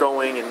were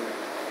going and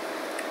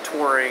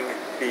touring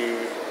the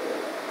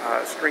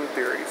string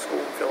theory school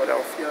in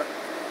Philadelphia,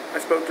 I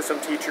spoke to some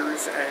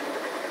teachers, and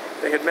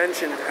they had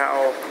mentioned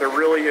how there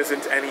really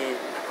isn't any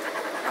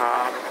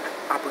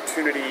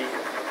opportunity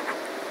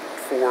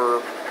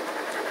for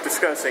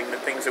discussing the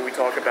things that we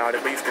talk about,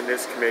 at least in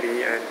this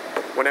committee. And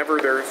whenever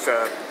there's,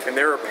 in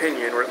their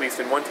opinion, or at least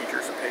in one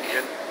teacher's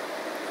opinion,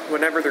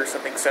 whenever there's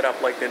something set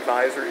up like the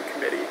advisory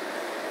committee,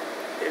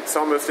 it's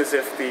almost as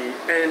if the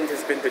end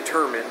has been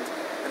determined,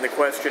 and the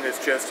question is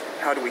just,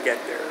 how do we get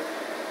there?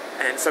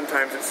 And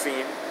sometimes it's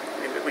seen,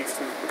 at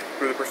least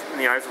in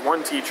the eyes of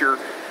one teacher,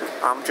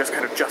 just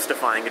kind of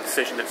justifying a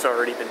decision that's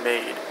already been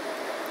made.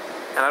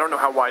 And I don't know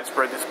how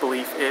widespread this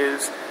belief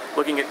is.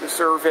 Looking at the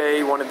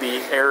survey, one of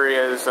the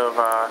areas of,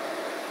 I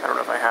don't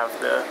know if I have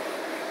the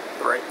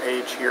right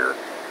page here,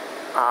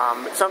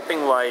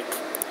 something like,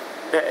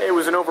 it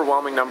was an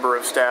overwhelming number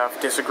of staff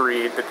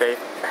disagreed that they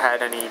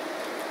had any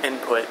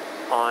input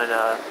on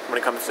when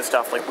it comes to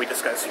stuff like we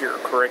discuss here,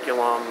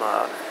 curriculum.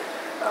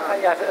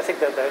 Yeah, I think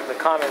that the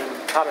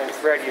common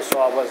thread you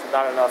saw was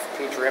not enough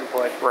teacher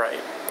input. Right.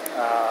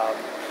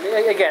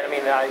 Again, I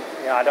mean,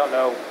 I don't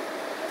know.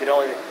 Did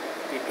only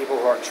the people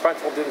who are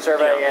responsible do the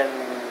survey, yeah.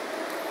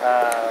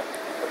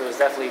 But there was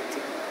definitely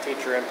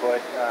teacher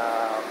input.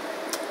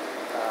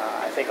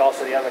 I think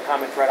also the other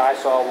common thread I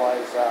saw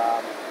was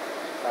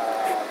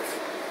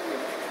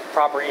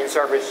proper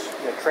in-service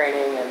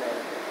training, and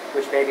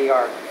which maybe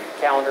our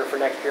calendar for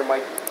next year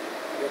might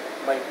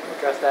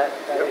address that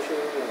issue.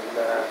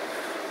 And,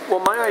 well,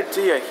 my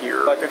idea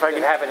here, but if I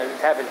can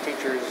having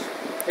teachers,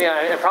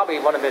 and probably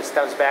one of it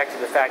stems back to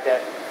the fact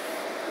that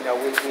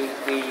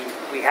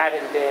we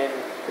haven't been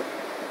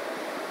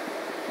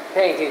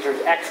paying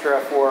teachers extra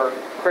for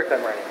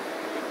curriculum writing,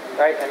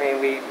 right? I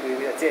mean,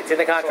 it's in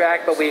the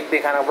contract, but we've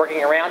been kind of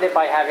working around it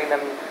by having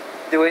them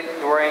do it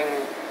during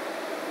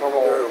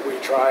normal. We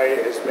try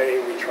to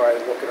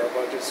look at our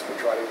budgets. We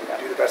try to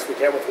do the best we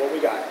can with what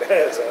we got.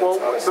 Well,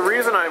 the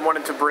reason I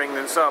wanted to bring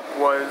this up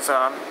was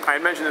I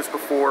had mentioned this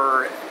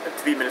before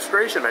to the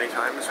administration many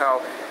times,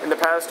 how in the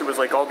past it was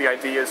like all the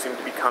ideas seemed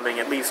to be coming,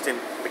 at least in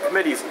the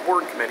committees, the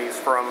board committees,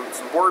 from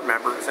some board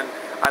members, and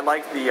I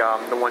liked the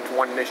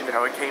one-to-one initiative,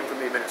 how it came from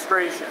the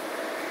administration.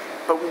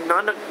 But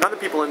none of the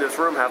people in this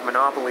room have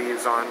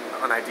monopolies on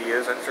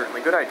ideas, and certainly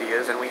good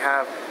ideas, and we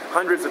have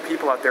hundreds of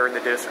people out there in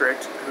the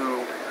district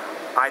who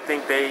I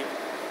think they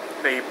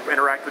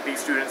interact with these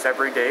students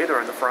every day. They're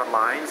on the front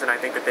lines, and I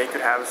think that they could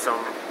have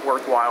some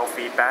worthwhile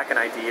feedback and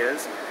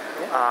ideas.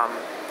 Yeah.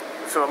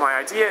 So my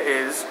idea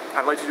is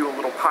I'd like to do a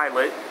little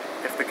pilot,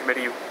 if the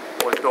committee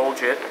will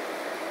indulge it,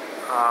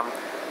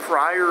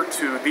 prior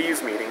to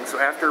these meetings. So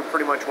after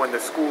pretty much when the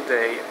school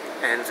day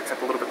ends,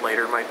 except a little bit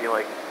later, it might be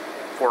like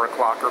 4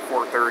 o'clock or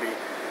 4:30,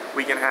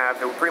 we can have,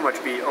 it would pretty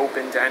much be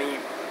open to any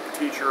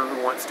teacher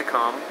who wants to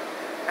come.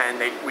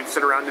 And we'd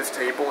sit around this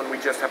table and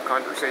we'd just have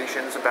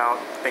conversations about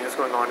things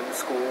going on in the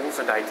schools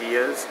and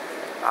ideas.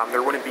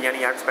 There wouldn't be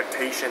any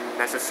expectation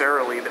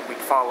necessarily that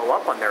we'd follow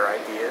up on their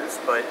ideas,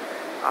 but...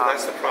 Well,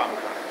 that's the problem,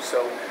 Connor.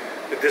 So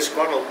the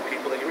disgruntled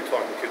people that you were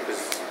talking to,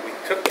 because we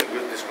took the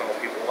really disgruntled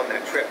people on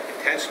that trip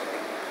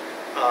intentionally,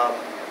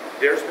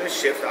 there's been a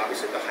shift,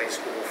 obviously, at the high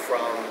school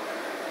from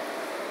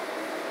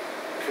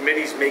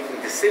committees making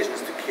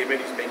decisions to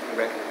committees making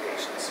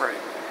recommendations. Right.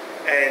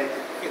 And,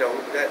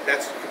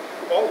 that's...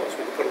 all of us,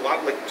 we can put a lot,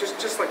 like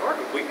just like our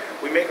group,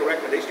 we make a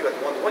recommendation about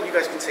the one-to-one, you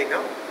guys can say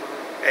no.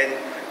 And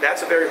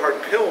that's a very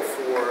hard pill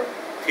for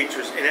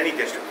teachers in any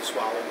district to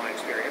swallow, in my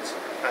experience,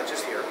 not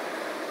just here.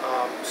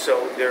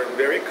 So they're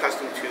very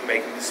accustomed to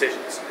making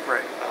decisions.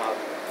 Right.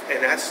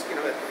 And that's,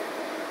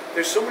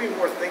 there's so many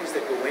more things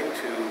that go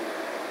into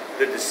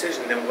the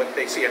decision than what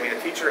they see. I mean, a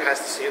teacher has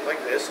to see it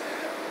like this,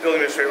 building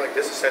administrator like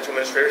this, essential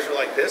administrators are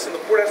like this, and the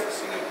board has to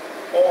see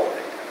all of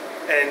it.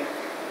 And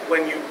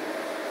when you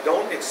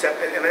don't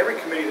accept it, and every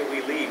committee that we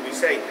lead, we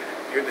say,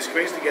 this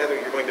committee's together,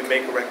 you're going to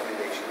make a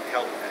recommendation,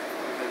 tell them that.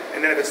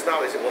 And then if it's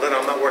not, they say, well, then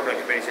I'm not working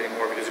on committees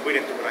anymore because we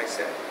didn't do what I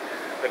said.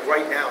 Like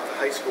right now at the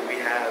high school,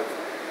 we have,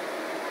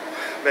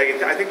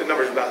 Megan, I think the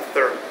number is about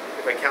 30.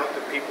 If I count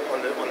the people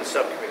on the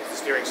subcommittees, the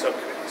steering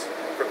subcommittees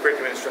for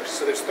curriculum and instruction.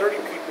 So there's 30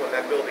 people in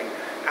that building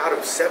out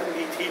of 70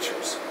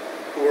 teachers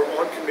who are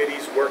on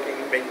committees working,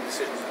 making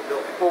decisions in the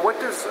building. Well, what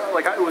does,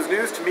 it was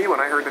news to me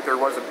when I heard that there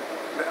was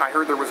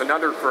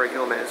another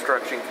curriculum and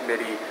instruction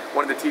committee.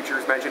 One of the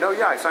teachers mentioned, oh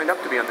yeah, I signed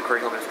up to be on the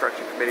curriculum and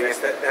instruction committee.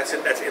 That's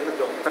in the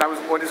building. But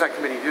what does that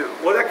committee do?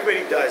 What that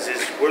committee does is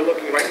we're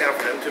looking right now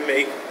for them to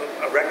make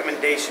a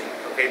recommendation,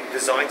 okay,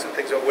 design some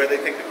things about where they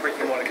think the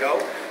curriculum want to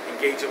go,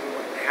 engage them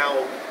on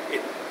how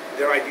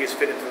their ideas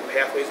fit into the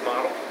Pathways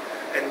model,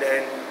 and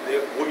then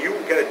you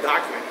will get a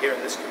document here in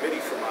this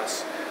committee from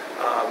us,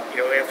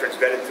 after it's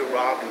vetted through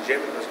Rob and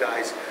Jim and those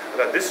guys,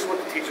 about this is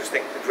what the teachers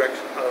think the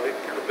direction of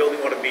the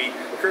building ought to be,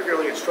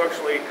 curricularly,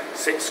 instructionally,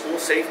 school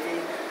safety,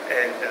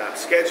 and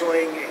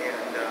scheduling,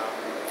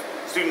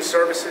 and student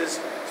services.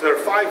 So there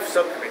are 5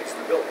 subcommittees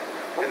in the building,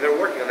 and they're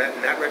working on that,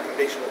 and that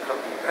recommendation will come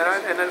to you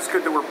guys. And it's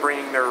good that we're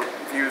bringing their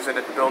views in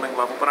at the building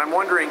level, but I'm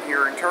wondering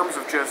here, in terms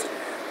of just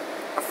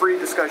a free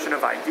discussion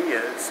of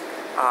ideas,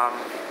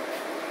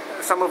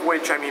 some of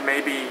which,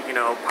 maybe,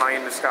 pie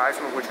in the sky,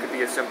 some of which could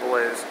be as simple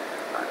as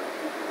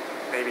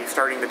maybe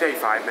starting the day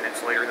 5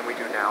 minutes later than we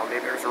do now.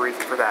 Maybe there's a reason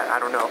for that. I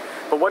don't know.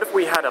 But what if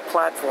we had a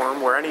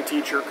platform where any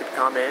teacher could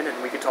come in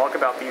and we could talk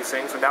about these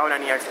things without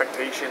any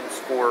expectations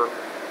for,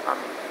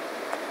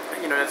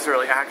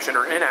 necessarily action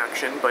or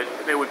inaction, but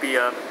it would be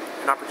an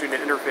opportunity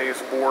to interface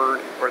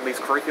board, or at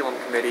least curriculum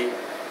committee,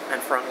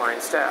 and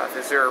frontline staff.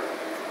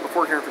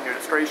 Before hearing from the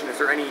administration, do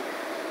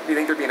you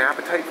think there'd be an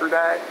appetite for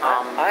that?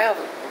 I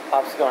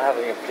obviously don't have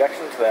any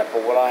objection to that,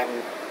 but what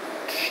I'm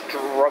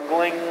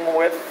struggling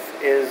with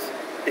is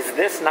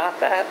this not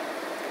that?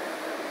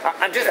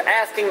 I'm just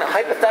asking,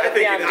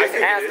 hypothetically, I'm just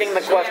asking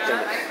the question.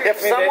 If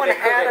someone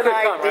had an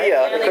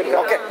idea,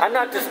 okay, I'm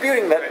not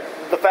disputing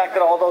the fact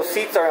that all those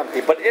seats are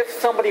empty, but if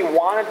somebody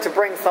wanted to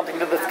bring something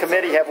to this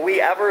committee, have we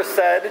ever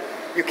said,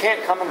 you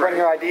can't come and bring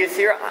your ideas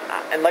here?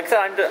 And like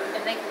I said,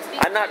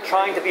 I'm not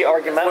trying to be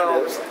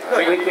argumentative.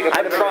 We can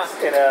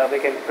put we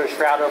can put a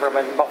shroud over them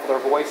and muffle their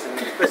voice and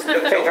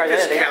change our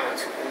identity. Discount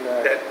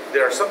that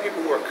there are some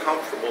people who are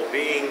comfortable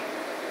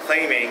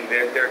claiming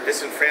they're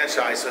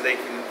disenfranchised so they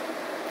can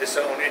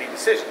disown any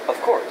decision.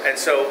 Of course. And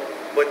so,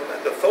 but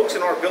the folks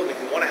in our building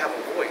who want to have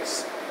a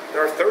voice,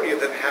 there are 30 of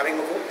them having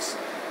a voice.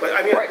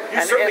 But you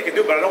certainly can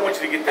do it, but I don't want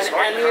you to get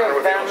disheartened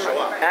if they don't show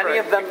up. Any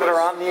of them that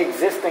are on the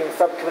existing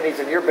subcommittees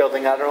in your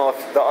building, I don't know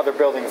if the other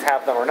buildings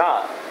have them or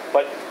not,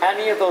 but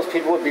any of those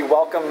people would be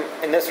welcome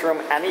in this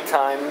room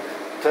anytime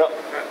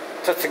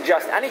to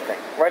suggest anything,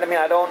 right?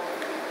 I don't...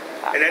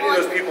 And any of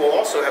those people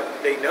also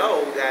they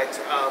know that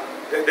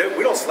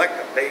we don't select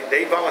them.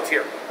 They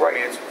volunteer. Right.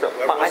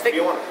 I think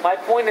my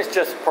point is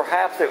just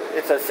perhaps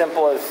it's as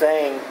simple as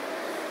saying,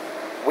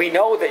 we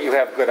know that you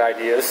have good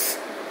ideas,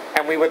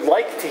 and we would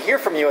like to hear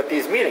from you at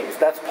these meetings.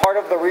 That's part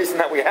of the reason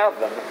that we have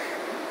them.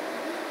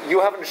 You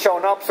haven't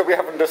shown up, so we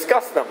haven't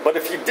discussed them. But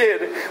if you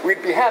did,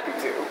 we'd be happy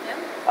to.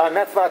 Yeah. And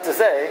that's not to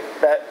say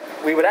that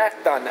we would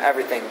act on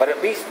everything, but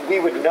at least we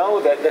would know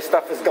that this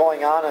stuff is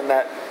going on, and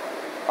that,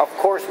 of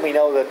course, we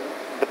know that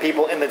the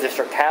people in the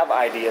district have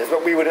ideas,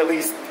 but we would at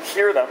least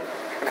hear them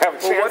and have a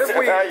chance what if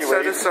to evaluate.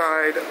 We set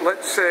aside,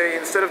 let's say,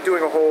 instead of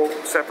doing a whole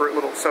separate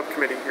little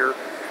subcommittee here,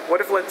 what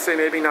if, let's say,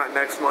 maybe not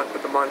next month,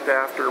 but the month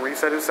after, we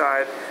set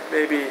aside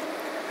maybe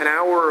an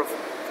hour of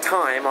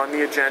time on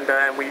the agenda,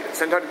 and we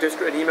send out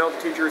an email to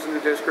teachers in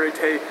the district,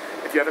 hey,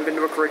 if you haven't been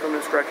to a curriculum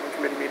instruction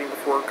committee meeting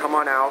before, come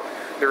on out.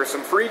 There is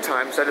some free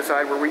time set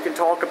aside where we can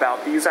talk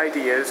about these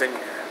ideas and...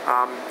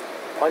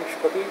 punch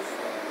cookies?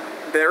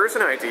 There is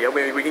an idea.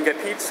 Maybe we can get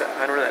pizza.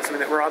 I don't know. That's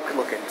something that Rob could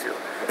look into.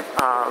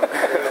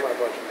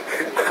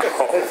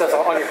 That's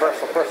on your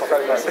personal credit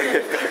card.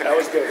 That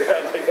was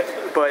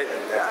good. But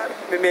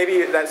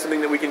maybe that's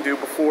something that we can do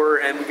before,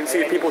 and we can see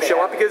if people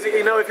show up. Because,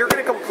 if you're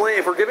going to complain,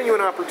 if we're giving you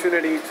an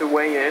opportunity to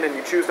weigh in and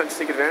you choose not to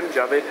take advantage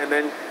of it, and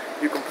then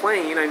you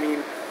complain,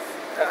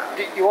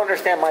 do you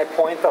understand my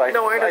point? That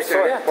No, I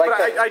understand.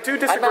 I do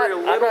disagree a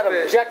little bit. I'm not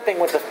objecting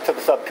to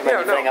the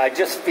subcommittee thing. I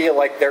just feel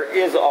like there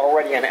is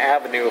already an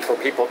avenue for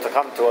people to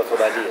come to us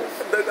with ideas.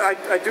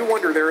 I do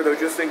wonder there, though,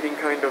 just thinking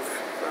kind of,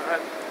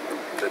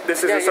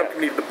 this is a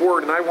subcommittee of the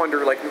board, and I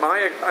wonder,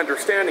 my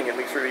understanding, at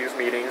least through these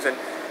meetings, and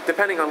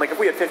depending on, if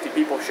we had 50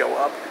 people show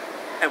up,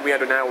 and we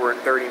had an hour and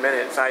 30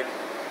 minutes, I'd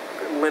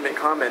limit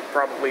comment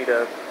probably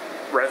to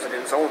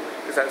residents only,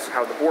 because that's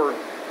how the board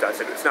does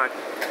it. It's not,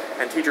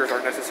 and teachers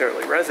aren't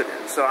necessarily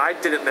residents. So I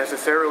didn't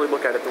necessarily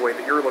look at it the way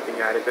that you're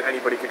looking at it, that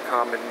anybody could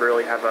come and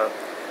really have a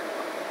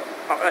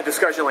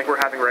discussion like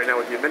we're having right now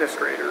with the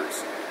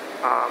administrators.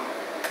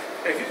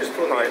 If you just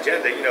put on the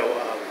agenda,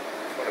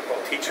 what I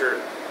call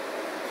teacher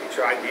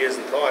ideas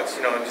and thoughts,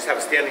 and just have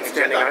a standing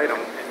agenda item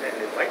and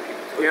invite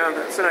people to it. Yeah,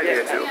 that's an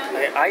idea too.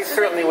 I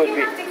certainly would be.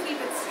 You have to keep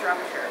it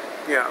structured.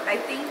 Yeah. I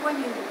think when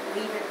you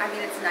leave it,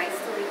 it's nice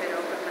to leave it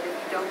open, but if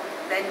you don't,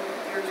 then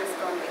you're just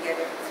going to get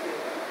into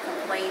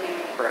complaining.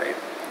 Right.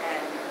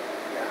 And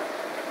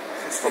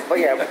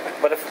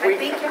but if I we,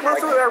 think you have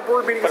Most of our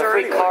board meetings but if are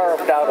we anyway.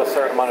 carved out a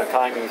certain amount of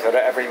time so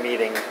that every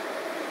meeting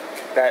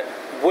that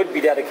would be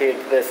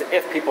dedicated to this,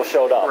 if people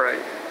showed up, Right.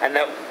 and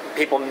that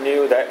people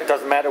knew that it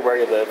doesn't matter where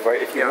you live,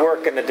 right? If you Yeah.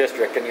 work in the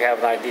district and you have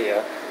an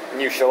idea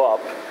and you show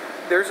up,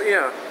 There's,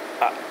 yeah.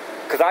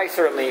 because I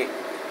certainly,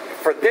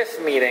 for this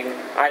meeting,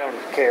 I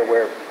don't care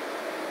where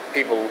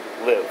people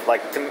live.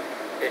 Like,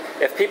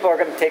 if people are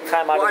going to take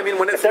time out, Well, of, I mean,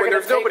 when if it's- they're when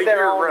going to there's take nobody their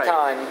here, own right.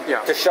 time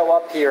Yeah. to show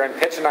up here and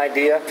pitch an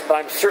idea, then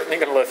I'm certainly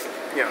going to listen.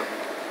 Yeah.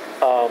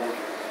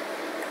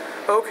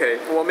 Okay,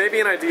 well, maybe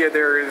an idea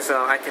there is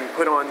I can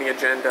put on the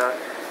agenda.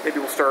 Maybe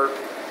we'll start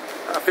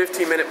a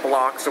 15-minute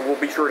block, so we'll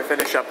be sure to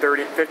finish up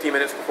 15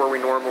 minutes before we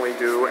normally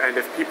do. And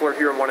if people are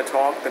here and want to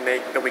talk, then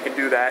we can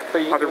do that.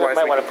 But you Otherwise,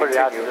 might we want to can put it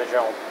out to continue. the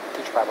general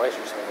teacher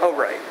population. Oh,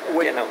 right.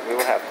 Yeah, no, we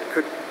will have to.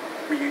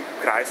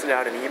 Could I send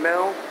out an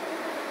email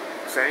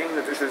saying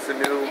that this is the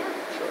new?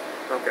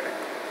 Yeah. Okay.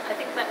 I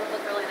think that would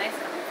look really nice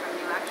coming from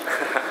you, actually.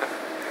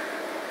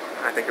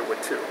 I think it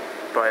would too,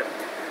 but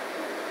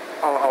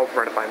I'll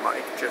run it by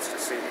Mike just to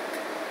see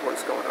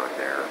what's going on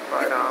there.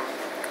 But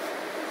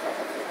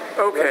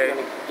okay.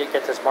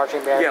 Get this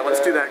marching band. Yeah,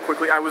 let's do that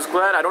quickly. I was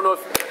glad. I don't know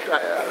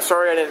if.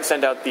 Sorry, I didn't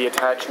send out the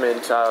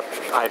attachment.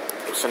 I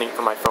was sending it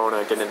from my phone.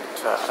 I didn't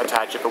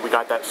attach it, but we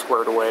got that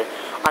squared away.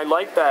 I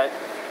like that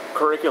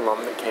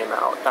curriculum that came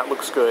out. That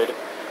looks good.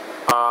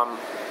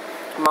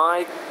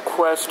 My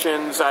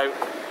questions.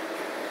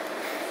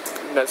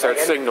 That's our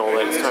signal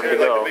that it's time to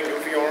go.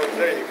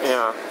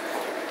 Yeah.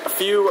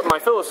 My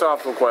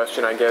philosophical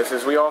question, I guess,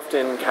 is we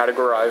often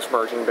categorize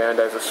marching band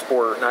as a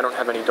sport, and I don't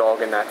have any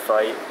dog in that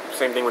fight.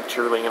 Same thing with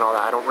cheerleading and all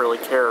that. I don't really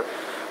care.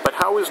 But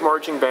how is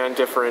marching band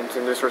different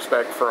in this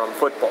respect from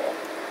football?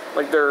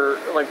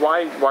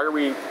 Why are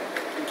we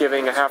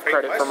giving a half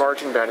credit for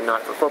marching band and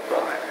not for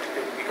football?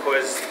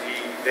 Because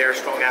they're a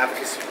strong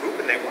advocacy group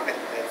and they won it.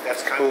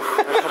 That's kind of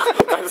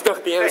That's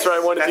not the answer I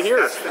wanted to hear.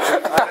 That's the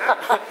truth of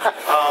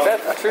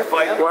that. That's true.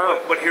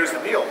 But here's the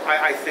deal.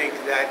 I think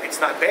that it's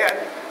not bad.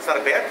 It's not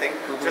a bad thing.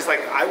 Just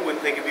like I wouldn't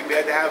think it'd be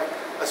bad to have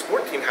a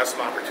sport team have some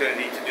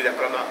opportunity to do that,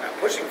 but I'm not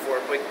pushing for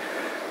it. But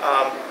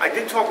I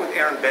did talk with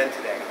Erin Ben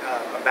today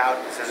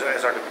about this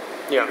as our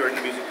leader in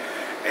the music,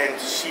 and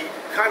she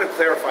kind of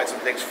clarified some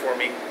things for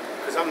me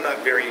because I'm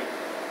not very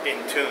in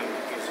tune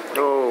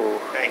musically. Oh.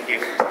 Thank you.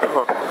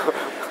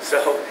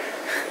 So,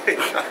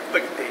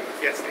 look at Dave.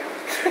 Yes, Dave.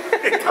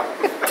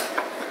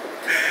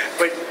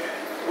 But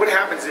what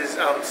happens is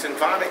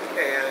Symphonic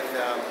and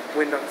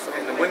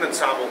the Wind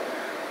Ensemble,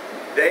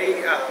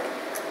 they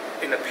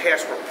in the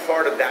past were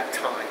part of that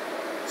time.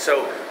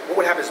 So what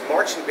would happen is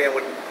marching band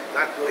would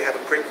not really have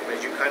a curriculum,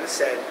 as you kind of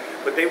said,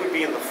 but they would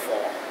be in the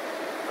fall,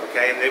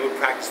 okay, and they would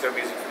practice their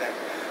music for that.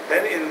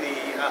 Then in the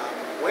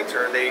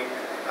winter,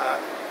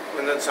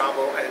 Wind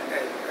Ensemble and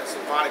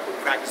Symphonic would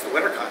practice the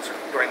winter concert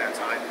during that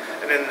time,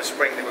 and then in the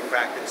spring they would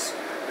practice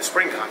the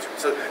spring concert.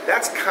 So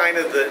that's kind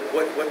of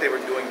what they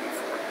were doing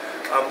before.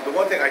 The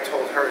one thing I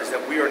told her is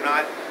that we are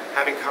not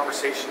having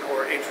conversation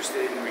or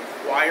interested in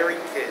requiring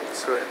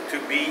kids to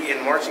be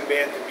in marching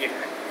band.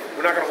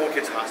 We're not going to hold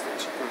kids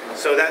hostage.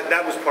 So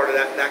that was part of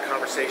that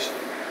conversation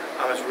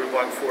as we were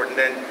going forward. And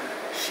then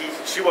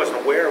she wasn't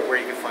aware of where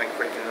you could find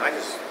curriculum. And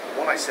the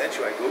one I sent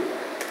you, I Googled.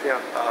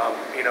 Yeah.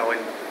 And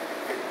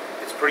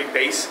it's pretty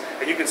base.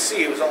 And you can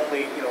see it was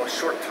only a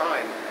short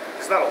time.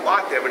 There's not a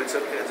lot there, but it's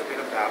been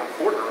about a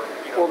quarter.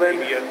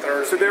 Maybe a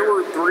third. So there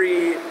were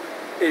 3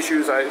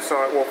 issues I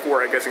saw, well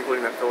 4 I guess,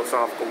 including that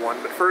philosophical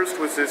one. But first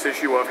was this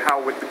issue of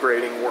how would the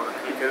grading work?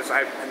 Because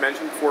I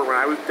mentioned before when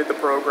I did the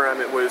program,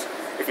 it was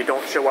if you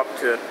don't show up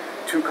to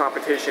 2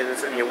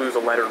 competitions and you lose a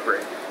letter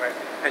grade. Right.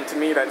 And to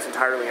me that's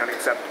entirely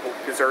unacceptable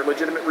because there are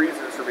legitimate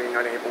reasons for being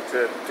unable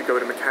to go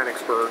to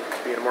Mechanicsburg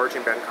to be in a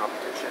marching band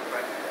competition.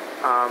 Right.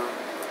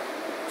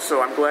 So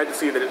I'm glad to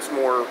see that it's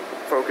more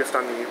focused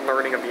on the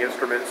learning of the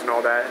instruments and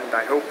all that, and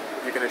I hope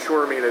you can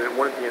assure me that it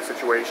wouldn't be a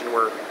situation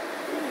where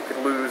you could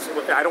lose.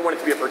 I don't want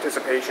it to be a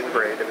participation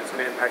grade if it's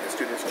going to impact the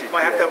student's GPA.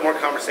 I have to have more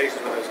conversations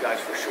with those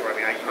guys for sure. I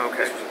mean,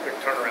 this was a quick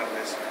turnaround on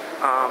this.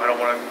 I don't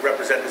want to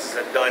represent this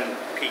as a done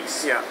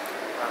piece. Yeah.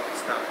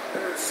 It's not.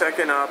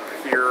 Second up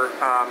here,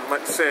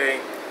 let's say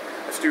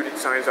a student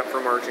signs up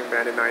for marching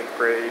band in 9th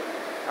grade.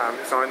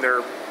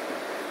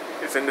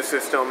 It's in the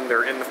system,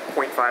 they're in the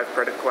 0.5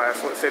 credit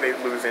class. Let's say they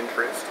lose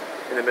interest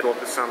in the middle of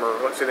the summer.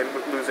 Let's say they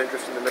lose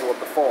interest in the middle of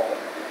the fall.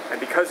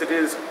 And because it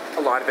is a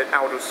lot of it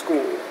out of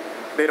school,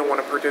 they don't want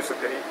to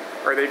participate.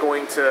 Are they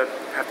going to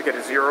have to get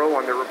a 0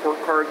 on their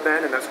report card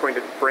then, and that's going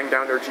to bring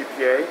down their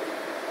GPA?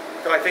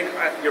 So I think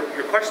your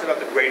question about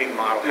the grading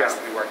model has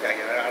to be worked out.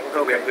 I don't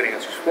think we have good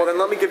answers. Well, then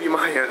let me give you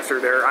my answer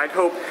there. I'd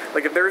hope,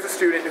 if there's a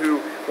student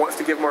who wants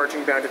to give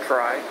marching band a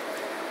try,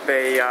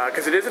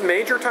 because it is a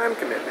major time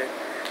commitment,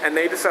 and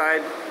they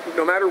decide,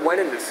 no matter when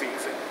in the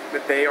season,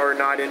 that they are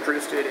not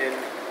interested in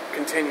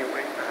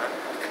continuing,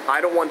 I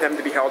don't want them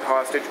to be held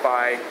hostage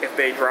by, if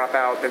they drop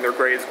out, then their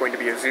grade is going to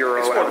be a 0.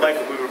 It's more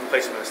likely we would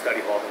replace them in a study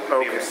hall than they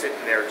Okay. were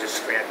sitting there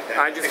just stranded.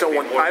 I just don't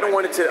want. I don't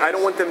want it to. I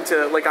don't want them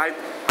to. Like I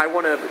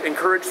want to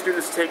encourage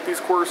students to take these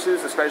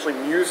courses, especially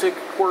music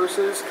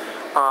courses.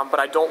 But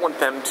I don't want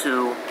them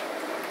to.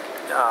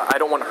 I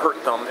don't want to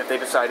hurt them if they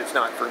decide it's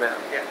not for them.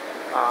 Yeah.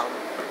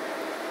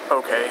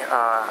 Okay.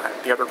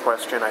 The other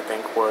question I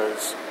think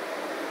was.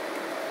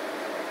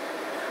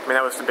 I mean,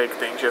 that was the big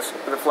thing, just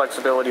the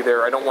flexibility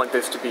there. I don't want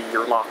this to be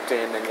you're locked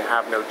in and you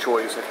have no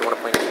choice. If you want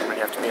to play an instrument,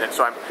 you have to be in it.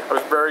 So I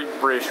was very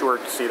reassured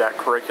to see that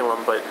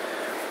curriculum. But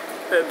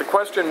the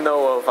question,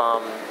 though, of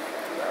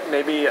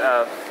maybe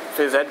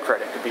phys ed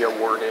credit could be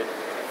awarded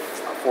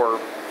for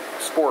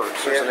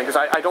sports or something. Because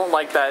I don't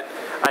like that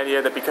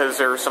idea that because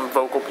there are some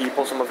vocal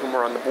people, some of whom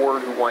are on the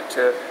board, who want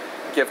to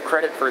give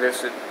credit for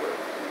this,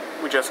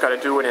 we just got to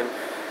do it. And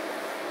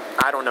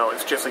I don't know.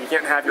 It's just like you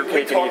can't have your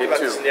cake and eat it We talked about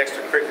too. this in the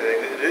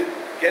extracurricular thing.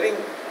 Getting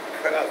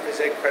phys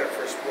ed credit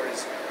for a sport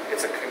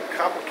it's a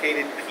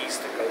complicated piece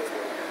to go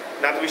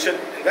through. Not that we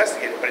shouldn't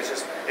investigate it, but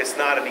it's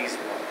not an easy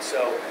one.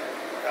 So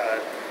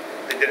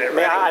they did it.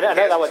 I know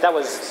that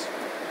was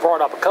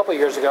brought up a couple of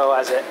years ago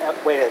as a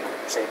way to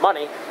save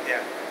money.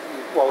 Yeah.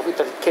 Well, if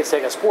the kids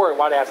taking a sport,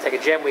 why do they have to take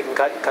a gym? We can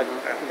cut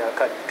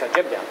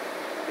gym down.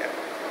 Yeah.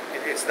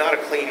 It's not a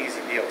clean,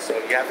 easy deal. So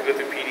you have to go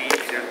through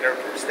PDEs. There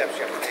are steps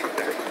you have to take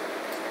there.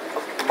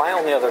 My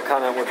only other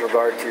comment with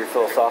regard to your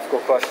philosophical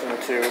question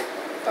too,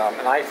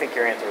 and I think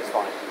your answer is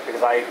fine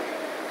because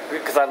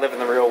I live in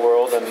the real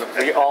world and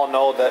we all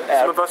know that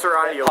Some of us are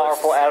idealists.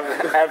 powerful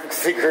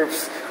advocacy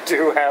groups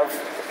do have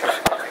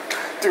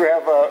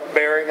a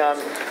bearing on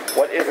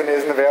what is and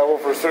isn't available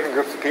for certain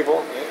groups of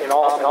people In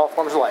all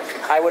forms of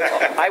life. I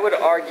would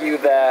argue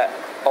that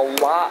a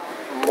lot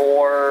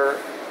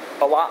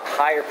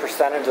higher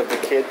percentage of the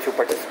kids who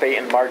participate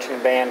in marching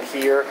band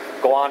here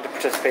go on to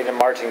participate in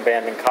marching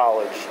band in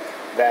college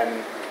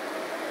than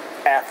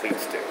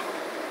athletes do.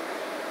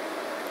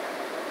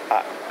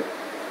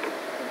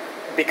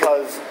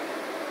 Because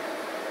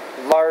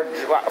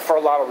for a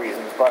lot of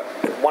reasons, but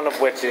one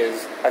of which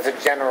is, as a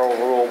general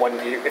rule,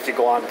 if you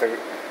go on to,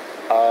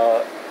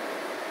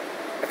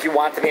 if you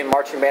want to be in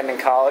marching band in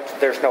college,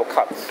 there's no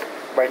cuts,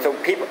 right? So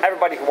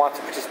everybody who wants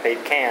to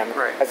participate can,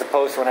 right. As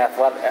opposed to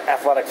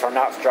athletics are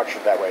not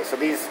structured that way. So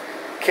these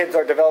kids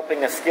are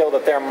developing a skill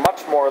that they're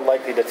much more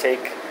likely to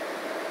take.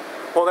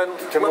 Well, then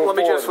let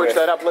me just switch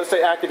that up. Let's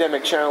say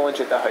academic challenge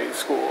at the high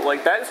school.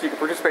 Like that, so you can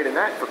participate in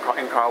that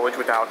in college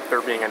without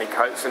there being any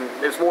cuts. And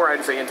it's more,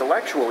 I'd say,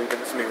 intellectual even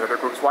than some of the other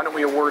groups. Why don't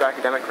we award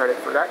academic credit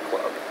for that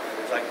club?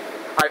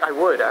 I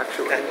would,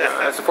 actually,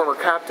 as a former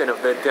captain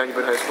of the Danube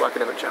High School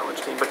Academic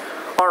Challenge team. But,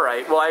 all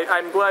right, well,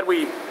 I'm glad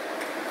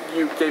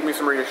you gave me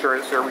some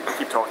reassurance there. We can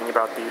keep talking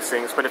about these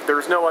things. But if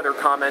there's no other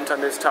comment on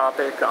this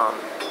topic...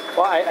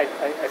 Well, I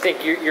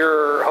think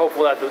you're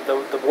hopeful that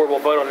the board will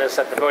vote on this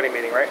at the voting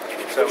meeting, right?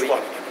 So Which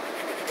one?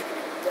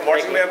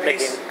 Marching band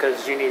piece?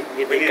 Because you need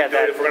We need to do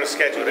it if we're going to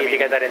schedule you the need to meeting.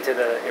 get that into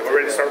the... Yeah, we're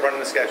ready to start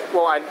running the schedule.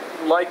 Well, I'd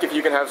like if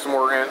you can have some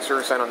more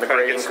answers then on the Try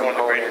to grading get some on the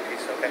component. grading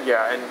piece, okay.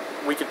 Yeah,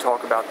 and we could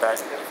talk about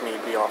that if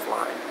need be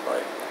offline.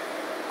 But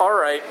all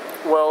right,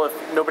 well,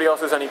 if nobody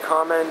else has any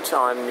comment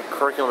on the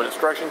Curriculum and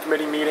Instruction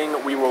Committee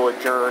meeting, we will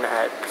adjourn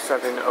at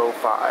 7:05. All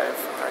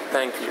right,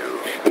 thank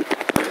you.